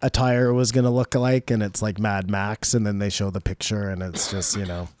attire was gonna look like, and it's like Mad Max, and then they show the picture, and it's just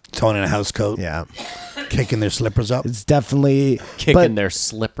Tone in a house coat, yeah, kicking their slippers up. it's definitely Kicking their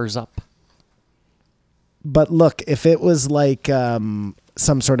slippers up. But look, if it was like some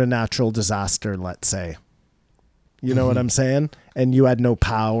sort of natural disaster, let's say, you know what I'm saying, and you had no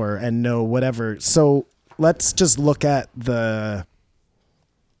power and no whatever, so. Let's just let's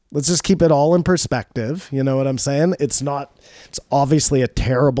just keep it all in perspective. You know what I'm saying? It's obviously a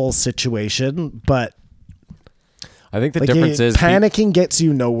terrible situation, but I think the difference is panicking gets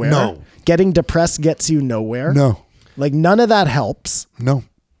you nowhere. No. Getting depressed gets you nowhere. No. Like none of that helps. No.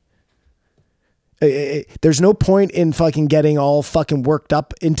 There's no point in fucking getting all fucking worked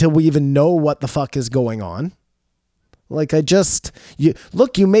up until we even know what the fuck is going on. Like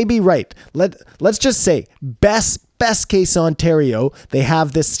you may be right. Let's just say best case Ontario, they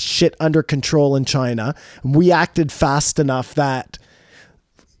have this shit under control in China. We acted fast enough that,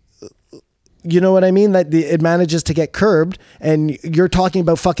 you know what I mean? That it manages to get curbed, and you're talking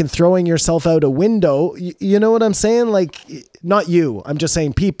about fucking throwing yourself out a window. You know what I'm saying? Like, not you. I'm just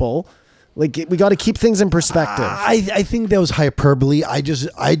saying people. Like, we got to keep things in perspective. I think that was hyperbole. I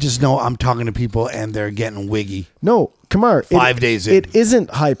just know I'm talking to people and they're getting wiggy. No, Kamar. 5 days in. It isn't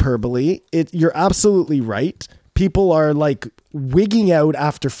hyperbole. You're absolutely right. People are like wigging out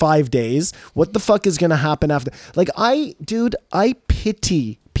after 5 days. What the fuck is going to happen after? Like, I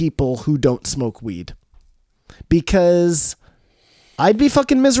pity people who don't smoke weed, because I'd be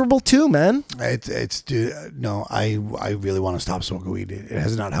fucking miserable too, man. No, I really want to stop smoking weed. It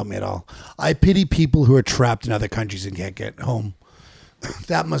has not helped me at all. I pity people who are trapped in other countries and can't get home.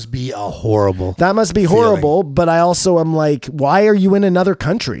 That must be horrible. But I also am like, why are you in another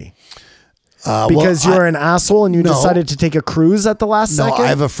country? Because you're an asshole and you decided to take a cruise at the last second? No, I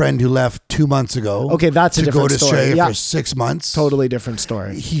have a friend who left 2 months ago. Okay, that's a different story. To go to story. Australia Yeah. for 6 months. Totally different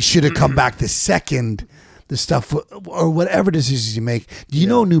story. He should have come back the second the stuff, or whatever decisions you make. Do you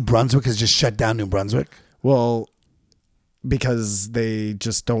know New Brunswick has just shut down New Brunswick? Well, because they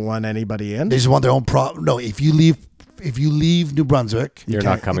just don't want anybody in. They just want their own No, if you leave New Brunswick, You're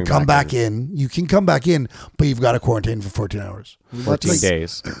not coming come back back in. You can come back in, but you've got to quarantine for 14 hours. 14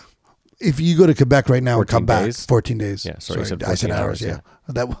 days. If you go to Quebec right now and 14 come back, days? 14 days. Yeah, sorry, you said I said 14 hours. hours,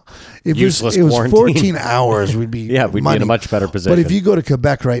 That if Useless it was quarantine. 14 hours, we'd be Yeah, we'd be in a much better position. But if you go to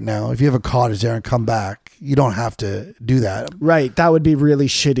Quebec right now, if you have a cottage there and come back, you don't have to do that. Right. That would be really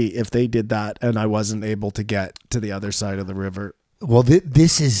shitty if they did that and I wasn't able to get to the other side of the river. Well,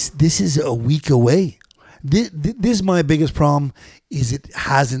 this is a week away. This is my biggest problem, is it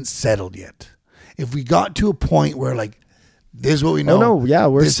hasn't settled yet. If we got to a point where like, this is what we know. Oh no, yeah,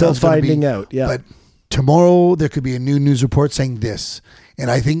 we're this still is gonna finding out. Yeah. But tomorrow there could be a new news report saying this. And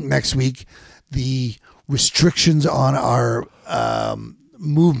I think next week the restrictions on our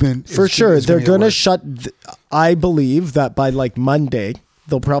movement for sure they're going to shut I believe that by like Monday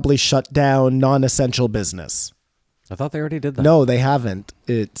they'll probably shut down non-essential business. I thought they already did that. No, they haven't.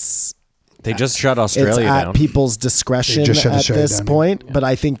 They just shut Australia it's at down. people's discretion just shut at Australia this down, point. But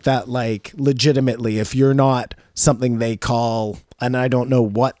I think that like legitimately, if you're not something they call, and I don't know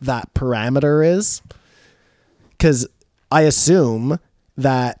what that parameter is, because I assume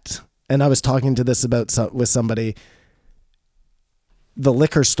that, and I was talking to this about with somebody, the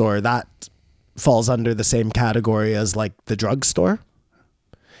liquor store, that falls under the same category as like the drugstore.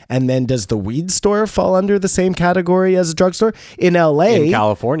 And then does the weed store fall under the same category as a drugstore? In LA, in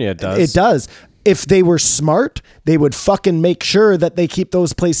California, it does. It does. If they were smart, they would fucking make sure that they keep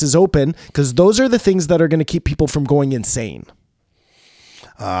those places open, because those are the things that are going to keep people from going insane.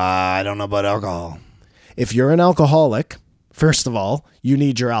 I don't know about alcohol. If you're an alcoholic, first of all, you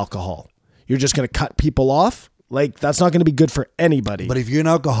need your alcohol. You're just going to cut people off? Like, that's not going to be good for anybody. But if you're an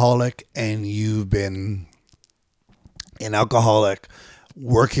alcoholic and you've been an alcoholic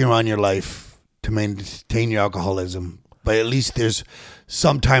working around your life to maintain your alcoholism, but at least there's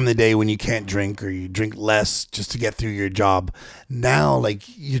some time in the day when you can't drink or you drink less just to get through your job. Now, like,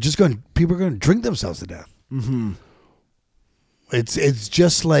 people are going to drink themselves to death. Mm-hmm. It's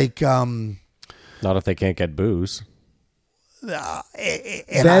just like not if they can't get booze.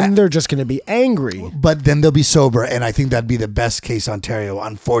 Then they're just going to be angry. But then they'll be sober, and I think that'd be the best case Ontario,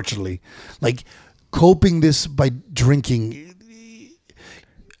 unfortunately. Like, coping this by drinking,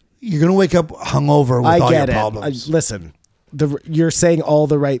 you're going to wake up hungover with all your problems. Listen, you're saying all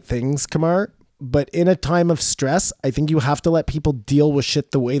the right things, Kamar, but in a time of stress, I think you have to let people deal with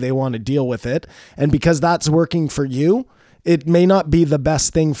shit the way they want to deal with it. And because that's working for you, it may not be the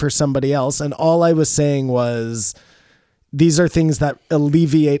best thing for somebody else. And all I was saying was these are things that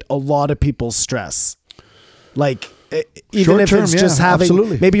alleviate a lot of people's stress. Like, even Short if term, it's yeah, just having,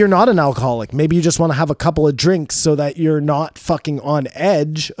 absolutely. maybe you're not an alcoholic. Maybe you just want to have a couple of drinks so that you're not fucking on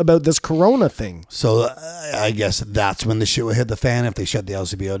edge about this Corona thing. So I guess that's when the shit will hit the fan if they shut the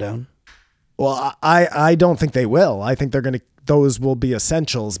LCBO down. Well, I don't think they will. I think those will be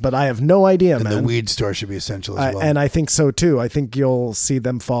essentials, but I have no idea, And man. the weed store should be essential as well. And I think so too. I think you'll see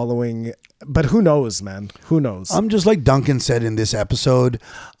them following, but who knows, man? Who knows? I'm just like Duncan said in this episode.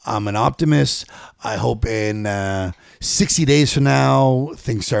 I'm an optimist. I hope in 60 days from now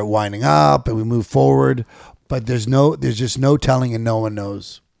things start winding up and we move forward. But there's just no telling, and no one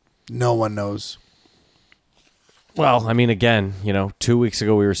knows. No one knows. Well, I mean, again, 2 weeks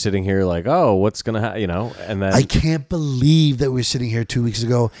ago we were sitting here like, oh, what's gonna happen, and then I can't believe that we were sitting here 2 weeks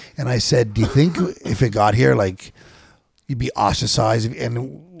ago, and I said, "Do you think if it got here, like, you'd be ostracized?"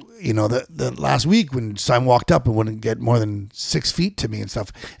 And the last week when Simon walked up and wouldn't get more than 6 feet to me and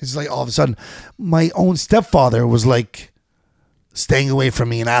stuff, it's like all of a sudden, my own stepfather was like staying away from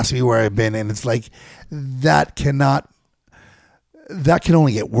me and asking me where I've been, and it's like that can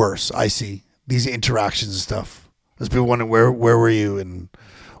only get worse. I see these interactions and stuff. There's people wondering where were you and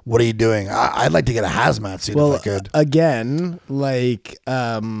what are you doing? I'd like to get a hazmat suit if I could. Again, like,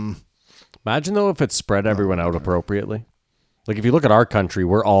 imagine though if it spread everyone out appropriately. Like if you look at our country,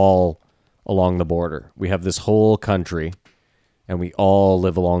 we're all along the border. We have this whole country, and we all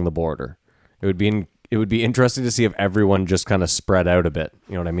live along the border. It would be interesting to see if everyone just kind of spread out a bit.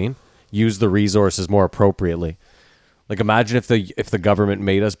 You know what I mean? Use the resources more appropriately. Like imagine if the government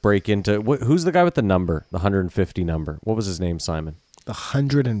made us break into who's the guy with the number, the 150 number? What was his name, Simon? the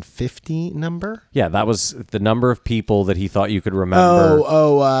 150 number. Yeah, that was the number of people that he thought you could remember.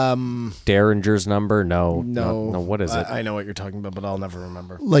 Derringer's number? No. What is it? I know what you're talking about, but I'll never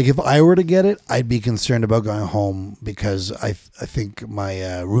remember. Like if I were to get it, I'd be concerned about going home because I think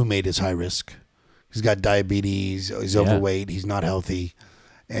my roommate is high risk. He's got diabetes. He's overweight. He's not healthy,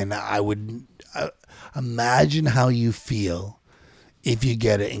 and I would imagine how you feel if you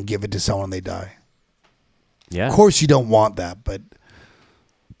get it and give it to someone and they die. Yeah. Of course, you don't want that, but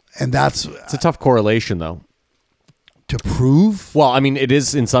it's a tough correlation though. To prove? Well, I mean, it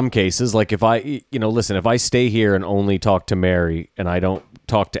is in some cases. Like if I, listen, if I stay here and only talk to Mary and I don't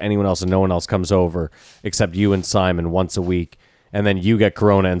talk to anyone else and no one else comes over except you and Simon once a week, and then you get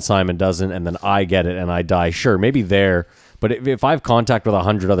corona and Simon doesn't, and then I get it and I die, sure, maybe there. But if I have contact with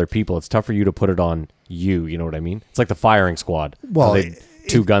 100 other people, it's tough for you to put it on you. You know what I mean? It's like the firing squad. Well,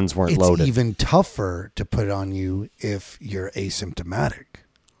 two guns weren't loaded. It's even tougher to put it on you if you're asymptomatic.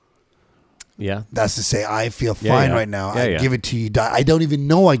 Yeah. That's to say, I feel fine right now. Yeah, I give it to you. I don't even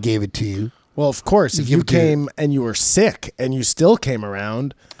know I gave it to you. Well, of course, if you came and you were sick and you still came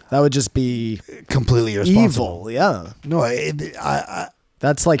around, that would just be completely irresponsible. Evil, yeah. No,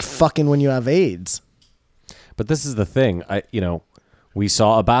 that's like fucking when you have AIDS. But this is the thing. We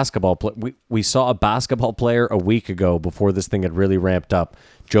saw a basketball we saw a basketball player a week ago before this thing had really ramped up,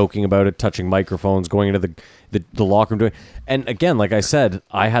 joking about it, touching microphones, going into the locker room doing. And again, like I said,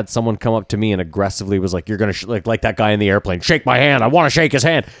 I had someone come up to me and aggressively was like, "You're gonna like that guy in the airplane, shake my hand. I want to shake his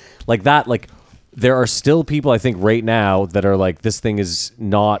hand." Like that. Like there are still people I think right now that are like, this thing is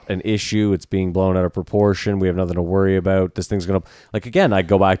not an issue. It's being blown out of proportion. We have nothing to worry about. This thing's going to, like, again, I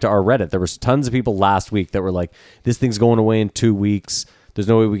go back to our Reddit. There was tons of people last week that were like, this thing's going away in 2 weeks. There's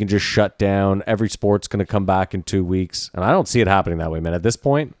no way we can just shut down. Every sport's going to come back in 2 weeks. And I don't see it happening that way, man. At this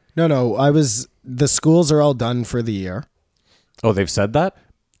point. No, the schools are all done for the year. Oh, they've said that?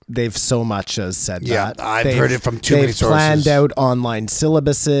 They've so much as said that. Yeah, I've heard it from too many sources. They've planned out online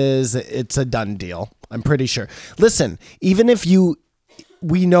syllabuses. It's a done deal. I'm pretty sure. Listen, even if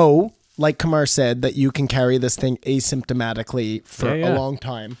we know, like Kamar said, that you can carry this thing asymptomatically for a long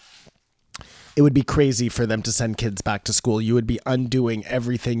time. It would be crazy for them to send kids back to school. You would be undoing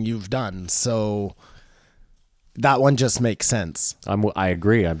everything you've done. So that one just makes sense. I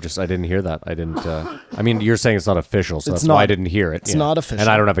agree. I didn't hear that. I didn't. I mean, you're saying it's not official, so that's why I didn't hear it. It's not official. And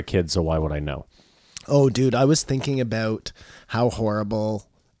I don't have a kid, so why would I know? Oh, dude, I was thinking about how horrible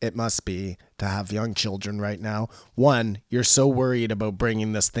it must be to have young children right now. One, you're so worried about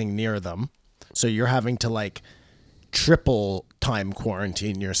bringing this thing near them. So you're having to like triple time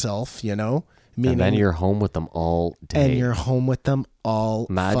quarantine yourself, Meaning, and then you're home with them all day.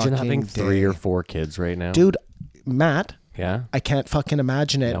 Imagine having 3 or 4 kids right now. Dude, Matt. Yeah. I can't fucking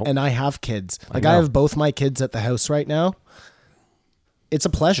imagine it. Nope. And I have kids. Like I have both my kids at the house right now. It's a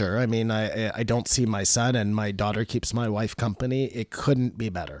pleasure. I mean, I don't see my son and my daughter keeps my wife company. It couldn't be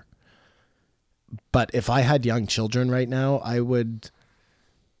better. But if I had young children right now, I would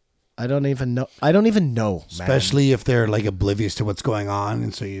I don't even know. Man. Especially if they're like oblivious to what's going on,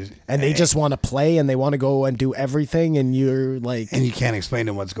 and so they just want to play and they want to go and do everything, and you're like, and you can't explain to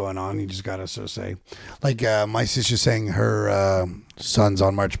them what's going on. You just gotta sort of say, like my sister's saying her son's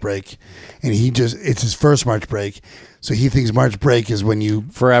on March break, and it's his first March break, so he thinks March break is when you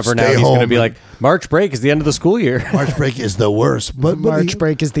forever now. He's going to be like, March break is the end of the school year. March break is the worst, but March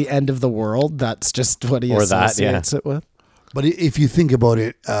break is the end of the world. That's just what he associates it with. But if you think about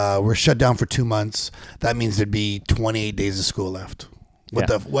it, we're shut down for 2 months. That means there'd be 28 days of school left. What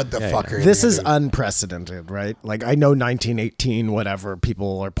the fuck are you This gonna is do? unprecedented, right? Like, I know 1918, whatever,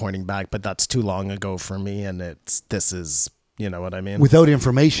 people are pointing back, but that's too long ago for me, and this is, you know what I mean? Without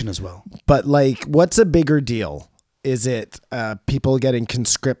information as well. But, like, what's a bigger deal? Is it people getting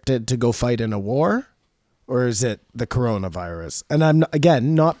conscripted to go fight in a war? Or is it the coronavirus? And I'm,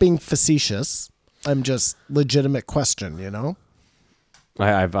 again, not being facetious. I'm just legitimate question, you know?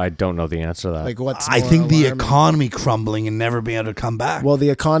 I don't know the answer to that. Like, what's I more think the alarming? economy crumbling and never being able to come back. Well,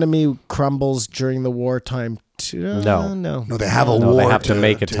 the economy crumbles during the wartime too. No. No, they have a No, war. they have to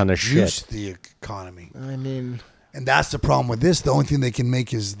make a ton of juice shit. the economy. I mean, And that's the problem with this. The only thing they can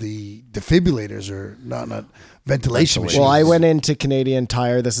make is the defibrillators or not ventilation machines. well, I went into Canadian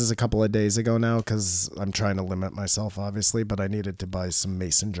Tire. This is a couple of days ago now because I'm trying to limit myself, obviously, but I needed to buy some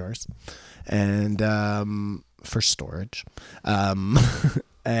mason jars and for storage.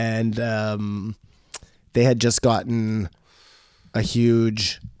 And they had just gotten a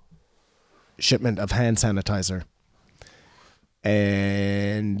huge shipment of hand sanitizer.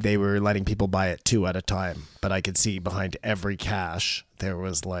 And they were letting people buy it 2 at a time. But I could see behind every cash, there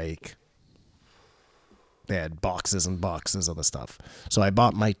was like, they had boxes and boxes of the stuff. So I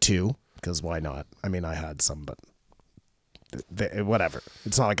bought my 2, because why not? I mean, I had some, but whatever.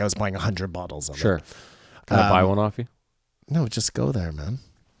 It's not like I was buying 100 bottles of Sure. it. Can I buy one off you? No, just go there, man.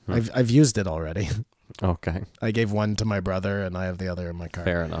 I've used it already. Okay. I gave one to my brother, and I have the other in my car.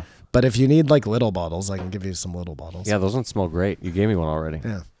 Fair enough. But if you need like little bottles, I can give you some little bottles. Yeah, those ones smell great. You gave me one already.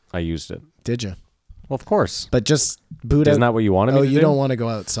 Yeah. I used it. Did you? Well, of course. But just boot Isn't out. that what you wanted me Oh, to you do? don't want to go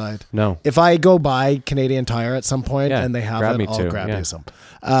outside. No. If I go by Canadian Tire at some point Yeah, and they have grab it, me I'll too, grab yeah. you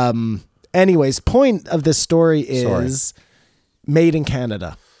some. Anyways, point of this story is made in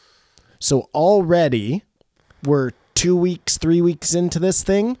Canada. So already we're 2 weeks, 3 weeks into this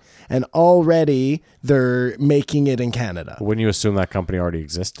thing, and already they're making it in Canada. Wouldn't you assume that company already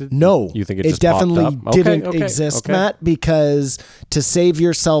existed? No, You think it just definitely popped up? didn't Okay, exist, okay. Matt, because to save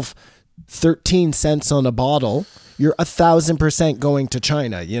yourself 13 cents on a bottle, you're 1,000% going to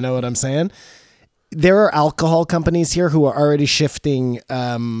China. You know what I'm saying? There are alcohol companies here who are already shifting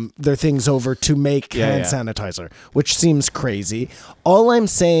their things over to make hand sanitizer, which seems crazy. All I'm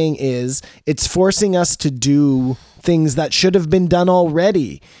saying is it's forcing us to do things that should have been done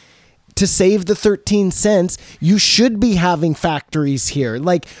already. To save the 13 cents, you should be having factories here.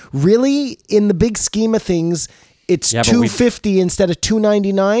 Like, really, in the big scheme of things, it's Yeah, but we- $2.50 instead of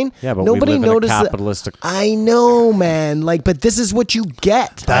 $2.99. Yeah, but nobody we live noticed in a that. capitalistic... I know, man. Like, but this is what you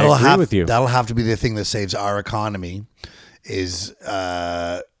get. That'll agree have with you. That'll have to be the thing that saves our economy. Is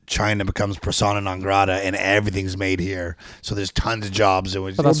China becomes persona non grata and everything's made here, so there's tons of jobs.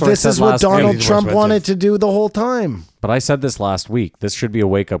 But that's what I This said is what last Donald week. Trump Expensive. wanted to do the whole time. But I said this last week. This should be a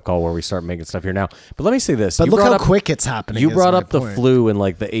wake-up call where we start making stuff here now. But let me say this. But You look brought how up- quick it's happening. You is brought my up the point. flu in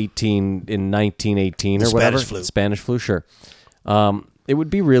like the 1918 or The whatever. Spanish flu. Spanish flu, sure. It would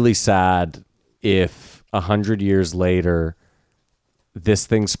be really sad if 100 years later this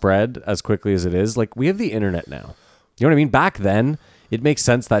thing spread as quickly as it is. Like, we have the internet now. You know what I mean? Back then, it makes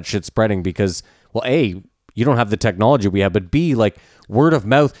sense that shit's spreading because, well, A, you don't have the technology we have, but B, like, word of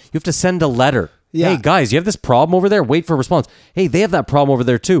mouth, you have to send a letter. Yeah. Hey, guys, you have this problem over there? Wait for a response. Hey, they have that problem over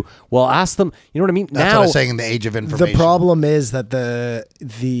there too. Well, ask them. You know what I mean? That's now, what I'm saying in the age of information. The problem is that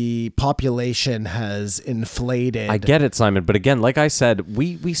the population has inflated. I get it, Simon, but again, like I said,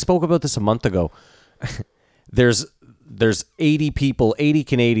 we spoke about this a month ago. There's 80 people, 80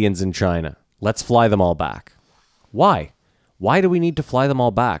 Canadians in China. Let's fly them all back. Why? Why do we need to fly them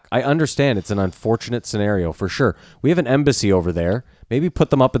all back? I understand it's an unfortunate scenario for sure. We have an embassy over there. Maybe put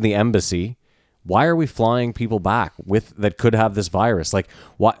them up in the embassy. Why are we flying people back with that could have this virus? Like,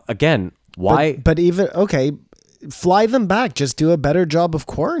 why? Again, why? But even okay, fly them back. Just do a better job of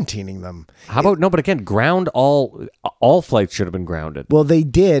quarantining them. How about no? But again, ground all flights should have been grounded. Well, they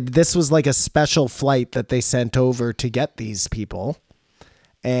did. This was like a special flight that they sent over to get these people,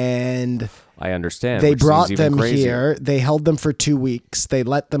 and I understand. they which brought seems even them crazier. here. They held them for 2 weeks. They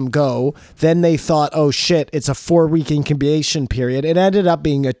let them go. Then they thought, oh shit, it's a 4-week incubation period. It ended up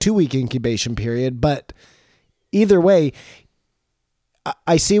being a 2-week incubation period. But either way,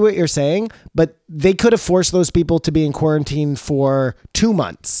 I see what you're saying, but they could have forced those people to be in quarantine for 2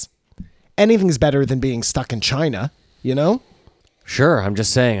 months. Anything's better than being stuck in China, you know? Sure, I'm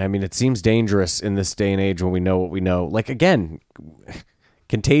just saying. I mean, it seems dangerous in this day and age when we know what we know. Like, again,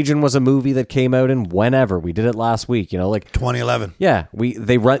 Contagion was a movie that came out in whenever. We did it last week, you know, like 2011. Yeah,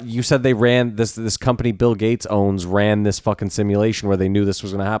 you said they ran this company Bill Gates owns ran this fucking simulation where they knew this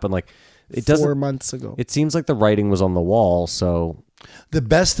was going to happen. Like, it doesn't. 4 months ago. It seems like the writing was on the wall. So The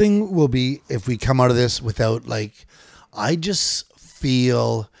best thing will be if we come out of this without, like, I just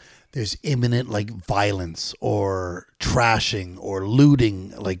feel there's imminent, like, violence or trashing or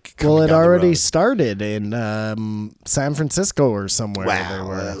looting, like, coming Well, it down the already road. started in San Francisco or somewhere. They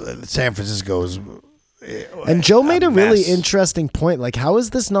were. Wow, San Francisco is. And Joe made a really mess. interesting point. Like, how is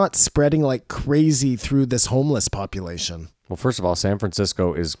this not spreading like crazy through this homeless population? well, first of all, San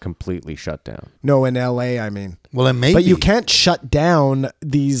Francisco is completely shut down. No, in LA, I mean. Well, it may But be. you can't shut down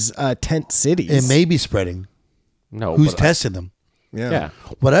these tent cities. It may be spreading. No, Who's but testing them? yeah.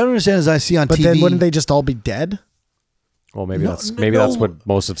 What I don't understand is I see on But TV. then wouldn't they just all be dead? Well, maybe No, that's no. what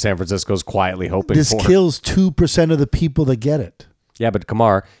most of San Francisco's quietly hoping this for. kills 2% of the people that get it. Yeah, but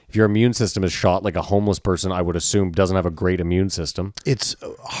Kamar, if your immune system is shot, like a homeless person, I would assume doesn't have a great immune system. It's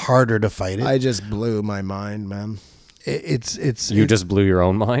harder to fight it. I just blew my mind, man. You just blew your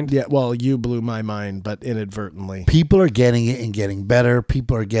own mind. Yeah, well, you blew my mind, but inadvertently. People are getting it and getting better.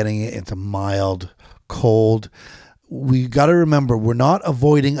 People are getting it into mild, cold. We got to remember, we're not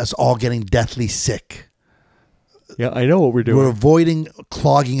avoiding us all getting deathly sick. Yeah, I know what we're doing. We're avoiding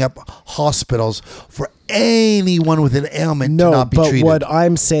clogging up hospitals for anyone with an ailment to No, not be but treated. what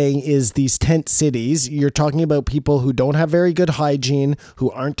I'm saying is these tent cities, you're talking about people who don't have very good hygiene,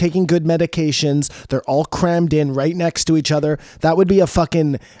 who aren't taking good medications. They're all crammed in right next to each other. That would be a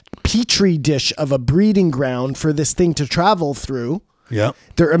fucking petri dish of a breeding ground for this thing to travel through. Yeah.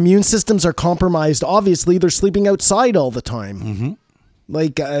 Their immune systems are compromised. Obviously, they're sleeping outside all the time. Mm-hmm.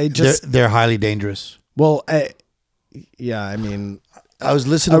 Like, I just... They're highly dangerous. Well, yeah, I mean... I was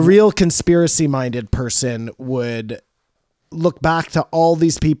listening. A real conspiracy-minded person would look back to all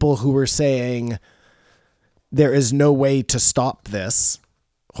these people who were saying there is no way to stop this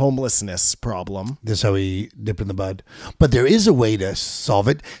homelessness problem. This is how we dip in the bud. But there is a way to solve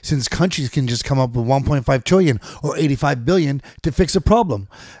it, since countries can just come up with 1.5 trillion or 85 billion to fix a problem.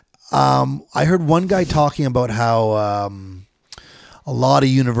 I heard one guy talking about how a lot of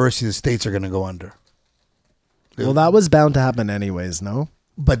universities in the States are going to go under. Well, that was bound to happen anyways, no?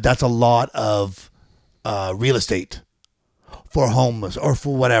 But that's a lot of real estate for homeless or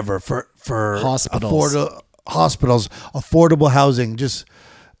for whatever, for Hospitals. hospitals, affordable housing. Just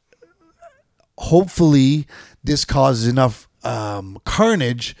hopefully this causes enough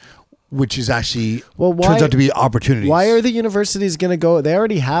carnage, which is actually turns out to be opportunities. Why are the universities going to go? They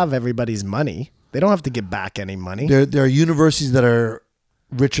already have everybody's money. They don't have to give back any money. There are universities that are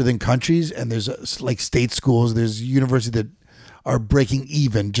richer than countries, and there's like state schools. There's universities that are breaking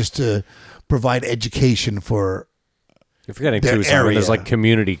even just to provide education for. You're forgetting their too. Somewhere area. there's like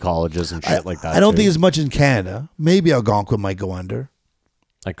community colleges and shit like that. I don't too. think as much in Canada. Maybe Algonquin might go under.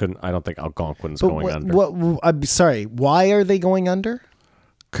 I don't think Algonquin's But going under. What? I'm sorry. Why are they going under?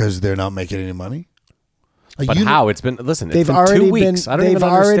 Because they're not making any money. Like But how? It's been it's They've been already 2 weeks. I don't they've even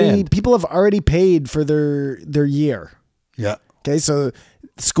already understand. people have already paid for their year. Yeah, Okay, so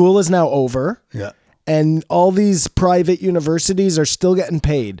school is now over. yeah. And all these private universities are still getting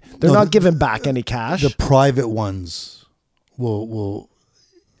paid. They're No, not giving back any cash. The private ones will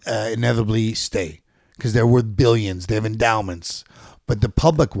inevitably stay because they're worth billions. They have endowments. But the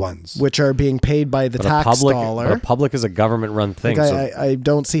public ones, which are being paid by the But a tax public, dollar. but a public is a government-run thing. Like, so I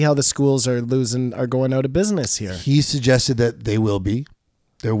don't see how the schools are going out of business here he suggested that there will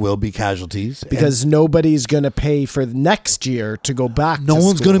be casualties because nobody's going to pay for next year to go back. and no to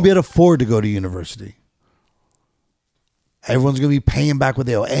one's school. going to be able to afford to go to university. Everyone's going to be paying back what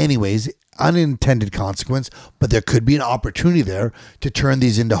they owe anyways. Unintended consequence, but there could be an opportunity there to turn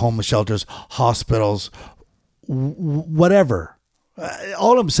these into homeless shelters, hospitals, whatever.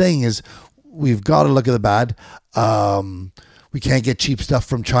 All I'm saying is we've got to look at the bad. We can't get cheap stuff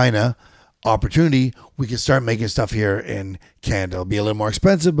from China. Opportunity, we can start making stuff here in Canada. It'll be a little more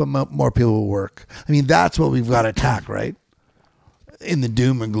expensive, but more people will work. I mean, that's what we've got to attack, right? In the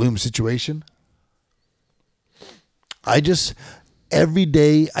doom and gloom situation. Every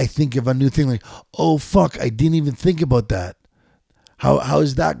day I think of a new thing like, oh, fuck, I didn't even think about that. How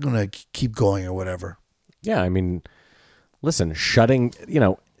is that going to keep going or whatever? yeah, I mean, listen,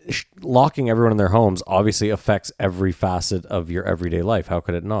 locking everyone in their homes obviously affects every facet of your everyday life. How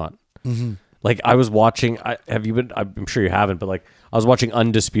could it not? Mm-hmm. Like I was watching. Have you been? I'm sure you haven't, but like I was watching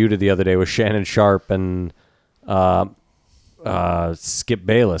Undisputed the other day with Shannon Sharp and Skip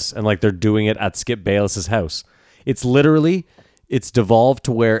Bayless, and like they're doing it at Skip Bayless's house. It's literally, it's devolved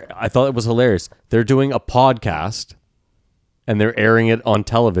to where I thought it was hilarious. They're doing a podcast, and they're airing it on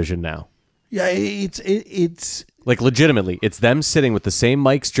television now. Yeah, it's Like legitimately, it's them sitting with the same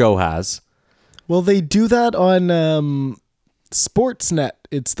mics Joe has. Well, they do that on Sportsnet.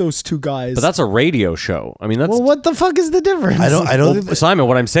 It's those two guys. But that's a radio show. I mean, that's well, what the fuck is the difference? I don't Well, think that- Simon,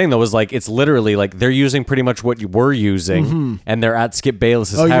 what I'm saying though is like it's literally like they're using pretty much what you were using, and they're at Skip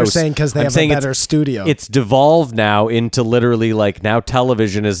Bayless's Oh, house. you're saying because they I'm have a saying better studio. It's devolved now into literally like now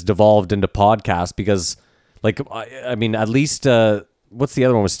television is devolved into podcast because like I mean at least what's the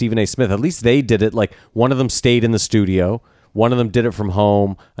other one with Stephen A. Smith? At least they did it like one of them stayed in the studio, one of them did it from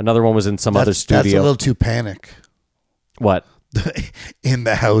home, another one was in some other studio. That's a little too panic. What? In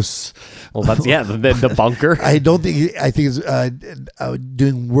the house. Well, that's the bunker. I think it's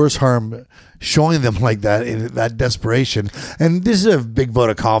doing worse harm showing them like that in that desperation. And this is a big vote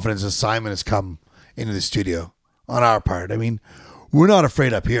of confidence as Simon has come into the studio on our part. I mean, we're not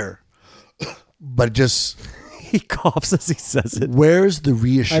afraid up here, but just He coughs as he says it. where's the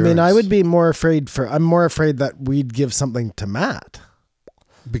reassurance? I mean, I would be more afraid I'm more afraid that we'd give something to Matt.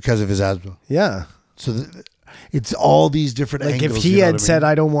 because of his asthma. Yeah. So it's all these different Like angles. if he you know had what I said,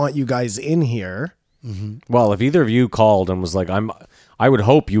 mean? I don't want you guys in here. Well, if either of you called and was like, I would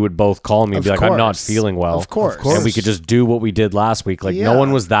hope you would both call me and Of be like, I'm not course. feeling well. Of course. And we could just do what we did last week. Like no Yeah.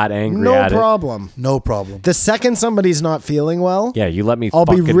 one was that angry No at it. problem. No problem. The second somebody's not feeling well, Yeah, you let me I'll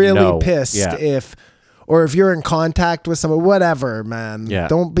be fucking really know. pissed Yeah. if you're in contact with someone, whatever, man. Yeah.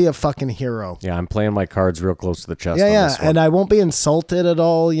 Don't be a fucking hero. Yeah, I'm playing my cards real close to the chest. Yeah, on yeah. this one. And I won't be insulted at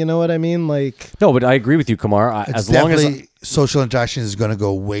all. You know what I mean? Like, No, but I agree with you, Kumar. It's As long as definitely social interaction is going to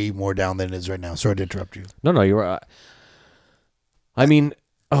go way more down than it is right now. Sorry to interrupt you. no, you were. I mean,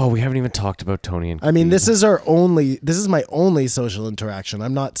 we haven't even talked about Tony and. I mean, Khabib. this is my only social interaction.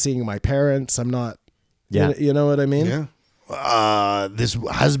 I'm not seeing my parents. I'm not, Yeah. you know what I mean? Yeah. This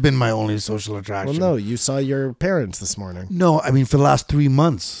has been my only social Well, interaction. no, you saw your parents this morning. No, I mean for the last 3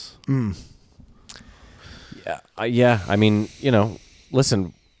 months. Yeah, I mean,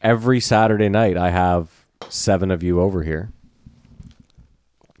 listen. Every Saturday night, I have 7 of you over here.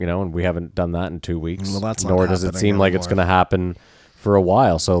 And we haven't done that in 2 weeks. Well, that's not nor does it happening seem like it's anymore. going to happen for a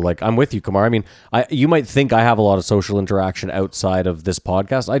while. So, like, I'm with you, Kumar. I mean, you might think I have a lot of social interaction outside of this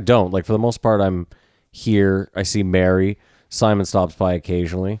podcast. I don't. Like, for the most part, I'm here. I see Mary. Simon stops by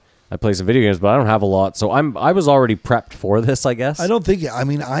occasionally. I play some video games, but I don't have a lot. So I was already prepped for this, I guess. I don't think. I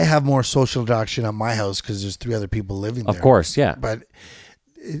mean, I have more social interaction at my house because there's 3 other people living there. Of course, yeah. But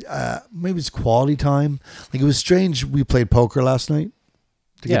maybe it's quality time. Like it was strange. We played poker last night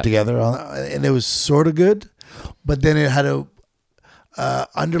to Yeah. get together, and it was sort of good. But then it had a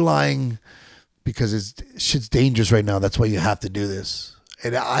underlying because shit's dangerous right now. That's why you have to do this.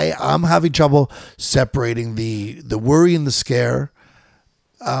 And I'm having trouble separating the worry and the scare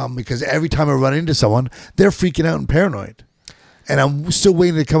because every time I run into someone, they're freaking out and paranoid. And I'm still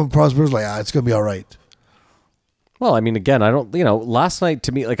waiting to come across person like, it's going to be all right. Well, I mean, again, I don't, last night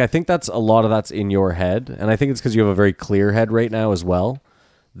to me, like, I think that's a lot of that's in your head. And I think it's because you have a very clear head right now as well,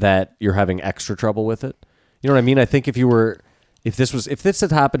 that you're having extra trouble with it. You know what I mean? I think if this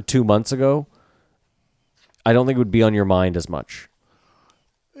had happened 2 months ago, I don't think it would be on your mind as much.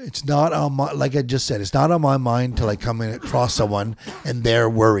 It's not on my, like I just said, it's not on my mind till I come in across someone and they're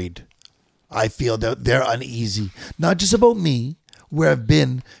worried. I feel that they're uneasy. Not just about me, where I've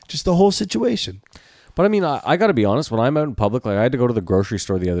been, just the whole situation. But I mean, I got to be honest, when I'm out in public, like I had to go to the grocery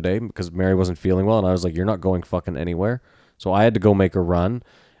store the other day because Mary wasn't feeling well. And I was like, you're not going fucking anywhere. So I had to go make a run.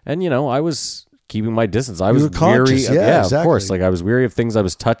 And, I was keeping my distance. I was were conscious, weary. yeah, Of course. exactly. Like I was weary of things I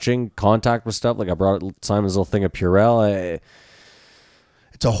was touching, contact with stuff. Like I brought Simon's little thing of Purell.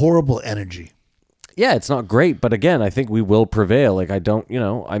 It's a horrible energy. Yeah, it's not great, but again, I think we will prevail. Like I don't,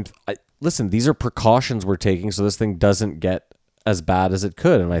 listen, these are precautions we're taking so this thing doesn't get as bad as it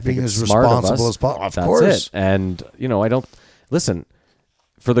could, and I think Being it's as smart of responsible us. as possible. Of That's course. it. And I don't listen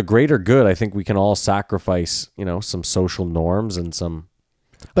for the greater good. I think we can all sacrifice, some social norms and some.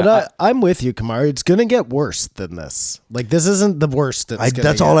 But I'm with you, Kumar. It's going to get worse than this. Like, this isn't the worst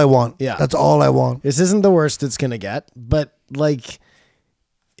That's all I want. Yeah. That's all I want. This isn't the worst it's going to get. But, like,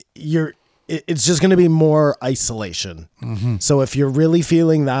 it's just going to be more isolation. Mm-hmm. So if you're really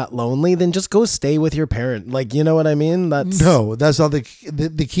feeling that lonely, then just go stay with your parent. Like, you know what I mean? That's No, that's not the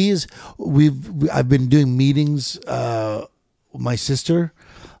key is I've been doing meetings with my sister,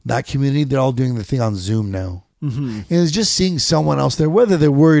 that community, they're all doing the thing on Zoom now. And it's just seeing someone else there, whether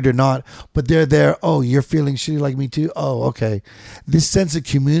they're worried or not, but they're there. Oh, you're feeling shitty like me too. Oh, okay. This sense of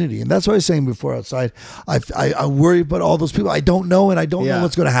community, and that's what I was saying before outside. I worry about all those people I don't know, and I don't know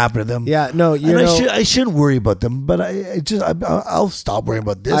what's going to happen to them. Yeah, no, I shouldn't worry about them, but I'll stop worrying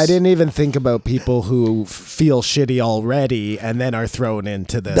about this. I didn't even think about people who feel shitty already and then are thrown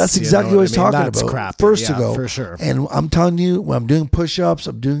into this. That's exactly what I was talking That's about. crappy. First yeah, ago, for sure. And I'm telling you, when I'm doing push-ups,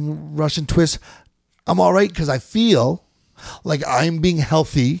 I'm doing Russian twists, I'm all right because I feel like I'm being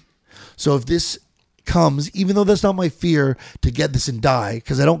healthy. So if this comes, even though that's not my fear to get this and die,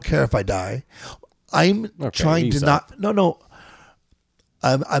 because I don't care if I die, I'm trying to not. No.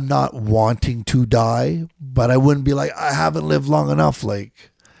 I'm not wanting to die, but I wouldn't be like, I haven't lived long enough.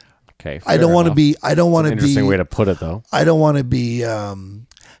 Like, Okay. I don't want to be. I don't want to be. Interesting way to put it, though. I don't want to be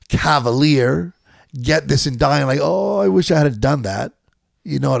cavalier. Get this and die. Like, oh, I wish I had done that.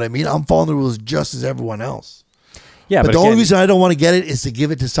 You know what I mean? I'm following the rules just as everyone else. Yeah, but the again, only reason I don't want to get it is to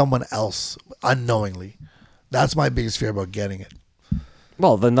give it to someone else unknowingly. That's my biggest fear about getting it.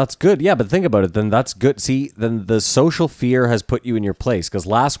 Well, then that's good. Yeah, but think about it. Then that's good. See, then the social fear has put you in your place. Because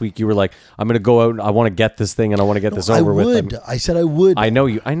last week you were like, I'm going to go out and I want to get this thing and I want to get this over with. I said I would. I know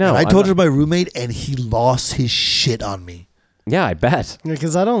you. I know. And I told her my roommate and he lost his shit on me. Yeah, I bet.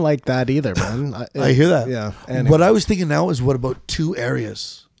 Because I don't like that either, man. I hear that. Yeah. What I was thinking now is what about two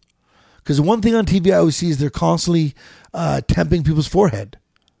areas? Because one thing on TV I always see is they're constantly temping people's forehead.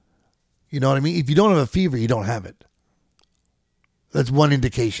 You know what I mean? If you don't have a fever, you don't have it. That's one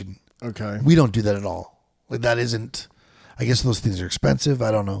indication. Okay. We don't do that at all. Like that isn't. I guess those things are expensive.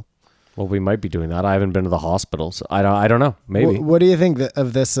 I don't know. Well, we might be doing that. I haven't been to the hospital, so I don't know. Maybe. What do you think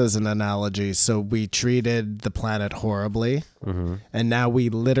of this as an analogy? So we treated the planet horribly, and now we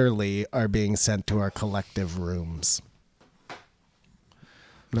literally are being sent to our collective rooms.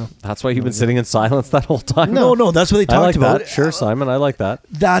 No, That's why you've been sitting in silence that whole time. No, that's what they I talked like about. that. Sure, Simon. I like that.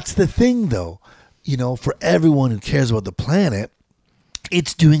 That's the thing, though. You know, for everyone who cares about the planet,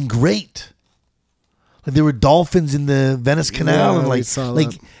 it's doing great. Like there were dolphins in the Venice Canal, and like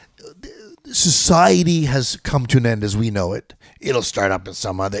society has come to an end as we know it. It'll start up in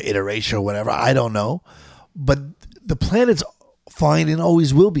some other iteration or whatever. I don't know, but the planet's fine and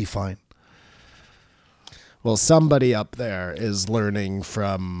always will be fine. Well, somebody up there is learning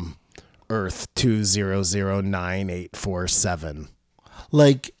from Earth 2009-847.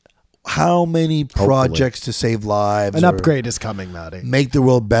 Like, how many projects to save lives? An upgrade is coming, Maddie. Make the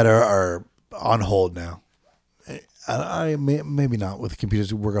world better are on hold now. I maybe not with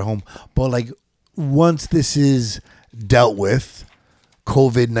computers who work at home, but like once this is dealt with,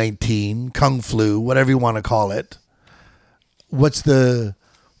 COVID-19, Kung Flu, whatever you want to call it, what's the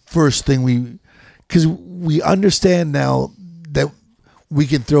first thing because we understand now that we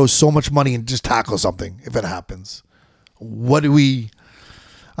can throw so much money and just tackle something if it happens. What do we?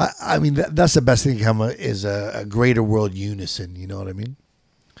 I mean, that's the best thing to come is a greater world unison. You know what I mean?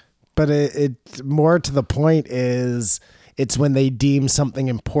 But it more to the point is it's when they deem something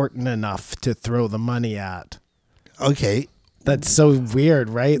important enough to throw the money at. Okay. That's so weird,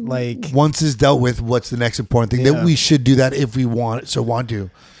 right? Like once it's dealt with, what's the next important thing that we should do that if we want to?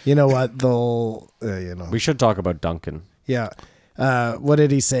 You know what? They'll, We should talk about Duncan. Yeah. What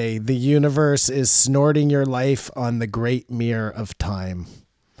did he say? The universe is snorting your life on the great mirror of time.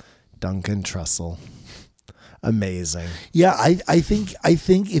 Duncan Trussell. Amazing. Yeah, I think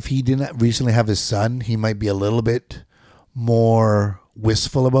if he didn't recently have his son, he might be a little bit more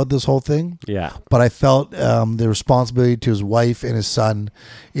wistful about this whole thing. Yeah. But I felt the responsibility to his wife and his son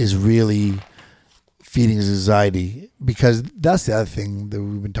is really feeding his anxiety, because that's the other thing that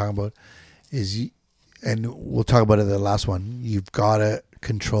we've been talking about and we'll talk about it in the last one. You've got to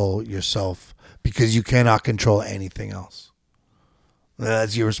control yourself because you cannot control anything else.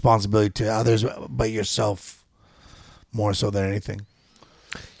 That's your responsibility to others, but yourself more so than anything.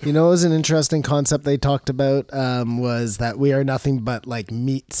 You know, it was an interesting concept they talked about was that we are nothing but like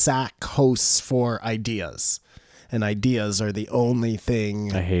meat sack hosts for ideas. And ideas are the only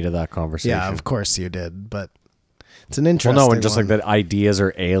thing. I hated that conversation. Yeah, of course you did. But it's an interesting Well, no, and just one. like that ideas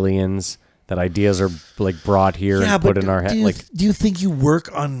are aliens, that ideas are like brought here and put in our head. Do you think you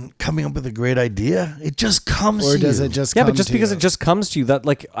work on coming up with a great idea? It just comes or to does you. it just yeah, come but just to because you? it just comes to you, that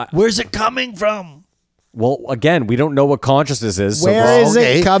like, Where's it coming from? well, again, we don't know what consciousness is. Where is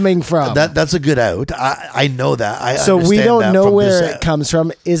okay. it coming from? That's a good out. I know that. So we understand don't that know from where this, it comes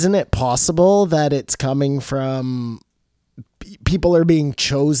from. Isn't it possible that it's coming from people are being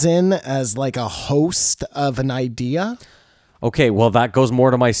chosen as like a host of an idea? Okay, well, that goes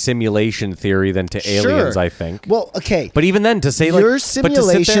more to my simulation theory than to aliens, I think. Well, okay. But even then, to say your but to sit there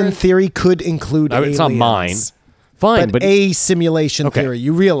simulation and- theory could include aliens. It's not mine. Fine, But a simulation Okay. theory,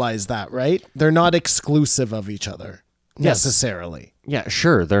 you realize that, right? They're not exclusive of each other Yes. necessarily. yeah,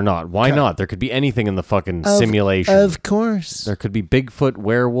 sure, they're not. Why not? There could be anything in the fucking simulation. Of course. There could be Bigfoot,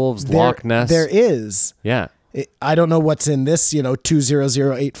 werewolves, Loch Ness. There is. Yeah. I don't know what's in this,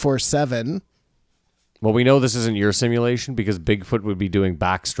 200847. Well, we know this isn't your simulation because Bigfoot would be doing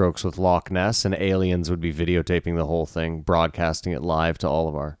backstrokes with Loch Ness and aliens would be videotaping the whole thing, broadcasting it live to all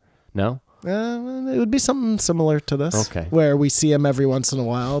of our... No? It would be something similar to this. Okay. Where we see him every once in a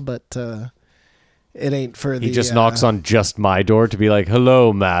while, but it ain't for the... He just knocks on just my door to be like,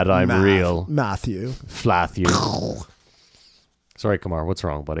 hello, Matt, I'm real. Matthew. Flath you. Sorry, Kamar. What's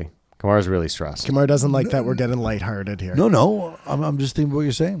wrong, buddy? Kamar's really stressed. Kamar doesn't like that we're getting lighthearted here. No. I'm just thinking what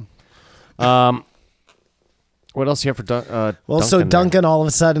you're saying. What else do you have for Duncan? Well, so Duncan all of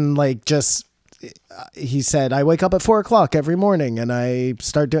a sudden, he said, I wake up at 4:00 every morning and I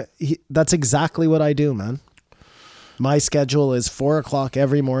start to... That's exactly what I do, man. My schedule is 4:00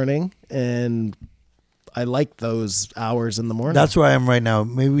 every morning, and I like those hours in the morning. That's where I am right now.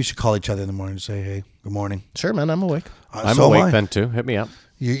 Maybe we should call each other in the morning and say, hey, good morning. Sure, man, I'm awake. I'm So am awake I. then, too. Hit me up.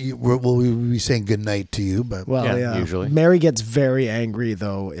 We'll be saying good night to you, but Well, Yeah, yeah. usually. Mary gets very angry,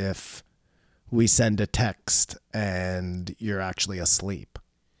 though, if we send a text and you're actually asleep.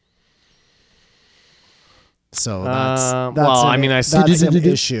 So that's well, an, I mean, I that's an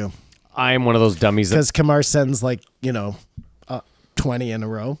issue. I'm one of those dummies that Because Kamar sends 20 in a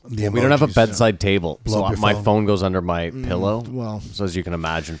row. the we don't have a emojis, bedside table, Blow so up your my phone. phone goes under my pillow. Well, So as you can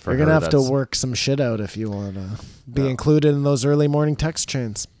imagine, for you're her, going to have to that's- work some shit out if you want to be included in those early morning text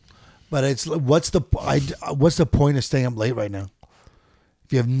chains. But it's what's the point of staying up late right now?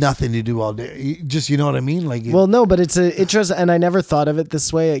 If you have nothing to do all day, you know what I mean? Well, no, but it's just, and I never thought of it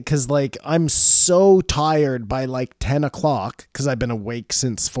this way because I'm so tired by 10 o'clock because I've been awake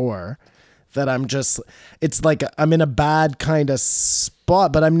since 4 that it's like I'm in a bad kind of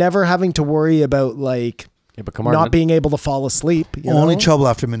spot, but I'm never having to worry about Yeah, but Kamar, not being able to fall asleep. You only know? trouble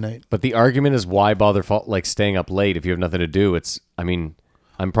after midnight. But the argument is why bother staying up late if you have nothing to do?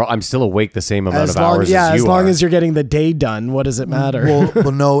 I'm still awake the same amount of hours as you as long are. as you're getting the day done, what does it matter?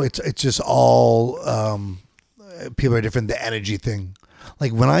 Well, no, it's just all people are different. The energy thing,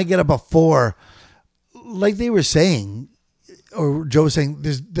 when I get up at 4, like they were saying, or Joe was saying,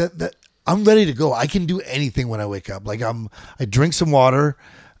 there's that I'm ready to go. I can do anything when I wake up. I drink some water.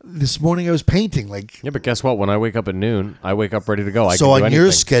 This morning I was painting. Yeah, but guess what? When I wake up at noon, I wake up ready to go. So can do on your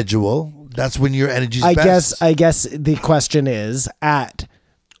anything. schedule, that's when your energy's I best. guess the question is at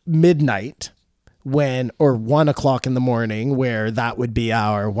midnight or 1 o'clock in the morning, where that would be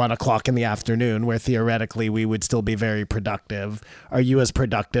our 1 o'clock in the afternoon, where theoretically we would still be very productive. Are you as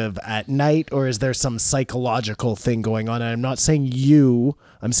productive at night, or is there some psychological thing going on? And I'm not saying you,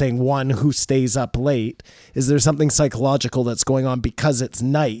 I'm saying one who stays up late. Is there something psychological that's going on because it's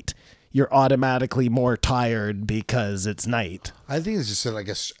night? You're automatically more tired because it's night. I think it's just like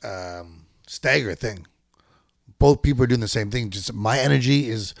a stagger thing. Both people are doing the same thing. Just my energy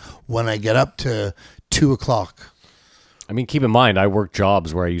is when I get up to 2 o'clock. I mean, keep in mind, I work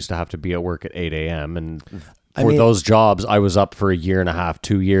jobs where I used to have to be at work at 8 a.m. And for those jobs, I was up for a year and a half,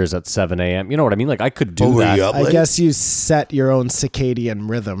 2 years at 7 a.m. You know what I mean? I could do Were that. you up I late? guess you set your own circadian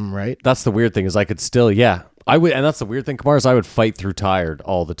rhythm, right? That's the weird thing is I could still, I would, and that's the weird thing, Kamar, is I would fight through tired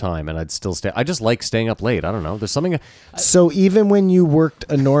all the time and I'd still stay. I just like staying up late. I don't know. There's something. So even when you worked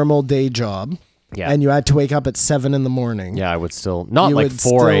a normal day job, Yeah. and you had to wake up at 7 in the morning, Yeah, I would still, not You like would 4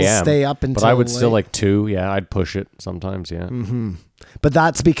 still a.m. stay up but I would until still late? 2. Yeah, I'd push it sometimes. Yeah. but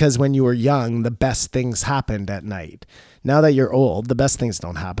that's because when you were young, the best things happened at night. Now that you're old, the best things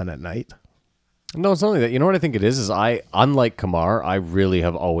don't happen at night. No, it's not only that. You know what I think it is unlike Kamar, I really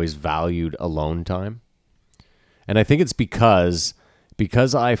have always valued alone time. And I think it's because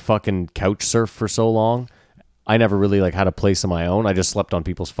I fucking couch surfed for so long, I never really had a place of my own. I just slept on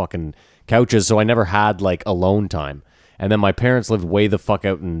people's fucking couches, so I never had alone time. And then my parents lived way the fuck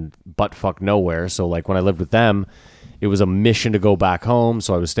out in butt fuck nowhere. So when I lived with them, it was a mission to go back home.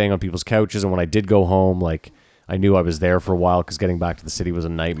 So I was staying on people's couches, and when I did go home, I knew I was there for a while because getting back to the city was a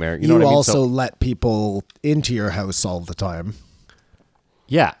nightmare. You know what I mean? also let people into your house all the time.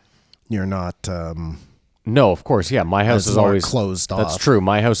 Yeah. You're not. No, of course. Yeah. My house As is more always closed That's off. true.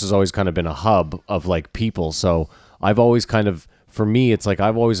 My house has always kind of been a hub of people. So I've always kind of for me, it's like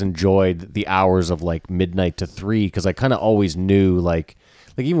I've always enjoyed the hours of like midnight to 3 because I kind of always knew like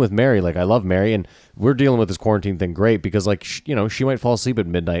even with Mary, like I love Mary and we're dealing with this quarantine thing great because like, she might fall asleep at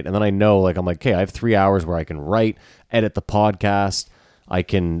midnight and then I know like, I'm like, okay, I have 3 hours where I can write, edit the podcast. I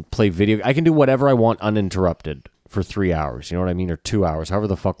can play video. I can do whatever I want uninterrupted for 3 hours. You know what I mean? Or 2 hours, however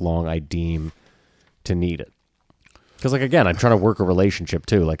the fuck long I deem to need it. Because, like, again, I'm trying to work a relationship,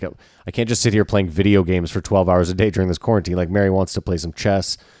 too. Like, I can't just sit here playing video games for 12 hours a day during this quarantine. Like, Mary wants to play some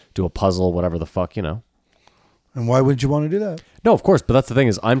chess, do a puzzle, whatever the fuck, And why wouldn't you want to do that? No, of course. But that's the thing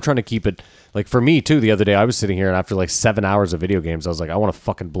is I'm trying to keep it, like, for me, too, the other day, I was sitting here, and after, like, 7 hours of video games, I was like, I want to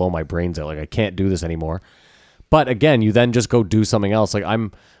fucking blow my brains out. Like, I can't do this anymore. But, again, you then just go do something else. Like,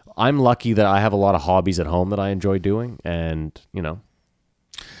 I'm lucky that I have a lot of hobbies at home that I enjoy doing, and,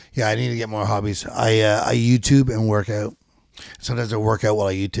 Yeah, I need to get more hobbies. I YouTube and work out. Sometimes I work out while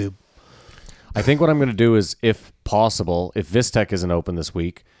I YouTube. I think what I'm going to do is, if possible, if Vistech isn't open this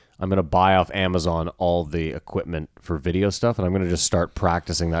week, I'm going to buy off Amazon all the equipment for video stuff, and I'm going to just start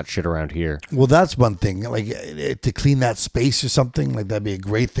practicing that shit around here. Well, that's one thing. Like, to clean that space or something, like, that'd be a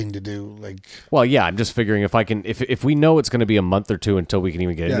great thing to do. Like, well, yeah, I'm just figuring if I can, if we know it's going to be a month or two until we can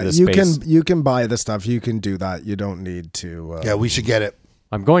even get into this you space. you can buy the stuff. You can do that. You don't need to. yeah, we should get it.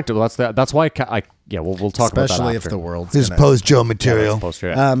 I'm going to. That's why we'll talk about that especially after. if the world's This gonna- post Joe Yeah, material. that's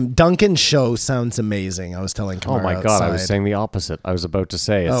supposed to- Duncan's show sounds amazing. I was telling Oh Kamara my god, I was outside. saying the opposite. I was about to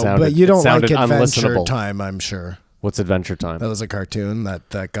say it Oh, sounded. but you it don't like sounded Adventure unlistenable. Time, I'm sure. What's Adventure Time? That was a cartoon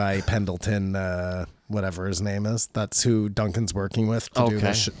that guy Pendleton, whatever his name is. That's who Duncan's working with to do Okay.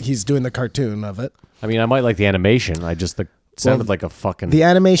 this. He's doing the cartoon of it. I mean, I might like the animation. It sounded like a fucking. The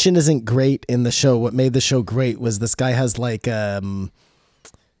animation isn't great in the show. What made the show great was this guy has like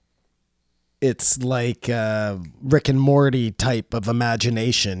it's like Rick and Morty type of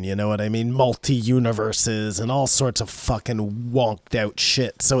imagination, you know what I mean? Multi-universes and all sorts of fucking wonked out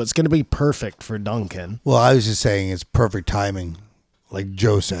shit. So it's going to be perfect for Duncan. Well, I was just saying it's perfect timing. Like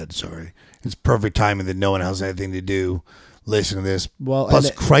Joe said, sorry. It's perfect timing that no one has anything to do. Listen to this. Well, Plus,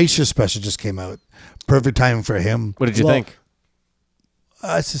 and Kreischer special just came out. Perfect timing for him. What did you Well- think?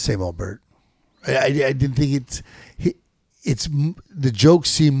 It's the same old Bert. I didn't think it's the jokes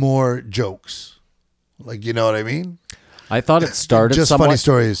seem more jokes. Like, you know what I mean? I thought it started Just somewhat, funny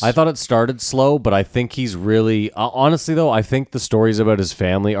stories. I thought it started slow, but I think he's really honestly though. I think the stories about his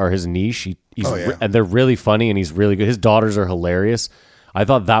family are his niche. He's Oh, yeah. and they're really funny, and he's really good. His daughters are hilarious. I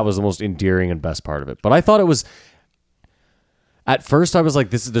thought that was the most endearing and best part of it. But I thought it was. At first, I was like,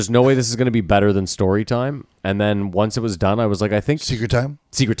 there's no way this is going to be better than Story Time. And then once it was done, I was like, I think Secret Time?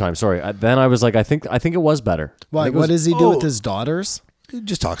 Secret Time. Sorry. Then I was like, I think it was better. I Why? think it What was- does he do with his daughters? He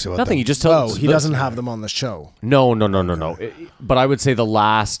just talks about Nothing. them. He just Oh, tells. he doesn't have them on the show. No. But I would say the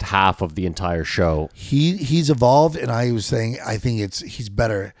last half of the entire show. He's evolved, and I was saying I think he's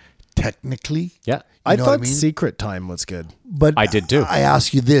better technically. Yeah. I know thought what I mean? Secret Time was good. But I did too. I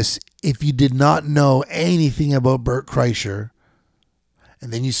ask you this: if you did not know anything about Bert Kreischer,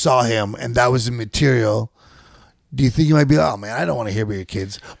 and then you saw him, and that was the material, do you think you might be like, oh man, I don't want to hear about your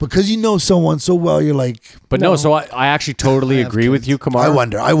kids? Because you know someone so well, you're like, But no, so I actually totally I have agree with kids. you, Kamar. I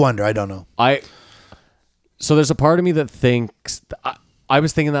wonder, I don't know. So there's a part of me that thinks I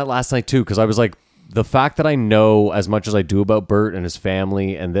was thinking that last night too, because I was like, the fact that I know as much as I do about Bert and his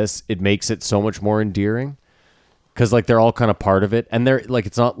family and this, it makes it so much more endearing. Because like they're all kind of part of it, and they're like,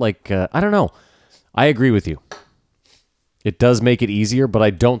 it's not like I don't know. I agree with you. It does make it easier, but I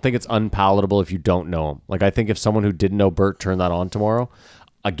don't think it's unpalatable if you don't know him. Like I think if someone who didn't know Bert turned that on tomorrow,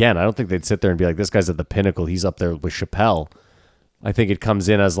 again, I don't think they'd sit there and be like, this guy's at the pinnacle. He's up there with Chappelle. I think it comes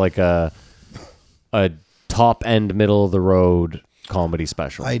in as like a top end, middle of the road comedy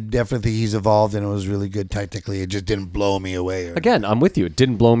special. I definitely think he's evolved, and it was really good technically. It just didn't blow me away. Again, I'm with you. It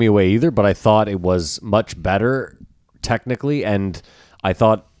didn't blow me away either, but I thought it was much better technically, and I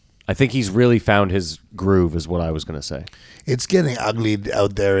think he's really found his groove, is what I was going to say. It's getting ugly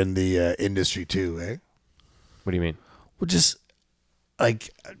out there in the industry too, eh? What do you mean? Well, just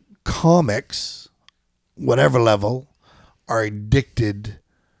like comics, whatever level, are addicted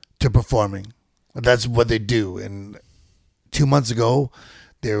to performing. That's what they do. And 2 months ago,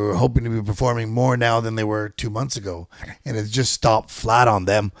 they were hoping to be performing more now than they were 2 months ago. And it's just stopped flat on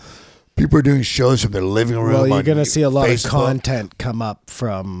them. People are doing shows from their living room. Well, you're on going to see a lot Facebook. of content come up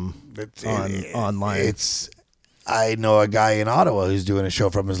from online. I know a guy in Ottawa who's doing a show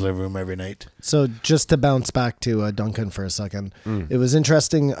from his living room every night. So just to bounce back to Duncan for a second, it was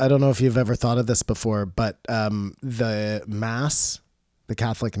interesting. I don't know if you've ever thought of this before, but the Mass, the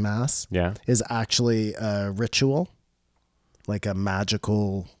Catholic Mass, Yeah. is actually a ritual, like a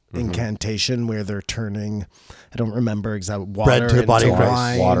magical incantation where they're turning, I don't remember exactly, Bread water to the body of into Christ.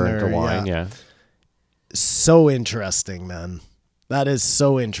 wine. Water or- into wine, yeah. So interesting, man. That is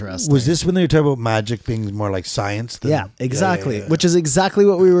so interesting. Was this when they were talking about magic being more like science? Than, Yeah, exactly. yeah. Which is exactly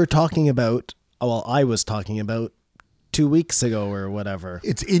what we were talking about. Well, I was talking about 2 weeks ago or whatever.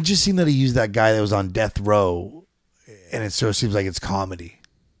 It's interesting that he used that guy that was on death row, and it sort of seems like it's comedy.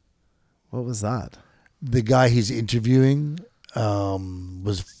 What was that? The guy he's interviewing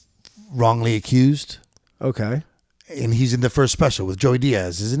was wrongly accused, Okay. and he's in the first special with Joey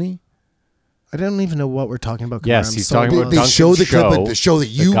Diaz, isn't he? I don't even know what we're talking about. Yes, Kumar. I'm he's so talking about lost. They Duncan's show the clip show. of the show that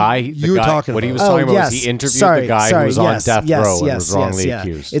you the were guy- talking what about. he was talking about was he interviewed the guy who was on death row and was wrongly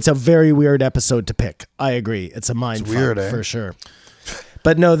accused. It's a very weird episode to pick. I agree. It's a mind fuck weird, eh? for sure.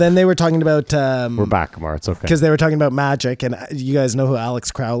 But no, then they were talking about We're back, Kamar. It's okay. because they were talking about magic, and you guys know who Alex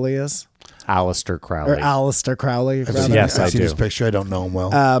Crowley is, Alistair Crowley. or Alistair Crowley. I've rather. seen, Yes, I've I seen do. his picture. I don't know him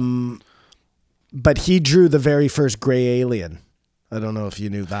well. But he drew the very first gray alien. I don't know if you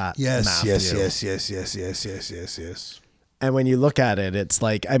knew that. yes, Matthew. yes. And when you look at it, it's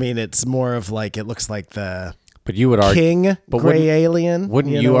like, I mean, it's more of like, it looks like the But you would argue, king but gray wouldn't- alien.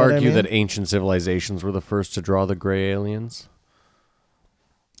 wouldn't you know what I argue mean? that ancient civilizations were the first to draw the gray aliens?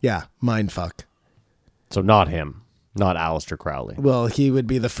 Yeah, mind fuck. So not him, not Alistair Crowley. Well, he would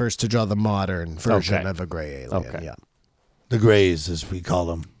be the first to draw the modern version Okay. of a gray alien. Okay. Yeah, The Greys, as we call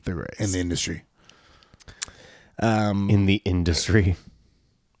them the grays. in the industry. In the industry.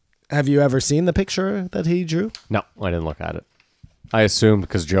 Have you ever seen the picture that he drew? No, I didn't look at it. I assumed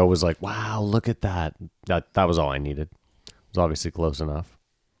because Joe was like, wow, look at that. That was all I needed. It was obviously close enough.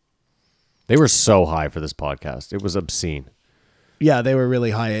 They were so high for this podcast. It was obscene. Yeah, they were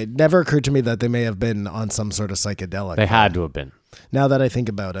really high. It never occurred to me that they may have been on some sort of psychedelic. They had to have been. Now that I think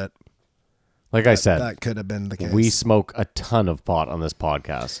about it, Like I said, that could have been the case. we smoke a ton of pot on this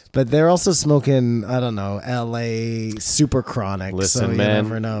podcast. But they're also smoking, I don't know, LA super chronic. Listen, so you man.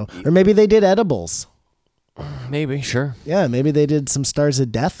 never know. Or maybe they did edibles. Maybe, sure. Yeah, maybe they did some Stars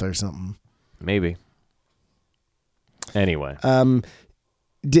of Death or something. Maybe. Anyway,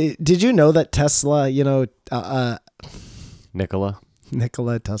 Did you know that Tesla, Nicola.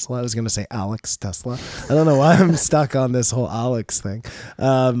 Nikola Tesla. I was going to say Alex Tesla. I don't know why I'm stuck on this whole Alex thing.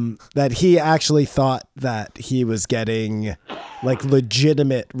 That he actually thought that he was getting like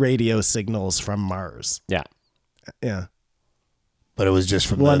legitimate radio signals from Mars. Yeah. Yeah. But it was just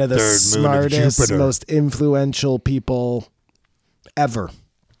from One the of the third moon of smartest, Jupiter. most influential people ever.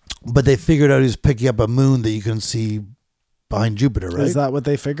 But they figured out he was picking up a moon that you can see behind Jupiter, right? Is that what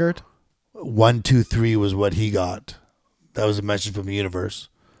they figured? 1, 2, 3 was what he got. That was a message from the universe.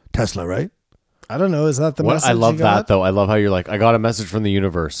 Tesla, right? I don't know. Is that the What message I love you got? that though. I love how you're like, I got a message from the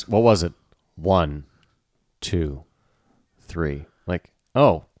universe. What was it? 1, 2, 3. Like,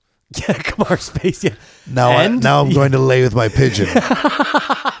 oh, yeah, Kamar Space. Yeah. Now, And- now I'm going to lay with my pigeon.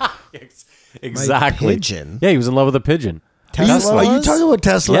 Exactly. pigeon? Yeah, he was in love with a pigeon. Tesla Are you was? talking about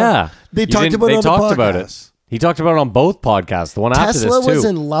Tesla? Yeah. They You talked didn't- about they it on talked the about podcast. it. He talked about it on both podcasts. The one after Tesla this too. was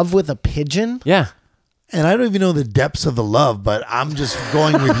in love with a pigeon? Yeah. And I don't even know the depths of the love, but I'm just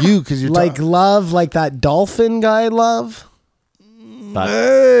going with you because you're Like love, like that dolphin guy love? That-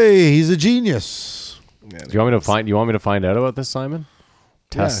 Hey, he's a genius. do you want me to find? You want me to find out about this, Simon?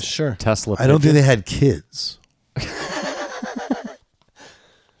 Yeah, sure. Tesla. I don't think pigeon? they had kids.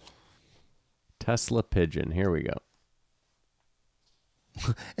 Tesla pigeon. Here we go.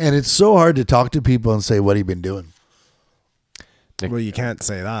 And it's so hard to talk to people and say, what have you been doing? Well, you can't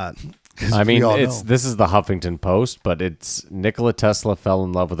say that. 'Cause I we mean, all it's know. this is the Huffington Post, but it's Nikola Tesla fell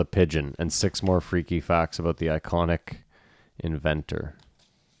in love with a pigeon, and 6 more freaky facts about the iconic inventor.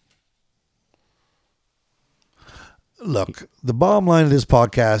 Look, the bottom line of this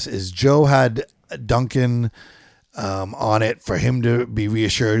podcast is Joe had Duncan on it for him to be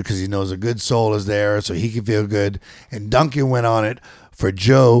reassured because he knows a good soul is there so he can feel good. And Duncan went on it for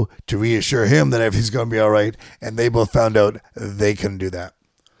Joe to reassure him that everything's going to be all right. And they both found out they couldn't do that.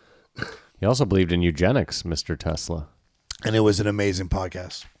 He also believed in eugenics, Mr. Tesla, And it was an amazing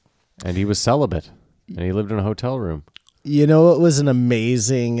podcast. and he was celibate, and he lived in a hotel room. You know what was an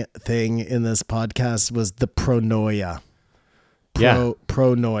amazing thing in this podcast was the pronoia. Yeah.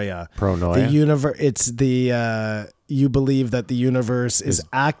 Pronoia. Pronoia. The universe. It's the you believe that the universe is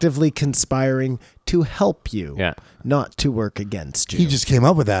actively conspiring to help you, Yeah. not to work against you. He just came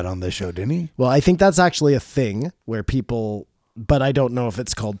up with that on this show, didn't he? Well, I think that's actually a thing where people, but I don't know if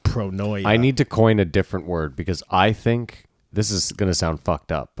it's called pronoia. I need to coin a different word because I think this is going to sound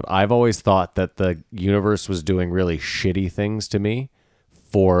fucked up, but I've always thought that the universe was doing really shitty things to me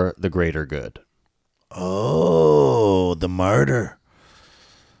for the greater good. Oh, the martyr.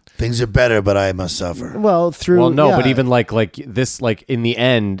 Things are better, but I must suffer. Well, through Well, no, yeah. but even like this, like in the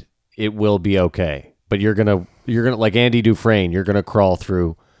end, it will be okay. But you're gonna like Andy Dufresne, you're gonna crawl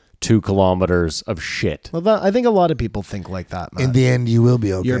through 2 kilometers of shit. Well, I think a lot of people think like that, Matt. In the end, you will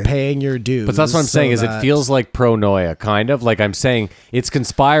be okay. You're paying your dues. But that's what I'm so saying is it that- feels like pronoia, kind of. Like I'm saying it's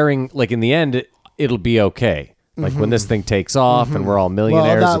conspiring. Like in the end, it'll be okay. Like when this thing takes off and we're all well,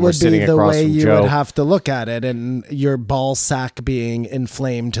 millionaires that and we're would sitting be the across way from you Joe. would have to look at it, and your ball sack being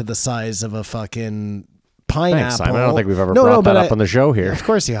inflamed to the size of a fucking pineapple. Thanks, Simon. I don't think we've ever No, brought but that up on the show here. Of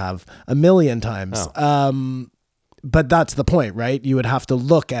course you have, a million times. But that's the point, right? You would have to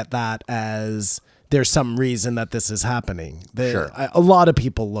look at that as there's some reason that this is happening. Sure. A lot of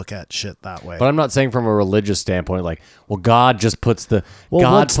people look at shit that way. But I'm not saying from a religious standpoint, like, well, God just puts the well,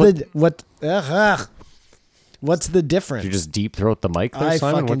 God what's the difference? Did you just deep throat the mic there, I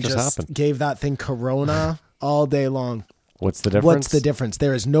Simon? fucking What just happened? gave that thing Corona all day long. What's the difference? What's the difference?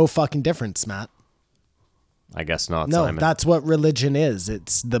 There is no fucking difference, Matt. I guess not, No, Simon. that's what religion is.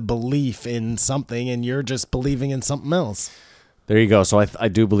 It's the belief in something, and you're just believing in something else. There you go. So I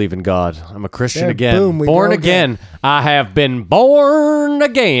do believe in God. I'm a Christian There, again. boom, we Born broke it. again. I have been born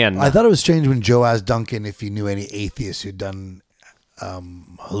again. I thought it was strange when Joe asked Duncan if he knew any atheists who'd done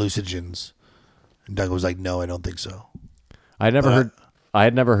hallucinogens. And Duncan was like, no, I don't think so. I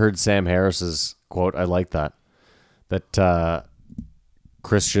had never heard Sam Harris's quote. I like that. That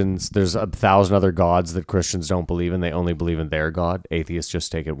Christians, there's 1,000 other gods that Christians don't believe in. They only believe in their God. Atheists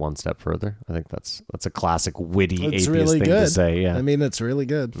just take it one step further. I think that's a classic witty It's atheist really thing good to say. Yeah. I mean, it's really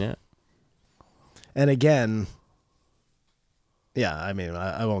good. Yeah. And again, yeah, I mean,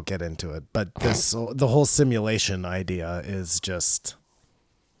 I won't get into it, but the whole simulation idea is just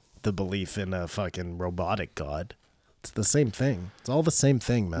the belief in a fucking robotic god. It's the same thing. It's all the same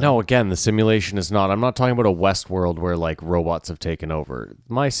thing, man. No, again, the simulation is not. I'm not talking about a West world where like robots have taken over.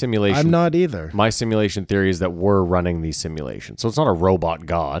 My simulation. I'm not either. My simulation theory is that we're running these simulations. So it's not a robot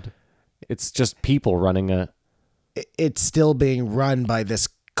god. It's just people running a. It's still being run by this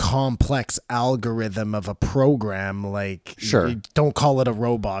complex algorithm of a program. Like, Sure. you don't call it a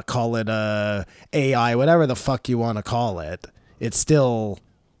robot, call it a AI, whatever the fuck you want to call it. It's still.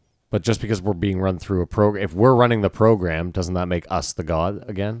 But just because we're being run through a program, if we're running the program, doesn't that make us the god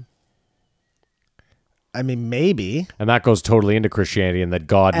again? I mean, maybe. And that goes totally into Christianity, and that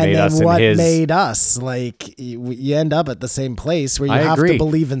God And made then us in what His. made us? Like, you end up at the same place where you I have agree. to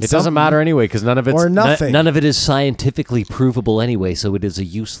believe in it something. doesn't matter anyway because none of it's Or nothing. None of it is scientifically provable anyway, so it is a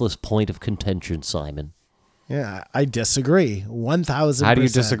useless point of contention, Simon. Yeah, I disagree. 1,000%. How do you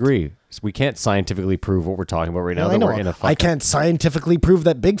disagree? We can't scientifically prove what we're talking about right now. Well, I that know. we're in a I fucking. can't scientifically prove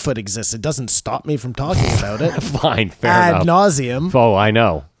that Bigfoot exists. It doesn't stop me from talking about it. Fine, fair Ad enough. nauseum. Oh, I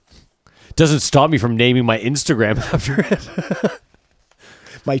know. Doesn't stop me from naming my Instagram after it.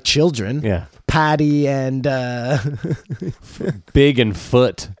 My children. Yeah. Patty and Big and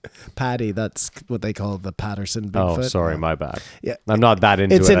foot. Patty, that's what they call the Patterson Oh, Bigfoot. sorry, my bad. Yeah. I'm not that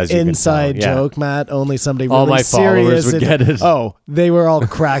into It's it an as you can inside tell. Yeah. joke, Matt. Only somebody really All my followers serious would and- get it. Oh, they were all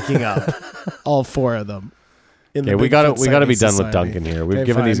cracking up. All 4 of them. In the Okay, we got Bigfoot to be Sighting done with Society. Duncan here. We've Okay,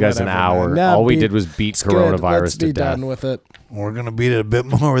 given fine, these guys whatever, an hour. man. Nah, All we did was beat it's good. coronavirus Let's to be death. done with it. We're going to beat it a bit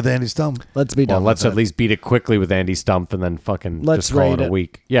more with Andy Stump. Let's be Well, done let's with at least beat it quickly with Andy Stump and then fucking Let's just call rate it a it.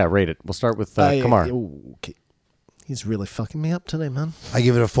 week. Yeah, rate it. We'll start with Kamar. Okay. He's really fucking me up today, man. I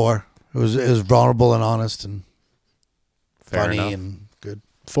give it a 4. It was vulnerable and honest and Fair funny enough. and good.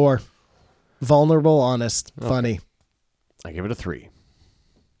 4. Vulnerable, honest, funny. I give it a 3.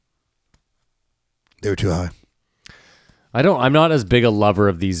 They were too high. I'm not as big a lover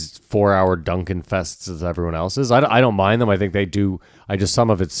of these 4-hour Duncan fests as everyone else is. I don't mind them. I think they do. Some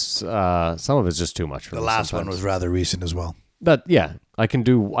of it's just too much for The me last one sometimes. was rather recent as well. But yeah, I can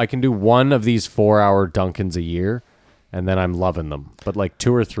do one of these 4-hour Duncans a year, and then I'm loving them. But like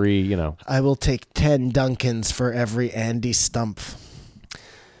 2 or 3, you know. I will take 10 Duncans for every Andy Stump.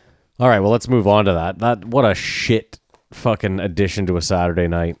 All right, well let's move on to that. What a shit fucking addition to a Saturday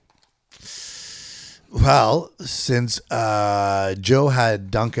night. Well, since Joe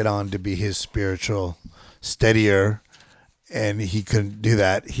had Duncan on to be his spiritual steadier, and he couldn't do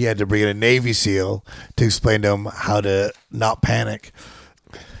that, he had to bring in a Navy SEAL to explain to him how to not panic.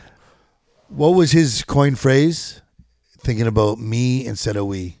 What was his coin phrase? Thinking about me instead of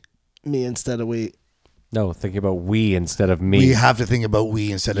we. Me instead of we. No, thinking about we instead of me. We have to think about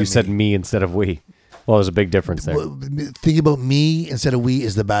we instead You of said me. me instead of we. Well, there's a big difference there. Thinking about me instead of we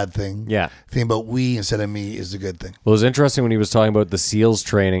is the bad thing. Yeah. Thinking about we instead of me is the good thing. Well, it was interesting when he was talking about the SEALs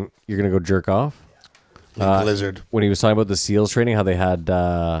training. You're going to go jerk off? Like Blizzard. When he was talking about the SEALs training, how they had,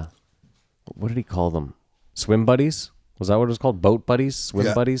 what did he call them? Swim buddies? Was that what it was called? Boat buddies, swim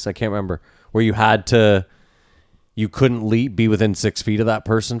Yeah. buddies. I can't remember. Where you couldn't be within 6 feet of that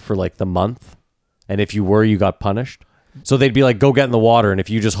person for like the month, and if you were, you got punished. So they'd be like, "Go get in the water," and if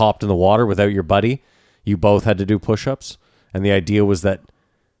you just hopped in the water without your buddy, you both had to do push-ups. And the idea was that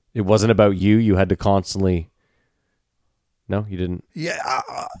it wasn't about you. You had to constantly. No, you didn't. Yeah,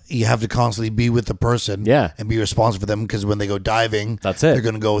 you have to constantly be with the person. Yeah. And be responsible for them because when they go diving, That's it. They're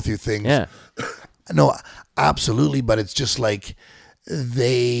going to go through things. Yeah. No, absolutely. But it's just like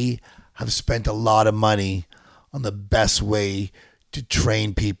they have spent a lot of money on the best way to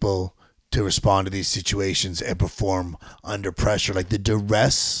train people to respond to these situations and perform under pressure. Like the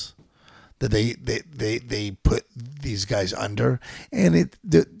duress that they put these guys under. And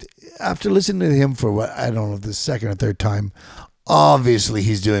after listening to him for what, I don't know, the second or third time, obviously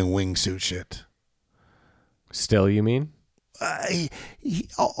he's doing wingsuit shit. Still, you mean?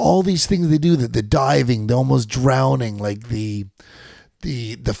 All these things they do, the diving, the almost drowning, like the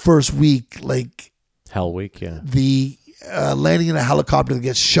first week, like Hell Week, yeah. the landing in a helicopter that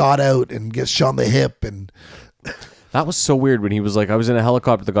gets shot out and gets shot in the hip. And That was so weird when he was like, I was in a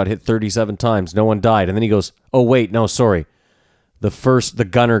helicopter that got hit 37 times. No one died. And then he goes, oh, wait, no, sorry. The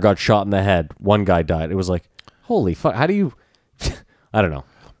gunner got shot in the head. One guy died. It was like, holy fuck. How do you... I don't know.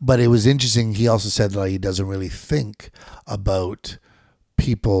 But it was interesting. He also said that he doesn't really think about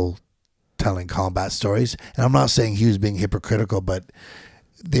people telling combat stories. And I'm not saying he was being hypocritical, but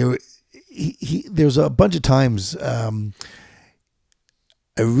there was a bunch of times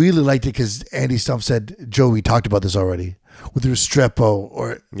I really liked it because Andy Stumpf said, Joe, we talked about this already with Restrepo,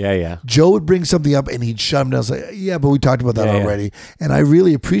 or Yeah. Joe would bring something up and he'd shut him down. Say, yeah, but we talked about that Yeah. already. And I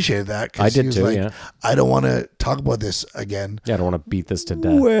really appreciated that. 'Cause I did he was too, like, yeah. I don't want to talk about this again. Yeah, I don't want to beat this to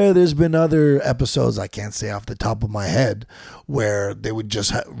death. Where there's been other episodes, I can't say off the top of my head, where they would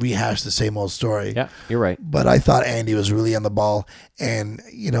just rehash the same old story. Yeah, you're right. But I thought Andy was really on the ball. And,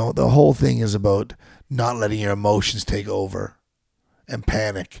 the whole thing is about not letting your emotions take over. And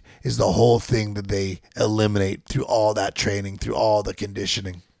panic is the whole thing that they eliminate through all that training, through all the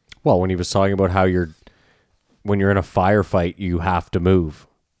conditioning. Well, when he was talking about how when you're in a firefight, you have to move.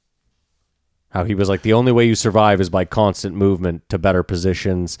 How he was like, the only way you survive is by constant movement to better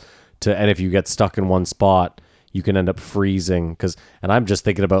positions. And if you get stuck in one spot, you can end up freezing. And I'm just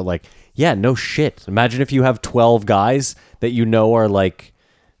thinking about like, yeah, no shit. Imagine if you have 12 guys that are like.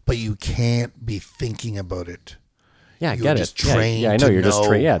 But you can't be thinking about it. Yeah, I You're get just it. trained yeah, I know. to You're just know.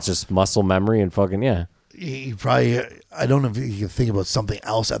 trained. Yeah, it's just muscle memory and fucking, yeah. You probably, I don't know if you can think about something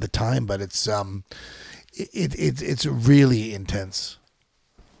else at the time, but it's really intense.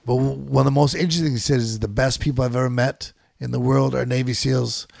 But one of the most interesting things he said is the best people I've ever met in the world are Navy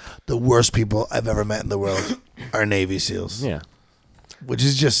SEALs. The worst people I've ever met in the world are Navy SEALs. Yeah. Which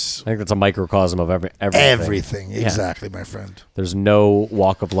is just I think that's a microcosm of everything. everything. Yeah. Exactly, my friend. There's no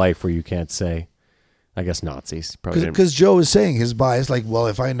walk of life where you can't say, I guess Nazis. Probably didn't- Because Joe is saying his bias, like, well,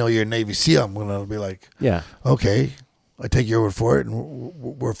 if I know you're a Navy SEAL, I'm going to be like, yeah. okay, I take your word for it, and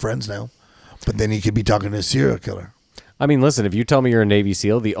we're friends now. But then you could be talking to a serial killer. I mean, listen, if you tell me you're a Navy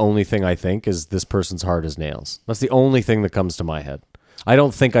SEAL, the only thing I think is this person's hard as nails. That's the only thing that comes to my head. I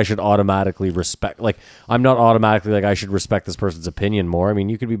don't think I should automatically respect, like, I'm not automatically like I should respect this person's opinion more. I mean,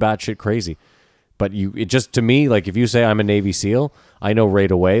 you could be batshit crazy. But it just, to me, like, if you say I'm a Navy SEAL, I know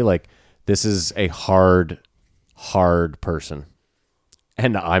right away, like, this is a hard person.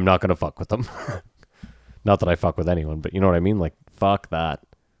 And I'm not going to fuck with them. Not that I fuck with anyone, but you know what I mean? Like, fuck that.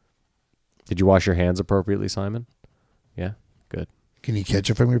 Did you wash your hands appropriately, Simon? Yeah? Good. Can you catch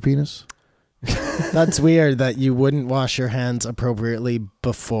it from your penis? That's weird that you wouldn't wash your hands appropriately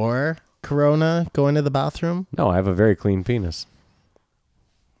before Corona going to the bathroom. No, I have a very clean penis.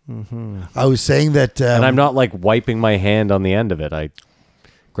 I was saying that... And I'm not like wiping my hand on the end of it. I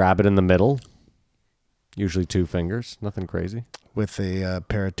grab it in the middle. Usually 2 fingers. Nothing crazy. With a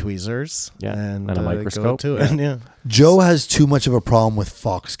pair of tweezers. Yeah, And and a go microscope. to it. Yeah. Joe has too much of a problem with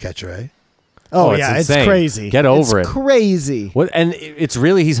Foxcatcher, eh? Oh, it's yeah, insane. it's crazy. Get over it. It's crazy. What? And it's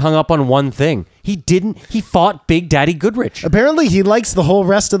really, he's hung up on one thing. He fought Big Daddy Goodrich. Apparently, he likes the whole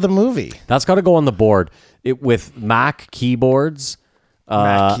rest of the movie. That's got to go on the board. With Mac keyboards.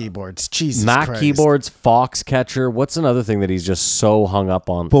 Mac keyboards. Jesus Mac Christ. keyboards, Foxcatcher. What's another thing that he's just so hung up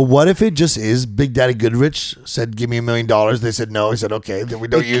on? But what if it just is Big Daddy Goodrich said, give me $1 million. They said no. He said, okay, then we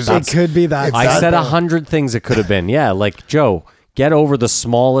don't use It it. could be that. If I that- said 100 things it could have been. Yeah, like, Joe, get over the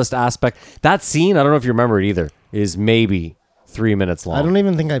smallest aspect. That scene, I don't know if you remember it either, is maybe 3 minutes long. I don't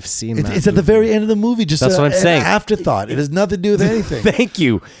even think I've seen that. It's at the very end of the movie. Just That's what I'm saying. An afterthought. It has nothing to do with anything. Thank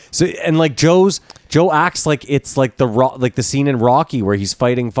you. So, and like Joe acts like it's like the scene in Rocky where he's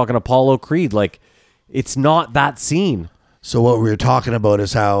fighting fucking Apollo Creed. Like, It's not that scene. So what we were talking about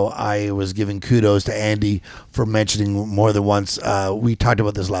is how I was giving kudos to Andy for mentioning more than once. We talked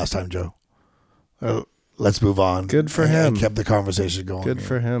about this last time, Joe. Let's move on. Good for And him. kept the conversation going. Good here.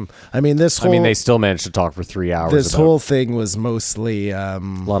 for him. I mean, this whole they still managed to talk for 3 hours. this about whole thing was mostly a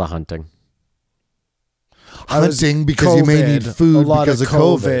lot of hunting. hunting because you may need food a lot because of of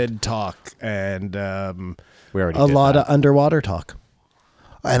COVID. COVID talk and We already a did lot that. of underwater talk.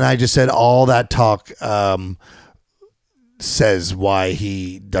 And I just said all that talk says why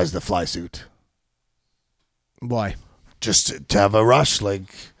he does the fly suit. Why? Just to have a rush. Like,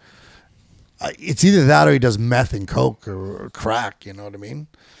 it's either that or he does meth and coke or crack. You know what I mean?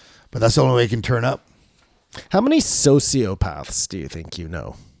 But that's the only way he can turn up. How many sociopaths do you think you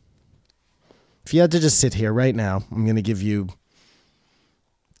know? If you had to just sit here right now, I'm going to give you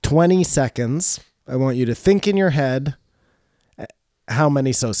 20 seconds. I want you to think in your head how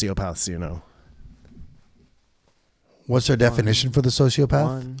many sociopaths you know. What's our definition for the sociopath?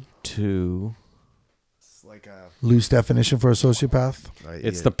 1, 2. It's like a Loose definition for a sociopath?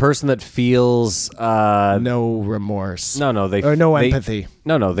 It's the person that feels no remorse. no, no they empathy.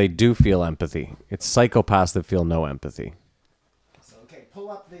 No, they do feel empathy. It's psychopaths that feel no empathy. Okay, pull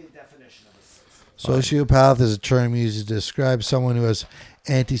up the definition of a Sociopath is a term used to describe someone who has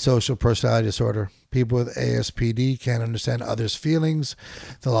antisocial personality disorder. People with ASPD can't understand others' feelings.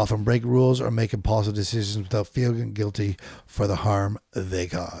 They'll often break rules or make impulsive decisions without feeling guilty for the harm they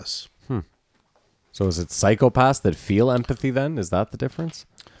cause. So is it psychopaths that feel empathy then? Is that the difference?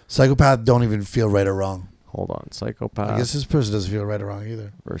 Psychopath don't even feel right or wrong. Hold on. Psychopath I guess this person doesn't feel right or wrong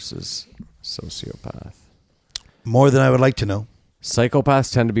either. versus sociopath. More than I would like to know.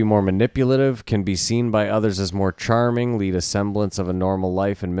 Psychopaths tend to be more manipulative, can be seen by others as more charming, lead a semblance of a normal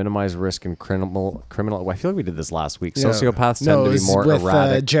life, and minimize risk in criminal. I feel like we did this last week. Sociopaths tend to be more with,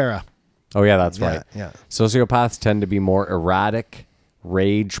 erratic. Jera. Oh yeah, that's right. Yeah. Sociopaths tend to be more erratic,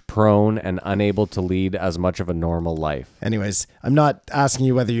 rage-prone, and unable to lead as much of a normal life. Anyways, I'm not asking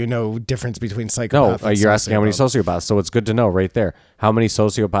you whether you know difference between No, psychopath and you're asking how many sociopath. sociopaths. So it's good to know right there. How many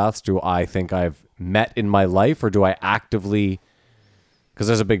sociopaths do I think I've met in my life, or do I actively? Because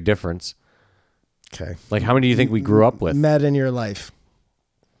there's a big difference. Okay. Like, how many do you think we grew up with? Met in your life.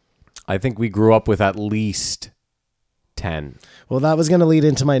 I think we grew up with at least 10. Well, that was going to lead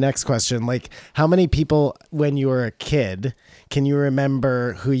into my next question. Like, how many people, when you were a kid, can you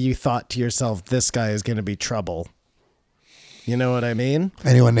remember who you thought to yourself, this guy is going to be trouble? You know what I mean?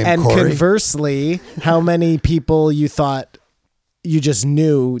 Anyone named And Corey? conversely, how many people you thought you just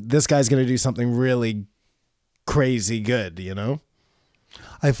knew this guy's going to do something really crazy good, you know?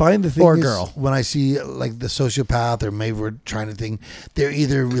 I find the thing Or is, girl. when I see like the sociopath or maybe we're trying to think, they're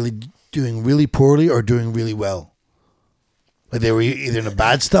either really doing really poorly or doing really well. Like they were either into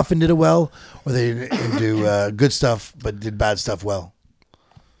bad stuff and did it well, or they into good stuff but did bad stuff well.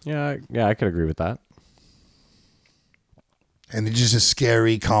 Yeah, I could agree with that. And it's just a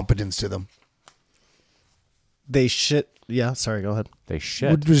scary competence to them. They shit. Yeah, sorry, go ahead. They shit.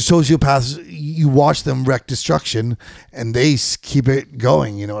 With sociopaths, you watch them wreck destruction and they keep it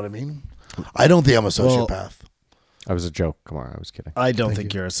going. You know what I mean? I don't think I'm a sociopath. That was a joke. Come on, I was kidding. I don't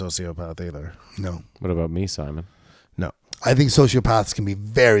think you're a sociopath either. No. What about me, Simon? No. I think sociopaths can be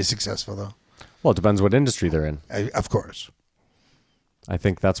very successful, though. Well, it depends what industry they're in. Of course. I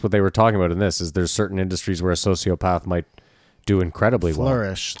think that's what they were talking about in this, is there's certain industries where a sociopath might do incredibly well.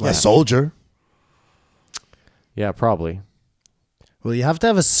 Flourish. A soldier. Yeah, probably. Well, you have to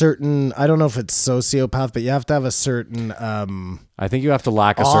have a certain, I don't know if it's sociopath, but you have to have a certain, I think you have to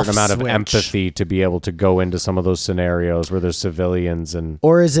lack a certain amount of switch. empathy to be able to go into some of those scenarios where there's civilians and...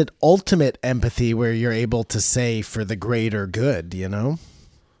 or is it ultimate empathy where you're able to say for the greater good, you know?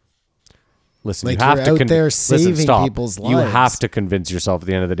 Listen, Like you have you're to out there saving stop. people's You lives. have to convince yourself at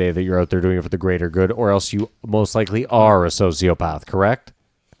the end of the day that you're out there doing it for the greater good, or else you most likely are a sociopath, correct?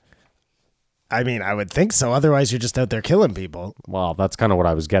 I mean, I would think so. Otherwise, you're just out there killing people. Well, that's kind of what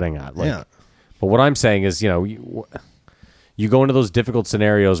I was getting at. Like, Yeah. But what I'm saying is, you go into those difficult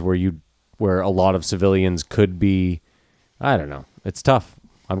scenarios where a lot of civilians could be, I don't know. It's tough.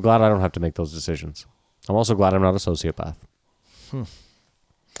 I'm glad I don't have to make those decisions. I'm also glad I'm not a sociopath.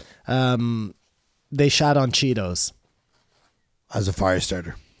 They shot on Cheetos. As a fire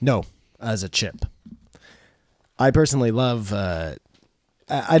starter. No, as a chip. I personally love.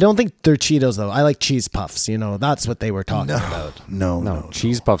 I don't think they're Cheetos though. I like cheese puffs. You know, that's what they were talking about. No.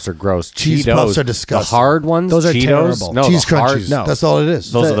 Cheese puffs are gross. Cheese Cheetos, puffs are disgusting. The hard ones, Those are Cheetos, terrible. No, Cheese the hard- crunchies. no. That's all it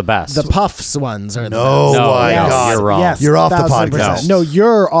is. Those are the best. The puffs ones are the No, best. No, my yes, God. you're wrong. Yes, You're off the 1000%. podcast. No,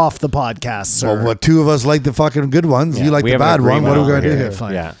 you're off the podcast, sir. Well, two of us like the fucking good ones. Yeah, You like we the have an bad one. agreement What are we on going to do here. here?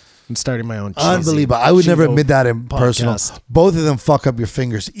 Fine. Yeah. I'm starting my own cheesy Unbelievable. I would never Cheeto admit that in personal. podcast. Both of them fuck up your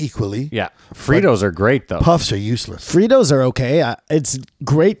fingers equally. Yeah, Fritos are great though. Puffs are useless. Fritos are okay. It's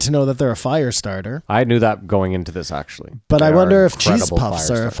great to know that they're a fire starter. I knew that going into this actually. But They I are wonder if cheese incredible puffs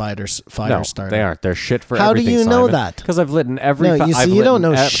fire are a starters. fire No, starter. they aren't. They're shit for How do everything. you know that? Because I've lit in every. No, you I've see, you lit don't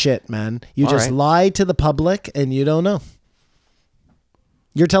in know ev- shit, man. You All just right. lie to the public and you don't know.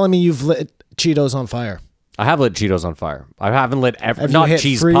 You're telling me you've lit Cheetos on fire. I have lit Cheetos on fire. I haven't lit Have not you hit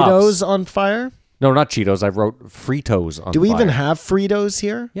cheese Fritos puffs. on fire? No, not Cheetos. I wrote Fritos on fire. Do we even have Fritos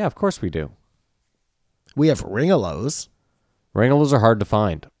here? Yeah, of course we do. We have Ringolos. Ringolos are hard to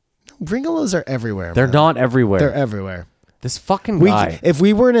find. Ringolos are everywhere. They're man. not everywhere. They're everywhere. This fucking guy. If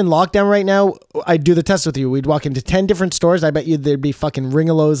we weren't in lockdown right now, I'd do the test with you. We'd walk into 10 different stores. I bet you there'd be fucking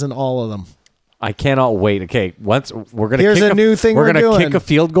Ringolos in all of them. I cannot wait. Okay, once we're gonna Here's kick a new thing we're we're gonna doing. kick a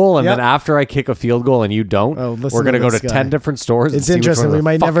field goal, and Yep. then after I kick a field goal and you don't, listen we're gonna to go this to guy. 10 different stores. It's and see which interesting. one of We the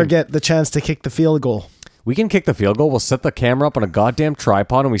might never fucking- get the chance to kick the field goal. We can kick the field goal. We'll set the camera up on a goddamn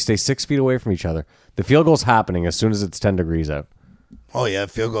tripod, and we stay 6 feet away from each other. The field goal's happening as soon as it's 10 degrees out. Oh yeah,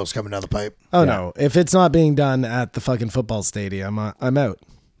 field goal's coming down the pipe. Oh, no. If it's not being done at the fucking football stadium, I'm out.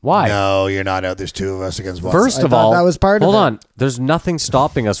 Why? No, you're not out. There's two of us against Boston. First I of thought all, that was part of hold it. on. There's nothing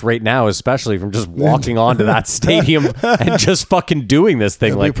stopping us right now, especially from just walking onto that stadium and just fucking doing this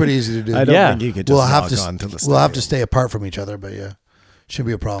thing. it'll Like be pretty easy to do. I don't Yeah. think you could just we'll have log to on to the we'll have to stadium. stay apart from each other, but yeah, shouldn't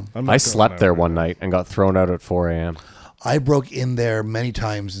be a problem. I slept there one night and got thrown out at 4 a.m. I broke in there many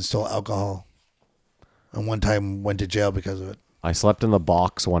times and stole alcohol, and one time went to jail because of it. I slept in the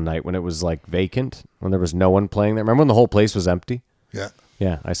box one night when it was like vacant, when there was no one playing there. Remember when the whole place was empty? Yeah,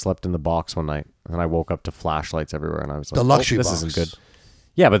 Yeah, I slept in the box one night, and I woke up to flashlights everywhere, and I was like, the luxury this box. isn't good.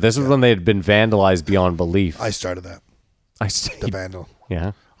 Yeah, but this was when they had been vandalized beyond belief. I started that. I The stayed. vandal.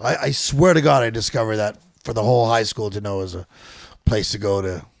 Yeah. I swear to God, I discovered that for the whole high school to know as a place to go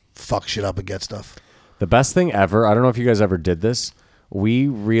to fuck shit up and get stuff. The best thing ever, I don't know if you guys ever did this. We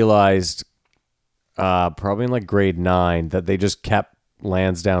realized probably in like grade 9 that they just kept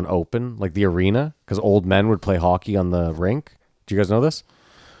Lansdowne open, like the arena, because old men would play hockey on the rink. Do you guys know this?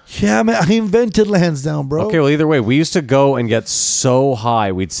 Yeah, man, I invented Lansdowne, bro. Okay, well, either way, we used to go and get so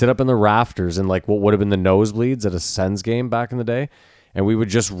high. We'd sit up in the rafters in like what would have been the nosebleeds at a Sens game back in the day. And we would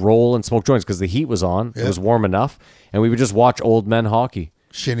just roll and smoke joints because the heat was on. Yeah. It was warm enough. And we would just watch old men hockey.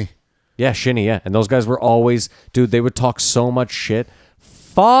 Shinny. Yeah, shinny, yeah. And those guys were always, dude, they would talk so much shit.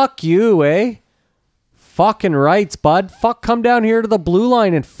 Fuck you, eh? Fucking rights, bud. Fuck, come down here to the blue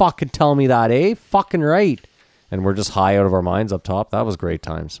line and fucking tell me that, eh? Fucking right. And we're just high out of our minds up top. That was great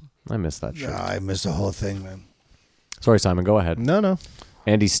times. I miss that shit. I missed the whole thing, man. Sorry, Simon, go ahead. No.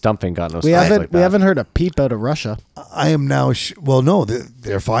 Andy Stumpf got no We stuff haven't like we that. haven't heard a peep out of Russia. I am now. Well, no,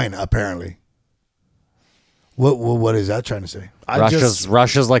 they're fine apparently. What is that trying to say?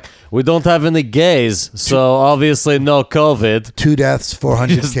 Russia's like, we don't have any gays, so obviously no COVID. 2 deaths,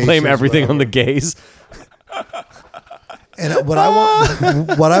 400 Just cases. blame everything on the whatever. gays. And what I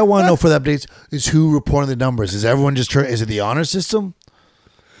want to know for the updates is who reporting the numbers. Is everyone just is it the honor system?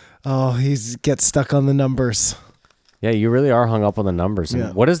 Oh, he's gets stuck on the numbers. Yeah, you really are hung up on the numbers. And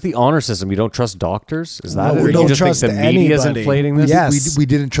Yeah. what is the honor system? You don't trust doctors? Is that No, it? we Or don't you just trust think the media is anybody. inflating this? Yes. We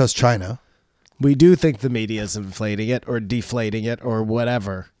didn't trust China. We do think the media is inflating it or deflating it or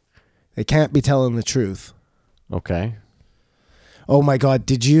whatever. They can't be telling the truth. Okay. Oh my God,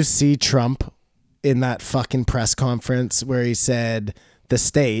 did you see Trump in that fucking press conference where he said the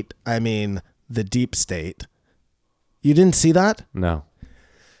state, I mean the deep state? You didn't see that? No.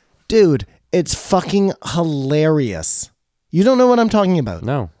 Dude, it's fucking hilarious. You don't know what I'm talking about.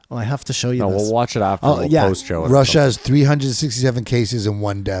 No. Oh, I have to show you No, this. we'll watch it after. Oh, We'll yeah. post-show it. Russia has 367 cases and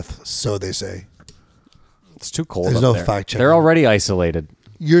 1 death, so they say. It's too cold There's up no there. fact checking. They're already isolated.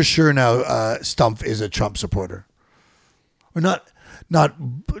 You're sure now Stumpf is a Trump supporter. Or not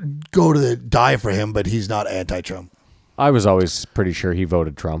go to the die for him, but he's not anti-Trump. I was always pretty sure he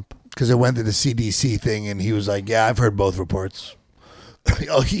voted Trump. Because it went to the CDC thing, and he was like, yeah, I've heard both reports.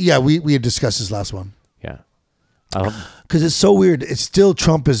 Oh, yeah, we had discussed this last one. Yeah. Because it's so weird. It's still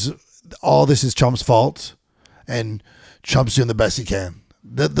all this is Trump's fault, and Trump's doing the best he can.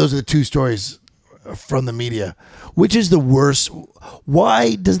 Those are the two stories from the media. Which is the worst?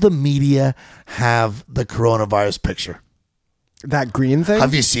 Why does the media have the coronavirus picture? That green thing?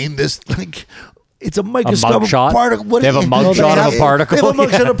 Have you seen this? Like, it's a microscopic mugshot? particle. They have a mugshot of a particle? They have a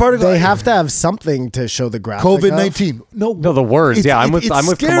mugshot of a particle. They have to have something to show the graphic. of. COVID-19. No, No, the words. Yeah, I'm with it's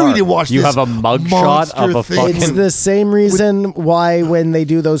scary Kamar. to watch. You this have a mugshot monster of a thing. fucking- It's the same reason why when they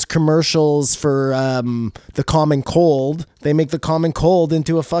do those commercials for the common cold, they make the common cold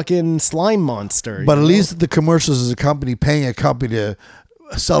into a fucking slime monster. But you at know? least the commercials is a company paying a company to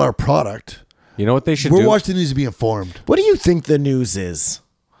sell our product. You know what they should We're do? watching the news to be informed. What do you think the news is?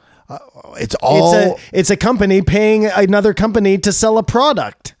 It's all It's a company paying another company to sell a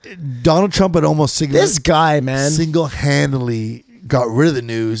product. Donald Trump had almost This guy, man. single-handedly got rid of the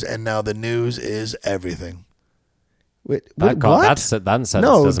news, and now the news is everything. Wait, That what? sentence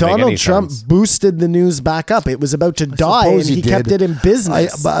No, doesn't make any Donald Trump sense. boosted the news back up. It was about to die, and Suppose he kept did. it in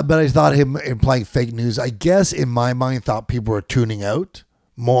business. But I thought him implying fake news. I guess in my mind, thought people were tuning out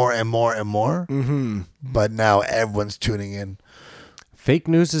more and more and more. Mm-hmm. But now everyone's tuning in. Fake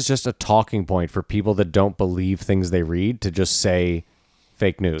news is just a talking point for people that don't believe things they read to just say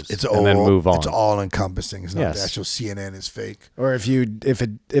fake news and then move on. It's all encompassing. It's not Yes. the actual CNN is fake. Or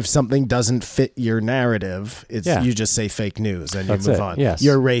if something doesn't fit your narrative, it's Yeah. you just say fake news and That's you move it, on. yes.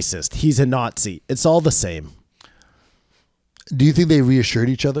 You're racist. He's a Nazi. It's all the same. Do you think they reassured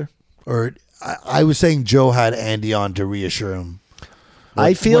each other? Or I was saying Joe had Andy on to reassure him.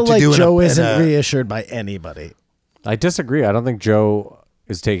 I feel what to like do in Joe a- in isn't a- reassured by anybody. I disagree. I don't think Joe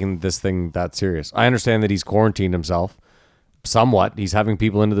is taking this thing that serious. I understand that he's quarantined himself somewhat. He's having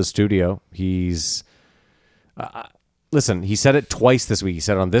people into the studio. He's listen, he said it twice this week. He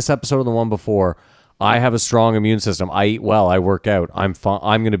said it on this episode and the one before, I have a strong immune system. I eat well. I work out. I'm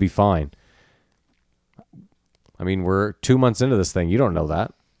going to be fine. I mean, we're 2 months into this thing. You don't know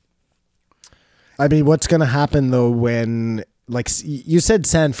that. I mean, what's going to happen though when, like, you said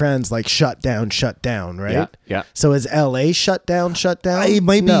San Fran's like shut down, right? Yeah, yeah. So is LA shut down? It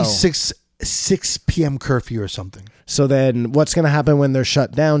might No. be 6 p.m. curfew or something. So then what's going to happen when they're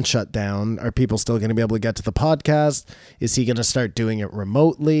shut down? Are people still going to be able to get to the podcast? Is he going to start doing it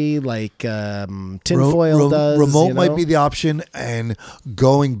remotely like Tinfoil does? Remote you know? might be the option, and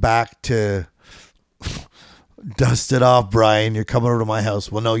going back to dust it off, Brian. You're coming over to my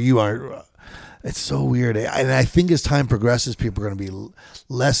house. Well, no, you aren't. It's so weird. And I think as time progresses, people are going to be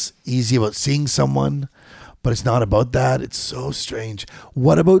less easy about seeing someone, but it's not about that. It's so strange.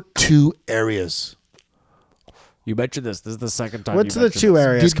 What about 2 areas? You mentioned this. This is the second time. What's you the mentioned 2 this.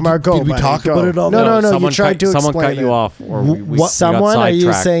 areas? Did- Come on, go. did we buddy, talk go. about it all? No, you someone tried to someone explain cut you it. off, or we got Someone? Are you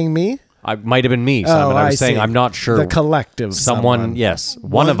sidetracked. saying me? I might have been me, Simon. I was saying see. I'm not sure. The collective. Someone, yes,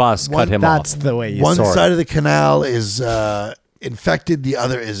 one of us cut him off. That's the way you One saw it. side of the canal is infected, the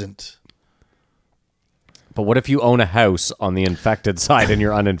other isn't. But what if you own a house on the infected side and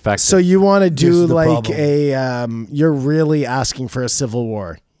you're uninfected? So you want to This do is the like problem. you're really asking for a civil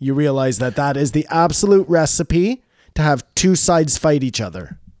war. You realize that is the absolute recipe to have 2 sides fight each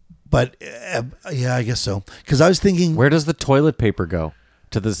other. But yeah, I guess so. Because I was thinking, where does the toilet paper go?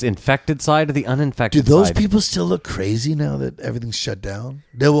 To this infected side or the do uninfected those side? people still look crazy now that everything's shut down?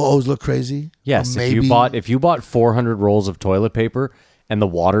 They will always look crazy. Yes, Or if you bought 400 rolls of toilet paper and the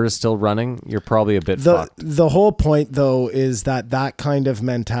water is still running, you're probably a bit fucked. The whole point though is that kind of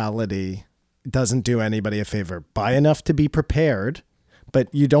mentality doesn't do anybody a favor. Buy enough to be prepared, but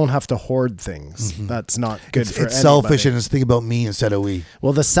you don't have to hoard things. That's not good it's for anybody. selfish and it's think about me instead of we.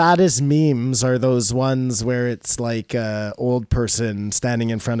 Well, the saddest memes are those ones where it's like a old person standing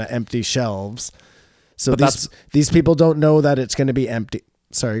in front of empty shelves. So But these people don't know that it's going to be empty.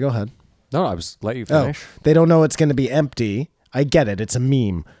 Sorry, go ahead. No, I was let you Oh, finish. they don't know it's going to be empty. I get it. It's a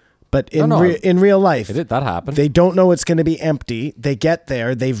meme. But in No, in real life, That happened. they don't know it's going to be empty. They get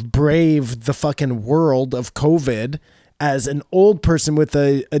there. They've braved the fucking world of COVID as an old person with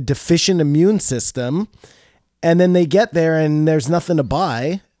a deficient immune system. And then they get there and there's nothing to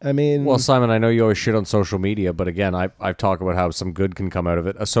buy. I mean, Well, Simon, I know you always shit on social media, but again, I've talked about how some good can come out of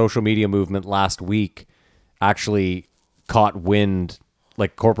it. A social media movement last week actually caught wind,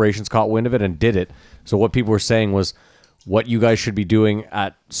 like corporations caught wind of it and did it. So what people were saying was, what you guys should be doing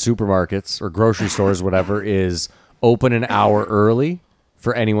at supermarkets or grocery stores, whatever, is open an hour early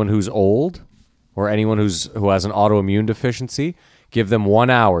for anyone who's old or anyone who has an autoimmune deficiency. Give them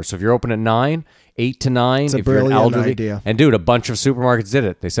 1 hour. So if you're open at 9, 8 to 9, It's a if you're an brilliant elderly idea. and dude, a bunch of supermarkets did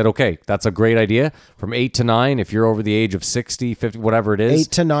it. They said, okay, that's a great idea. From 8 to 9, if you're over the age of 60, 50, whatever it is.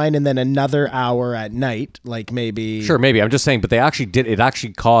 8 to 9 and then another hour at night, like maybe. Sure, maybe. I'm just saying, but they actually did. It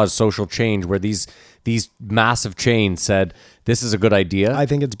actually caused social change where these massive chains said, this is a good idea. I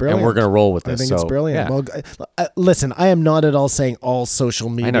think it's brilliant. And we're going to roll with I this. think it's So, brilliant. yeah. Well, listen, I am not at all saying all social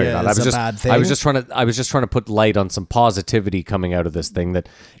media I know you're not. is a bad thing. I was just trying to put light on some positivity coming out of this thing, that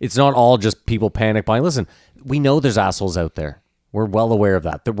it's not all just people panic buying. Listen, we know there's assholes out there. We're well aware of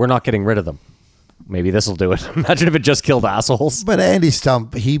that we're not getting rid of them. Maybe this will do it. Imagine if it just killed assholes. But Andy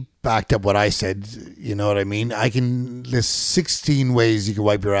Stump, he backed up what I said. You know what I mean? I can list 16 ways you can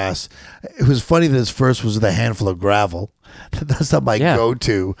wipe your ass. It was funny that his first was with a handful of gravel. That's not my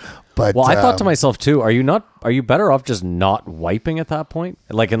go-to. But Well, I thought to myself too, are you better off just not wiping at that point?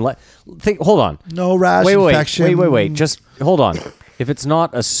 Like, hold on. no rash infection. Wait. Just hold on. If it's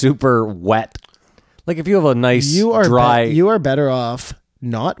not a super wet, like if you have a nice dry, you are better off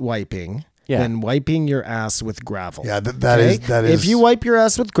not wiping Yeah. than wiping your ass with gravel. Yeah, that is. If you wipe your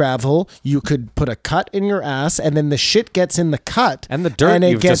ass with gravel, you could put a cut in your ass, and then the shit gets in the cut, And the dirt and it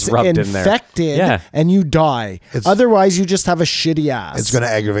you've gets just rubbed in there. infected, Yeah. and you die. Otherwise, you just have a shitty ass. it's going to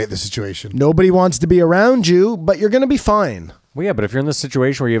aggravate the situation. Nobody wants to be around you, but you're going to be fine. well, yeah, but if you're in this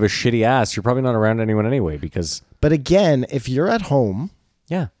situation where you have a shitty ass, you're probably not around anyone anyway because, But again, if you're at home,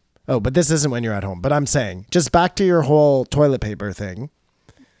 yeah. oh, but this isn't when you're at home. But I'm saying, just back to your whole toilet paper thing.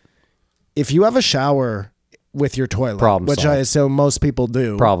 If you have a shower with your toilet, Problem which I solved. assume most people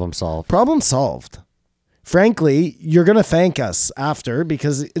do, Problem solved. problem solved. Frankly, you're going to thank us after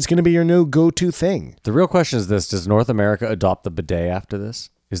because it's going to be your new go-to thing. The real question is this: does North America adopt the bidet after this?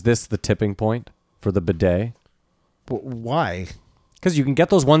 Is this the tipping point for the bidet? Why? Because you can get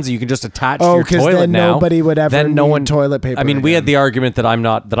those ones that you can just attach to Oh, your 'cause toilet then now. nobody would ever then no need one toilet paper I mean, we again. had the argument that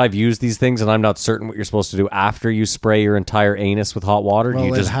I've used these things and I'm not certain what you're supposed to do after you spray your entire anus with hot water. Do you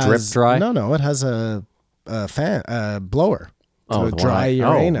Well, it just has- drip dry? No, it has a blower to the dry one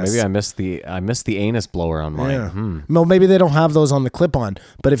your anus. Maybe I missed the anus blower on mine. Yeah. Well, maybe they don't have those on the clip-on,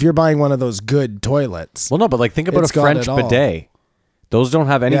 but if you're buying one of those good toilets, Well, no, but like think about It's a got French it all. bidet. Those don't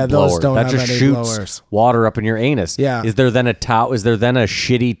have any Yeah, those blower. don't That have just any shoots blowers. water up in your anus. Yeah. Is there then a towel? Is there then a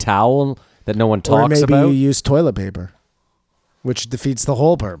shitty towel that no one or talks maybe about? you use toilet paper, which defeats the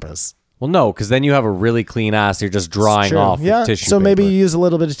whole purpose. Well, no, because then you have a really clean ass. You're just drying True. off Yeah, with tissue so maybe paper. you use a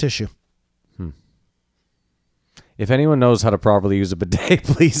little bit of tissue. If anyone knows how to properly use a bidet,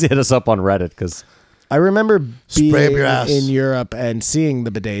 please hit us up on Reddit because I remember Spray being up your ass. in Europe and seeing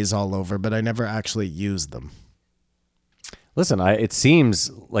the bidets all over, but I never actually used them. listen, it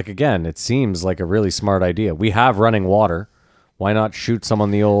seems like a really smart idea. We have running water. Why not shoot some on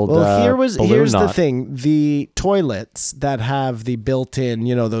the old? Well, balloon here's the knot? thing: the toilets that have the built-in,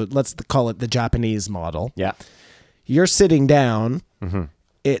 let's call it the Japanese model. Yeah, You're sitting down. Mm-hmm.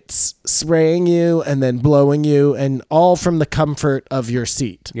 It's spraying you and then blowing you, and all from the comfort of your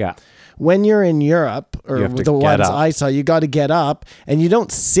seat. yeah. When you're in Europe, You or have to the get ones up. I saw, you got to get up, and you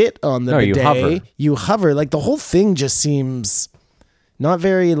don't sit on the No, you bidet. hover. You hover. Like the whole thing just seems not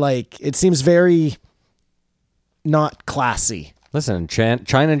very it seems very not classy. Listen, China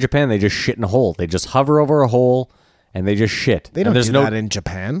and Japan, they just shit in a hole. They just hover over a hole and they just shit. They And don't there's do no. that in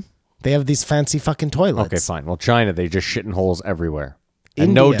Japan. They have these fancy fucking toilets. Okay, fine. Well, China, they just shit in holes everywhere.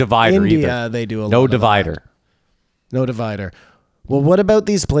 And no divider India, either. they do a lot No of that. divider. No divider. Well, what about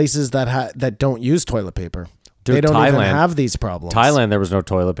these places that don't use toilet paper? Dude, they don't even Thailand. have these problems. Thailand, there was no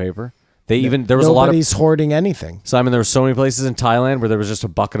toilet paper. There was a lot of. Nobody's hoarding anything. Simon, there were so many places in Thailand where there was just a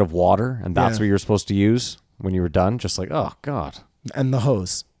bucket of water and that's Yeah. what you were supposed to use when you were done. Just like, oh, God. And the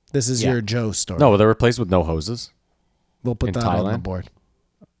hose. This is Yeah. your Joe story. No, there were places with no hoses. we'll put in that on the Thailand? board.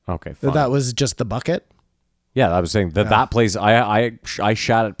 Okay, fine. That was just the bucket. Yeah, I was saying that place. I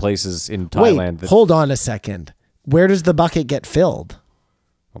shat at places in Thailand. Wait, hold on a second. Where does the bucket get filled?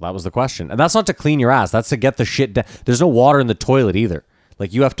 Well, that was the question, and that's not to clean your ass. That's to get the shit down. There's no water in the toilet either.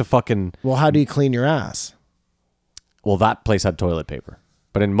 Like you have to fucking. Well, how do you clean your ass? Well, that place had toilet paper,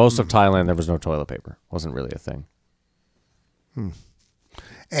 but in most of Thailand there was no toilet paper. Wasn't really a thing.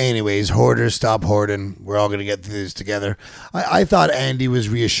 Anyways, hoarders, stop hoarding. We're all going to get through this together. I thought Andy was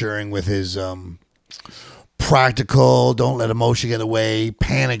reassuring with his practical, don't let emotion get away.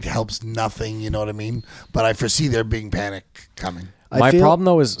 Panic helps nothing, you know what I mean? But I foresee there being panic coming. My problem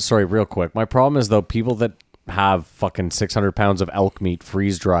though is sorry, real quick. My problem is though people that have fucking 600 pounds of elk meat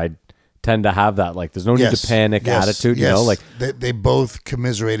freeze dried tend to have that like there's no need to panic attitude. You know, like they both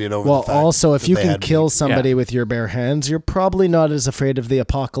commiserated over. Well, the fact also, if that you they can had kill meat. somebody with your bare hands, you're probably not as afraid of the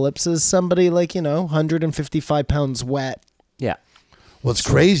apocalypse as somebody like 155 pounds wet. yeah. Well, it's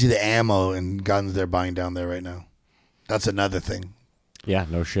crazy the ammo and guns they're buying down there right now. That's another thing Yeah,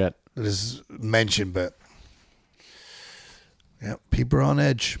 no shit. that is mentioned, but yeah, people are on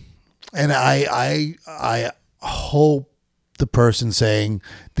edge, and I hope the person saying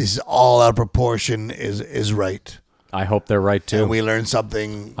this is all out of proportion is right. I hope they're right too. And we learned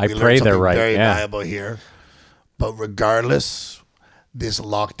something. I we pray learned they're something right, Very yeah. valuable here. But regardless, this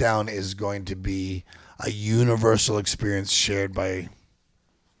lockdown is going to be a universal experience shared by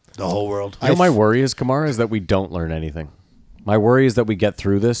the whole world. You know, my worry is, Kamara, is that we don't learn anything. My worry is that we get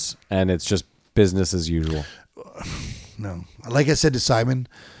through this and it's just business as usual. No, like I said to Simon,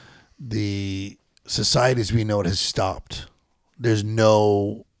 the society as we know it has stopped. There's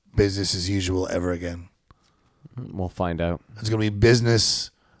no business as usual ever again. We'll find out. It's going to be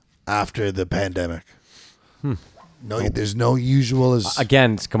business after the pandemic. No, there's no usual as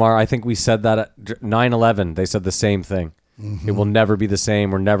Again, Kamar, I think we said that at 9/11. They said the same thing. It will never be the same.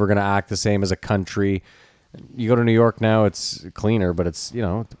 We're never going to act the same as a country. You go to New York now, it's cleaner, but it's,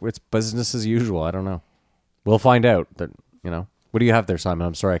 it's business as usual. I don't know. We'll find out that, What do you have there, Simon?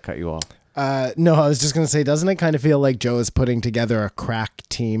 I'm sorry I cut you off. No, I was just going to say, doesn't it kind of feel like Joe is putting together a crack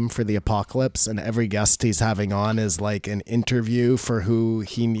team for the apocalypse, and every guest he's having on is like an interview for who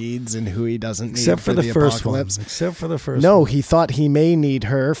he needs and who he doesn't need except for the first apocalypse? one. Except for the first No, one. he thought he may need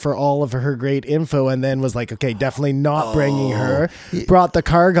her for all of her great info, and then was like, okay, definitely not bringing her. Brought the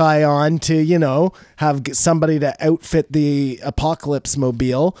car guy on to, have somebody to outfit the apocalypse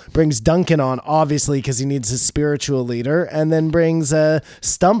mobile. Brings Duncan on, obviously, because he needs his spiritual leader, and then brings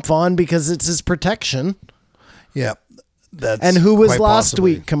Stump on because it's his protection. Yeah. That's And who was quite last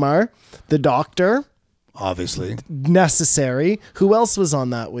possibly. week, Kamar? The doctor, Obviously. necessary. Who else was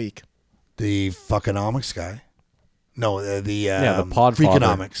on that week? The fuckonomics guy. No, the the Podfather.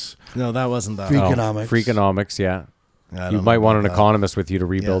 Freakonomics. No, that wasn't that. Freakonomics. Freakonomics, yeah. I You don't might know want an about that. economist with you to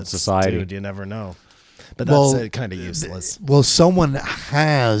rebuild Yeah, society. Dude, you never know. But Well, that's kind of useless. Well, someone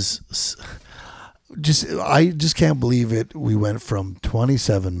has I just can't believe it. We went from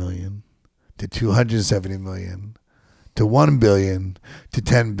 27 million to 270 million to 1 billion to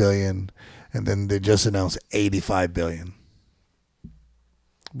 10 billion, and then they just announced 85 billion.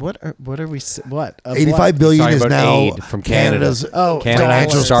 What are we? What? Of 85 what? billion Talking is about now aid from Canada. Canada's Canada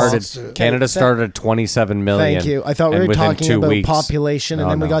financial started. response to- Canada started 27 million. Thank you. I thought we and were within talking 2 about weeks- population, and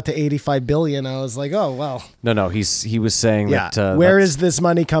No, then we no. got to 85 billion. I was like, oh well. No, he was saying Yeah. that. Where that's- is this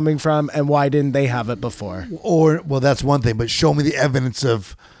money coming from, and why didn't they have it before? Or, well, that's one thing, but show me the evidence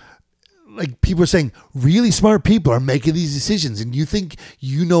of, like, people are saying really smart people are making these decisions, and you think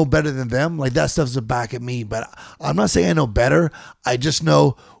you know better than them. Like, that stuff's a back at me, but I'm not saying I know better. I just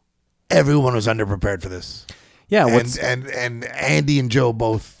know everyone was underprepared for this. Yeah, and Andy and Joe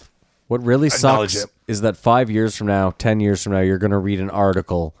both. what really acknowledge sucks it. is that 5 years from now, 10 years from now, you're going to read an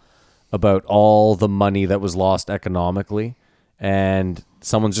article about all the money that was lost economically, and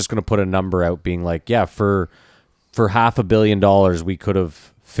someone's just going to put a number out being like, yeah, for $500 million, we could have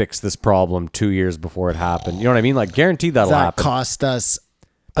fixed this problem 2 years before it happened. You know what I mean? Like, guaranteed that'll That happen. cost us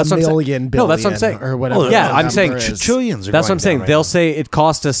That's a what I'm saying. million No, billion. that's what I'm saying. Or whatever. Yeah, the I'm saying number is. Trillions are That's what going I'm saying. down right They'll now. say it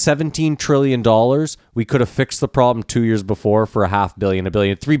cost us $17 trillion. We could have fixed the problem 2 years before for $500 million, $1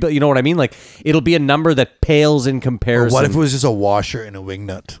 billion, $3 billion. You know what I mean? Like, it'll be a number that pales in Or comparison. what if it was just a washer and a wing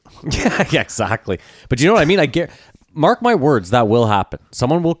nut? Yeah, exactly. But you know what I mean? Mark my words, that will happen.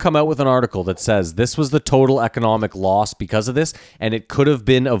 Someone will come out with an article that says this was the total economic loss because of this, and it could have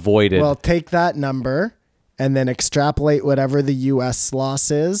been avoided. Well, take that number and then extrapolate whatever the U.S. loss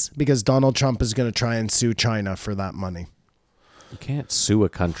is, because Donald Trump is going to try and sue China for that money. you can't sue a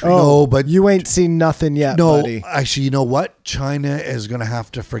country. No, but You ain't seen nothing yet, no, buddy. actually, you know what? China is going to have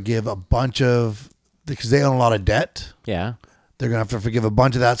to forgive a bunch of, because they own a lot of debt. Yeah. They're going to have to forgive a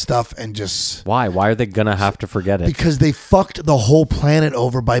bunch of that stuff and just, Why? Why are they going to have to forget it? because they fucked the whole planet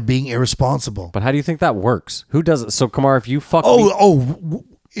over by being irresponsible. But how do you think that works? Who does it? So, Kamar, if you fuck me...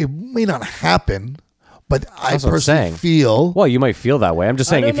 It may not happen, but I That's what I'm personally saying. feel, Well, you might feel that way. I'm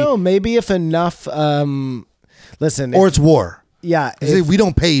just saying I if don't know. Maybe if enough. Listen. or if, it's war. yeah. They say, If, we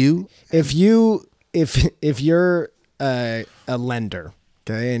don't pay you. if you're a lender,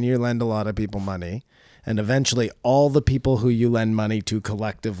 okay, and you lend a lot of people money, and eventually all the people who you lend money to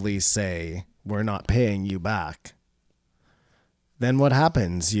collectively say we're not paying you back, then what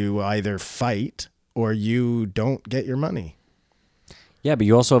happens? You either fight or you don't get your money. Yeah, but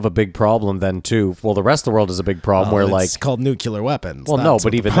you also have a big problem then too. Well, the rest of the world is a big problem where it's called nuclear weapons. well, That's no, what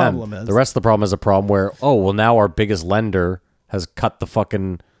but the even problem then, is. the rest of the problem is a problem where now our biggest lender has cut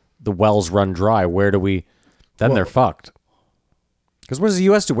the wells run dry. Where do we? Then they're fucked. Because what does the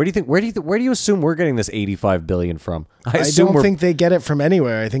U.S. do? Where do you assume we're getting this $85 billion from? I assume don't we're- think they get it from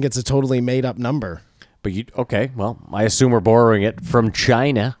anywhere. I think it's a totally made up number. But I assume we're borrowing it from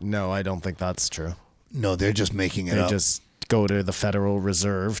China. No, I don't think that's true. No, they're just making it They up. just go to the Federal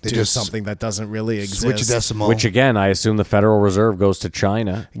Reserve to just something that doesn't really exist. switch a decimal. Which again, I assume the Federal Reserve goes to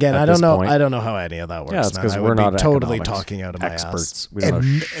China. Again, at I don't this know. point. I don't know how any of that works. Yeah, it's man. because I we're would be not totally economics talking out of my experts. ass. We don't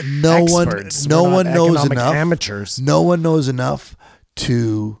know. and no Experts. one, no We're not one knows economic enough. amateurs. No one knows enough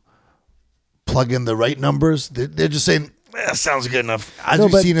to plug in the right numbers. They're just saying, sounds good enough. As No,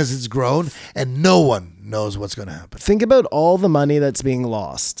 we've but- seen as it's grown, and no one knows what's going to happen. Think about all the money that's being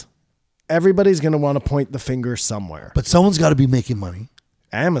lost. Everybody's going to want to point the finger somewhere. But someone's got to be making money.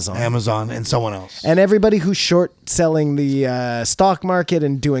 Amazon. and someone else. And everybody who's short selling the stock market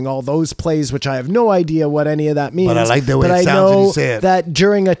and doing all those plays, which I have no idea what any of that means. But I like the way but it I sounds when know you say it. that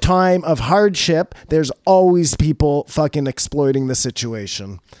during a time of hardship, there's always people fucking exploiting the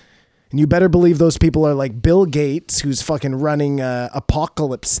situation. And you better believe those people are like Bill Gates, who's fucking running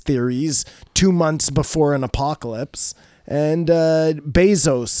apocalypse theories 2 months before an apocalypse, and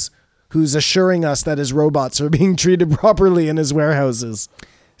Bezos, who's assuring us that his robots are being treated properly in his warehouses.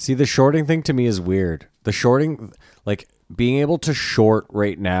 See, the shorting thing to me is weird. The shorting, like being able to short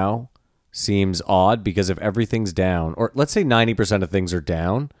right now seems odd because if everything's down, or let's say 90% of things are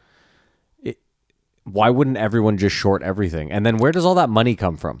down, why wouldn't everyone just short everything? And then where does all that money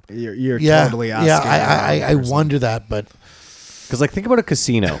come from? You're yeah, totally asking. yeah. I wonder that, but Because like think about a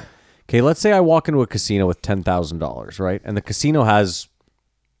casino. Okay, let's say I walk into a casino with $10,000, right? And the casino has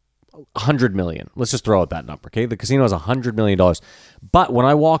 100 million. Let's just throw out that number, okay? The casino has $100 million. But when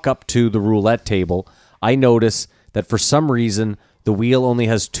I walk up to the roulette table, I notice that for some reason the wheel only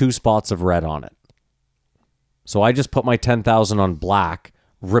has 2 spots of red on it. So I just put my 10,000 on black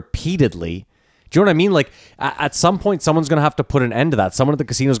repeatedly. Do you know what I mean? Like at some point someone's going to have to put an end to that. Someone at the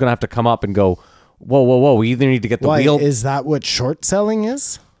casino is going to have to come up and go, whoa, we either need to get the wheel. Is that what short selling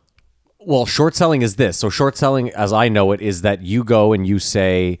is? Well, short selling is this. So short selling, as I know it, is that you go and you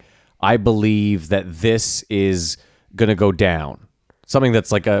say, I believe that this is going to go down. Something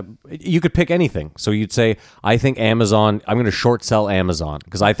that's like you could pick anything. So you'd say, I think Amazon, I'm going to short sell Amazon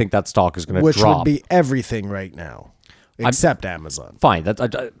because I think that stock is going to drop. Which would be everything right now, except Amazon. Fine.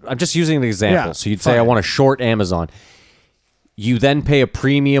 I'm just using an example. Yeah, so you'd say, fine. I want to short Amazon. You then pay a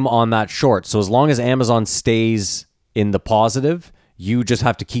premium on that short. So as long as Amazon stays in the positive, you just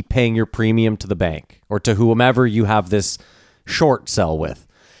have to keep paying your premium to the bank or to whomever you have this short sell with.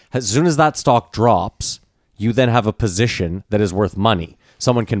 As soon as that stock drops, you then have a position that is worth money.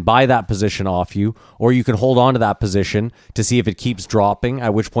 Someone can buy that position off you, or you can hold on to that position to see if it keeps dropping,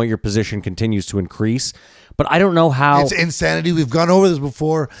 at which point your position continues to increase. But I don't know how. it's insanity. We've gone over this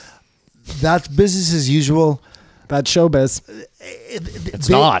before. That's business as usual. That's showbiz. It's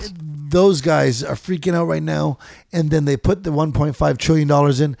not. Those guys are freaking out right now, and then they put the $1.5 trillion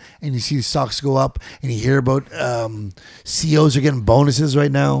in, and you see stocks go up, and you hear about CEOs are getting bonuses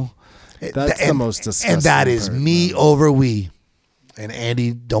right now. That's the most disgusting And that is part, me over we. And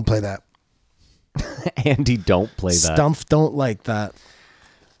Andy, don't play that. Andy, don't play that. Stumpf don't like that.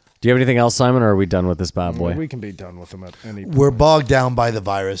 Do you have anything else, Simon, or are we done with this bad boy? We can be done with him at any point. We're bogged down by the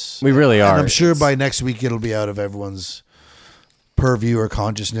virus. We really are. And I'm sure by next week it'll be out of everyone's purview or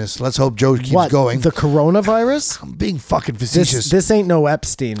consciousness. Let's hope Joe keeps going. The coronavirus? I'm being fucking facetious. This ain't no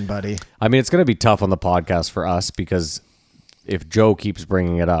Epstein, buddy. I mean, it's going to be tough on the podcast for us because if Joe keeps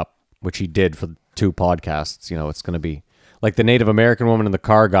bringing it up, which he did for 2 podcasts, you know, it's going to be like the Native American woman and the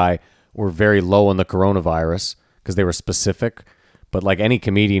car guy were very low on the coronavirus because they were specific. But like any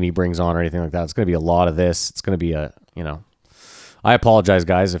comedian he brings on or anything like that, it's going to be a lot of this. It's going to be I apologize,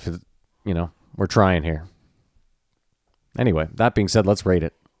 guys, if we're trying here. Anyway, that being said, let's rate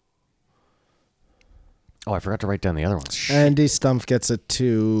it. Oh, I forgot to write down the other ones. Shit. Andy Stumpf gets a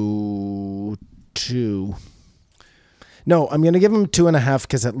 2. No, I'm going to give him 2.5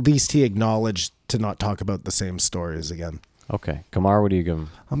 because at least he acknowledged to not talk about the same stories again. Okay. Kamar, what do you give him?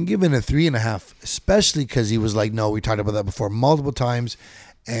 I'm giving a 3.5, especially because he was like, no, we talked about that before multiple times.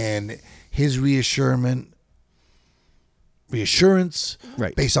 And his reassurance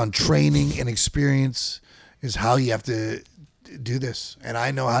Right. based on training and experience is how you have to do this. And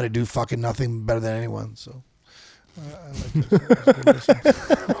I know how to do fucking nothing better than anyone. So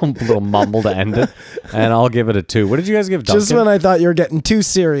A little mumble to end it. And I'll give it a 2. What did you guys give Duncan? Just when I thought you were getting too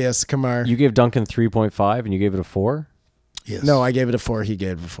serious, Kamar. You gave Duncan 3.5 and you gave it a 4? yes. No, I gave it a 4. He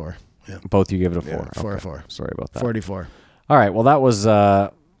gave it a 4. Both you gave it a 4. Yeah, 4 4. Sorry about that. 44. All right. Well, that was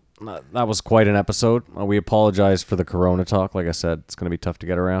quite an episode. We apologize for the corona talk. Like I said, it's going to be tough to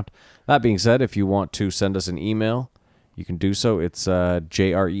get around. That being said, if you want to send us an email, you can do so. It's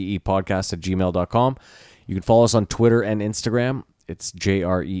jreepodcast@gmail.com. You can follow us on Twitter and Instagram. It's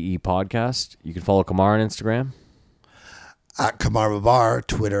JREE Podcast. You can follow Kamar on Instagram. At Kamar Babar,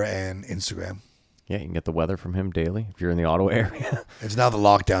 Twitter and Instagram. Yeah, you can get the weather from him daily if you're in the Ottawa area. It's now the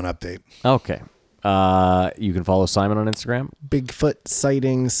lockdown update. Okay. You can follow Simon on Instagram. Bigfoot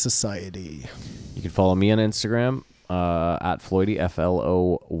Sighting Society. You can follow me on Instagram at Floydy,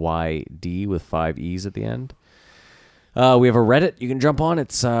 FLOYD with 5 E's at the end. We have a Reddit you can jump on.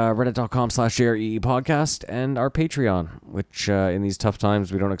 It's reddit.com/JREE podcast, and our Patreon, which in these tough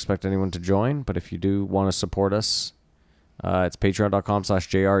times we don't expect anyone to join, but if you do want to support us, it's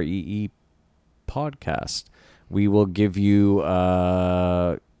patreon.com/JREE podcast. We will give you,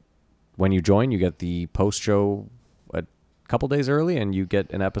 when you join, you get the post-show a couple days early, and you get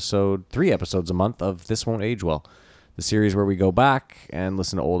 3 episodes a month of This Won't Age Well, the series where we go back and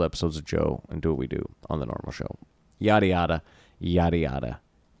listen to old episodes of Joe and do what we do on the normal show. Yada, yada, yada, yada,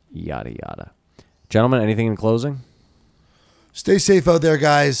 yada, yada. Gentlemen, anything in closing? Stay safe out there,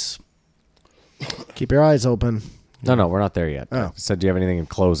 guys. Keep your eyes open. No, we're not there yet. Oh. I said, do you have anything in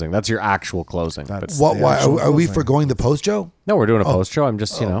closing? That's your actual closing. That's What? the Why actual are we closing. forgoing the post, Joe? No, we're doing a post show. I'm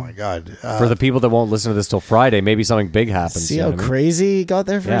just, Oh my God! for the people that won't listen to this till Friday, maybe something big happens. See you know how what I mean? crazy he got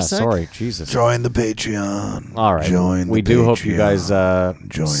there for Yeah, a sec? sorry. Jesus. join the Patreon. All right. Join the we do hope you Patreon. guys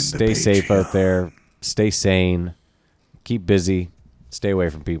Join the stay safe Patreon. out there. Stay sane. Keep busy. Stay away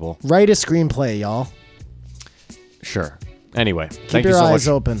from people. Write a screenplay, y'all. Sure. Anyway, Keep thank you your so eyes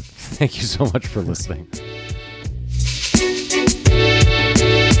much. open. Thank you so much for listening.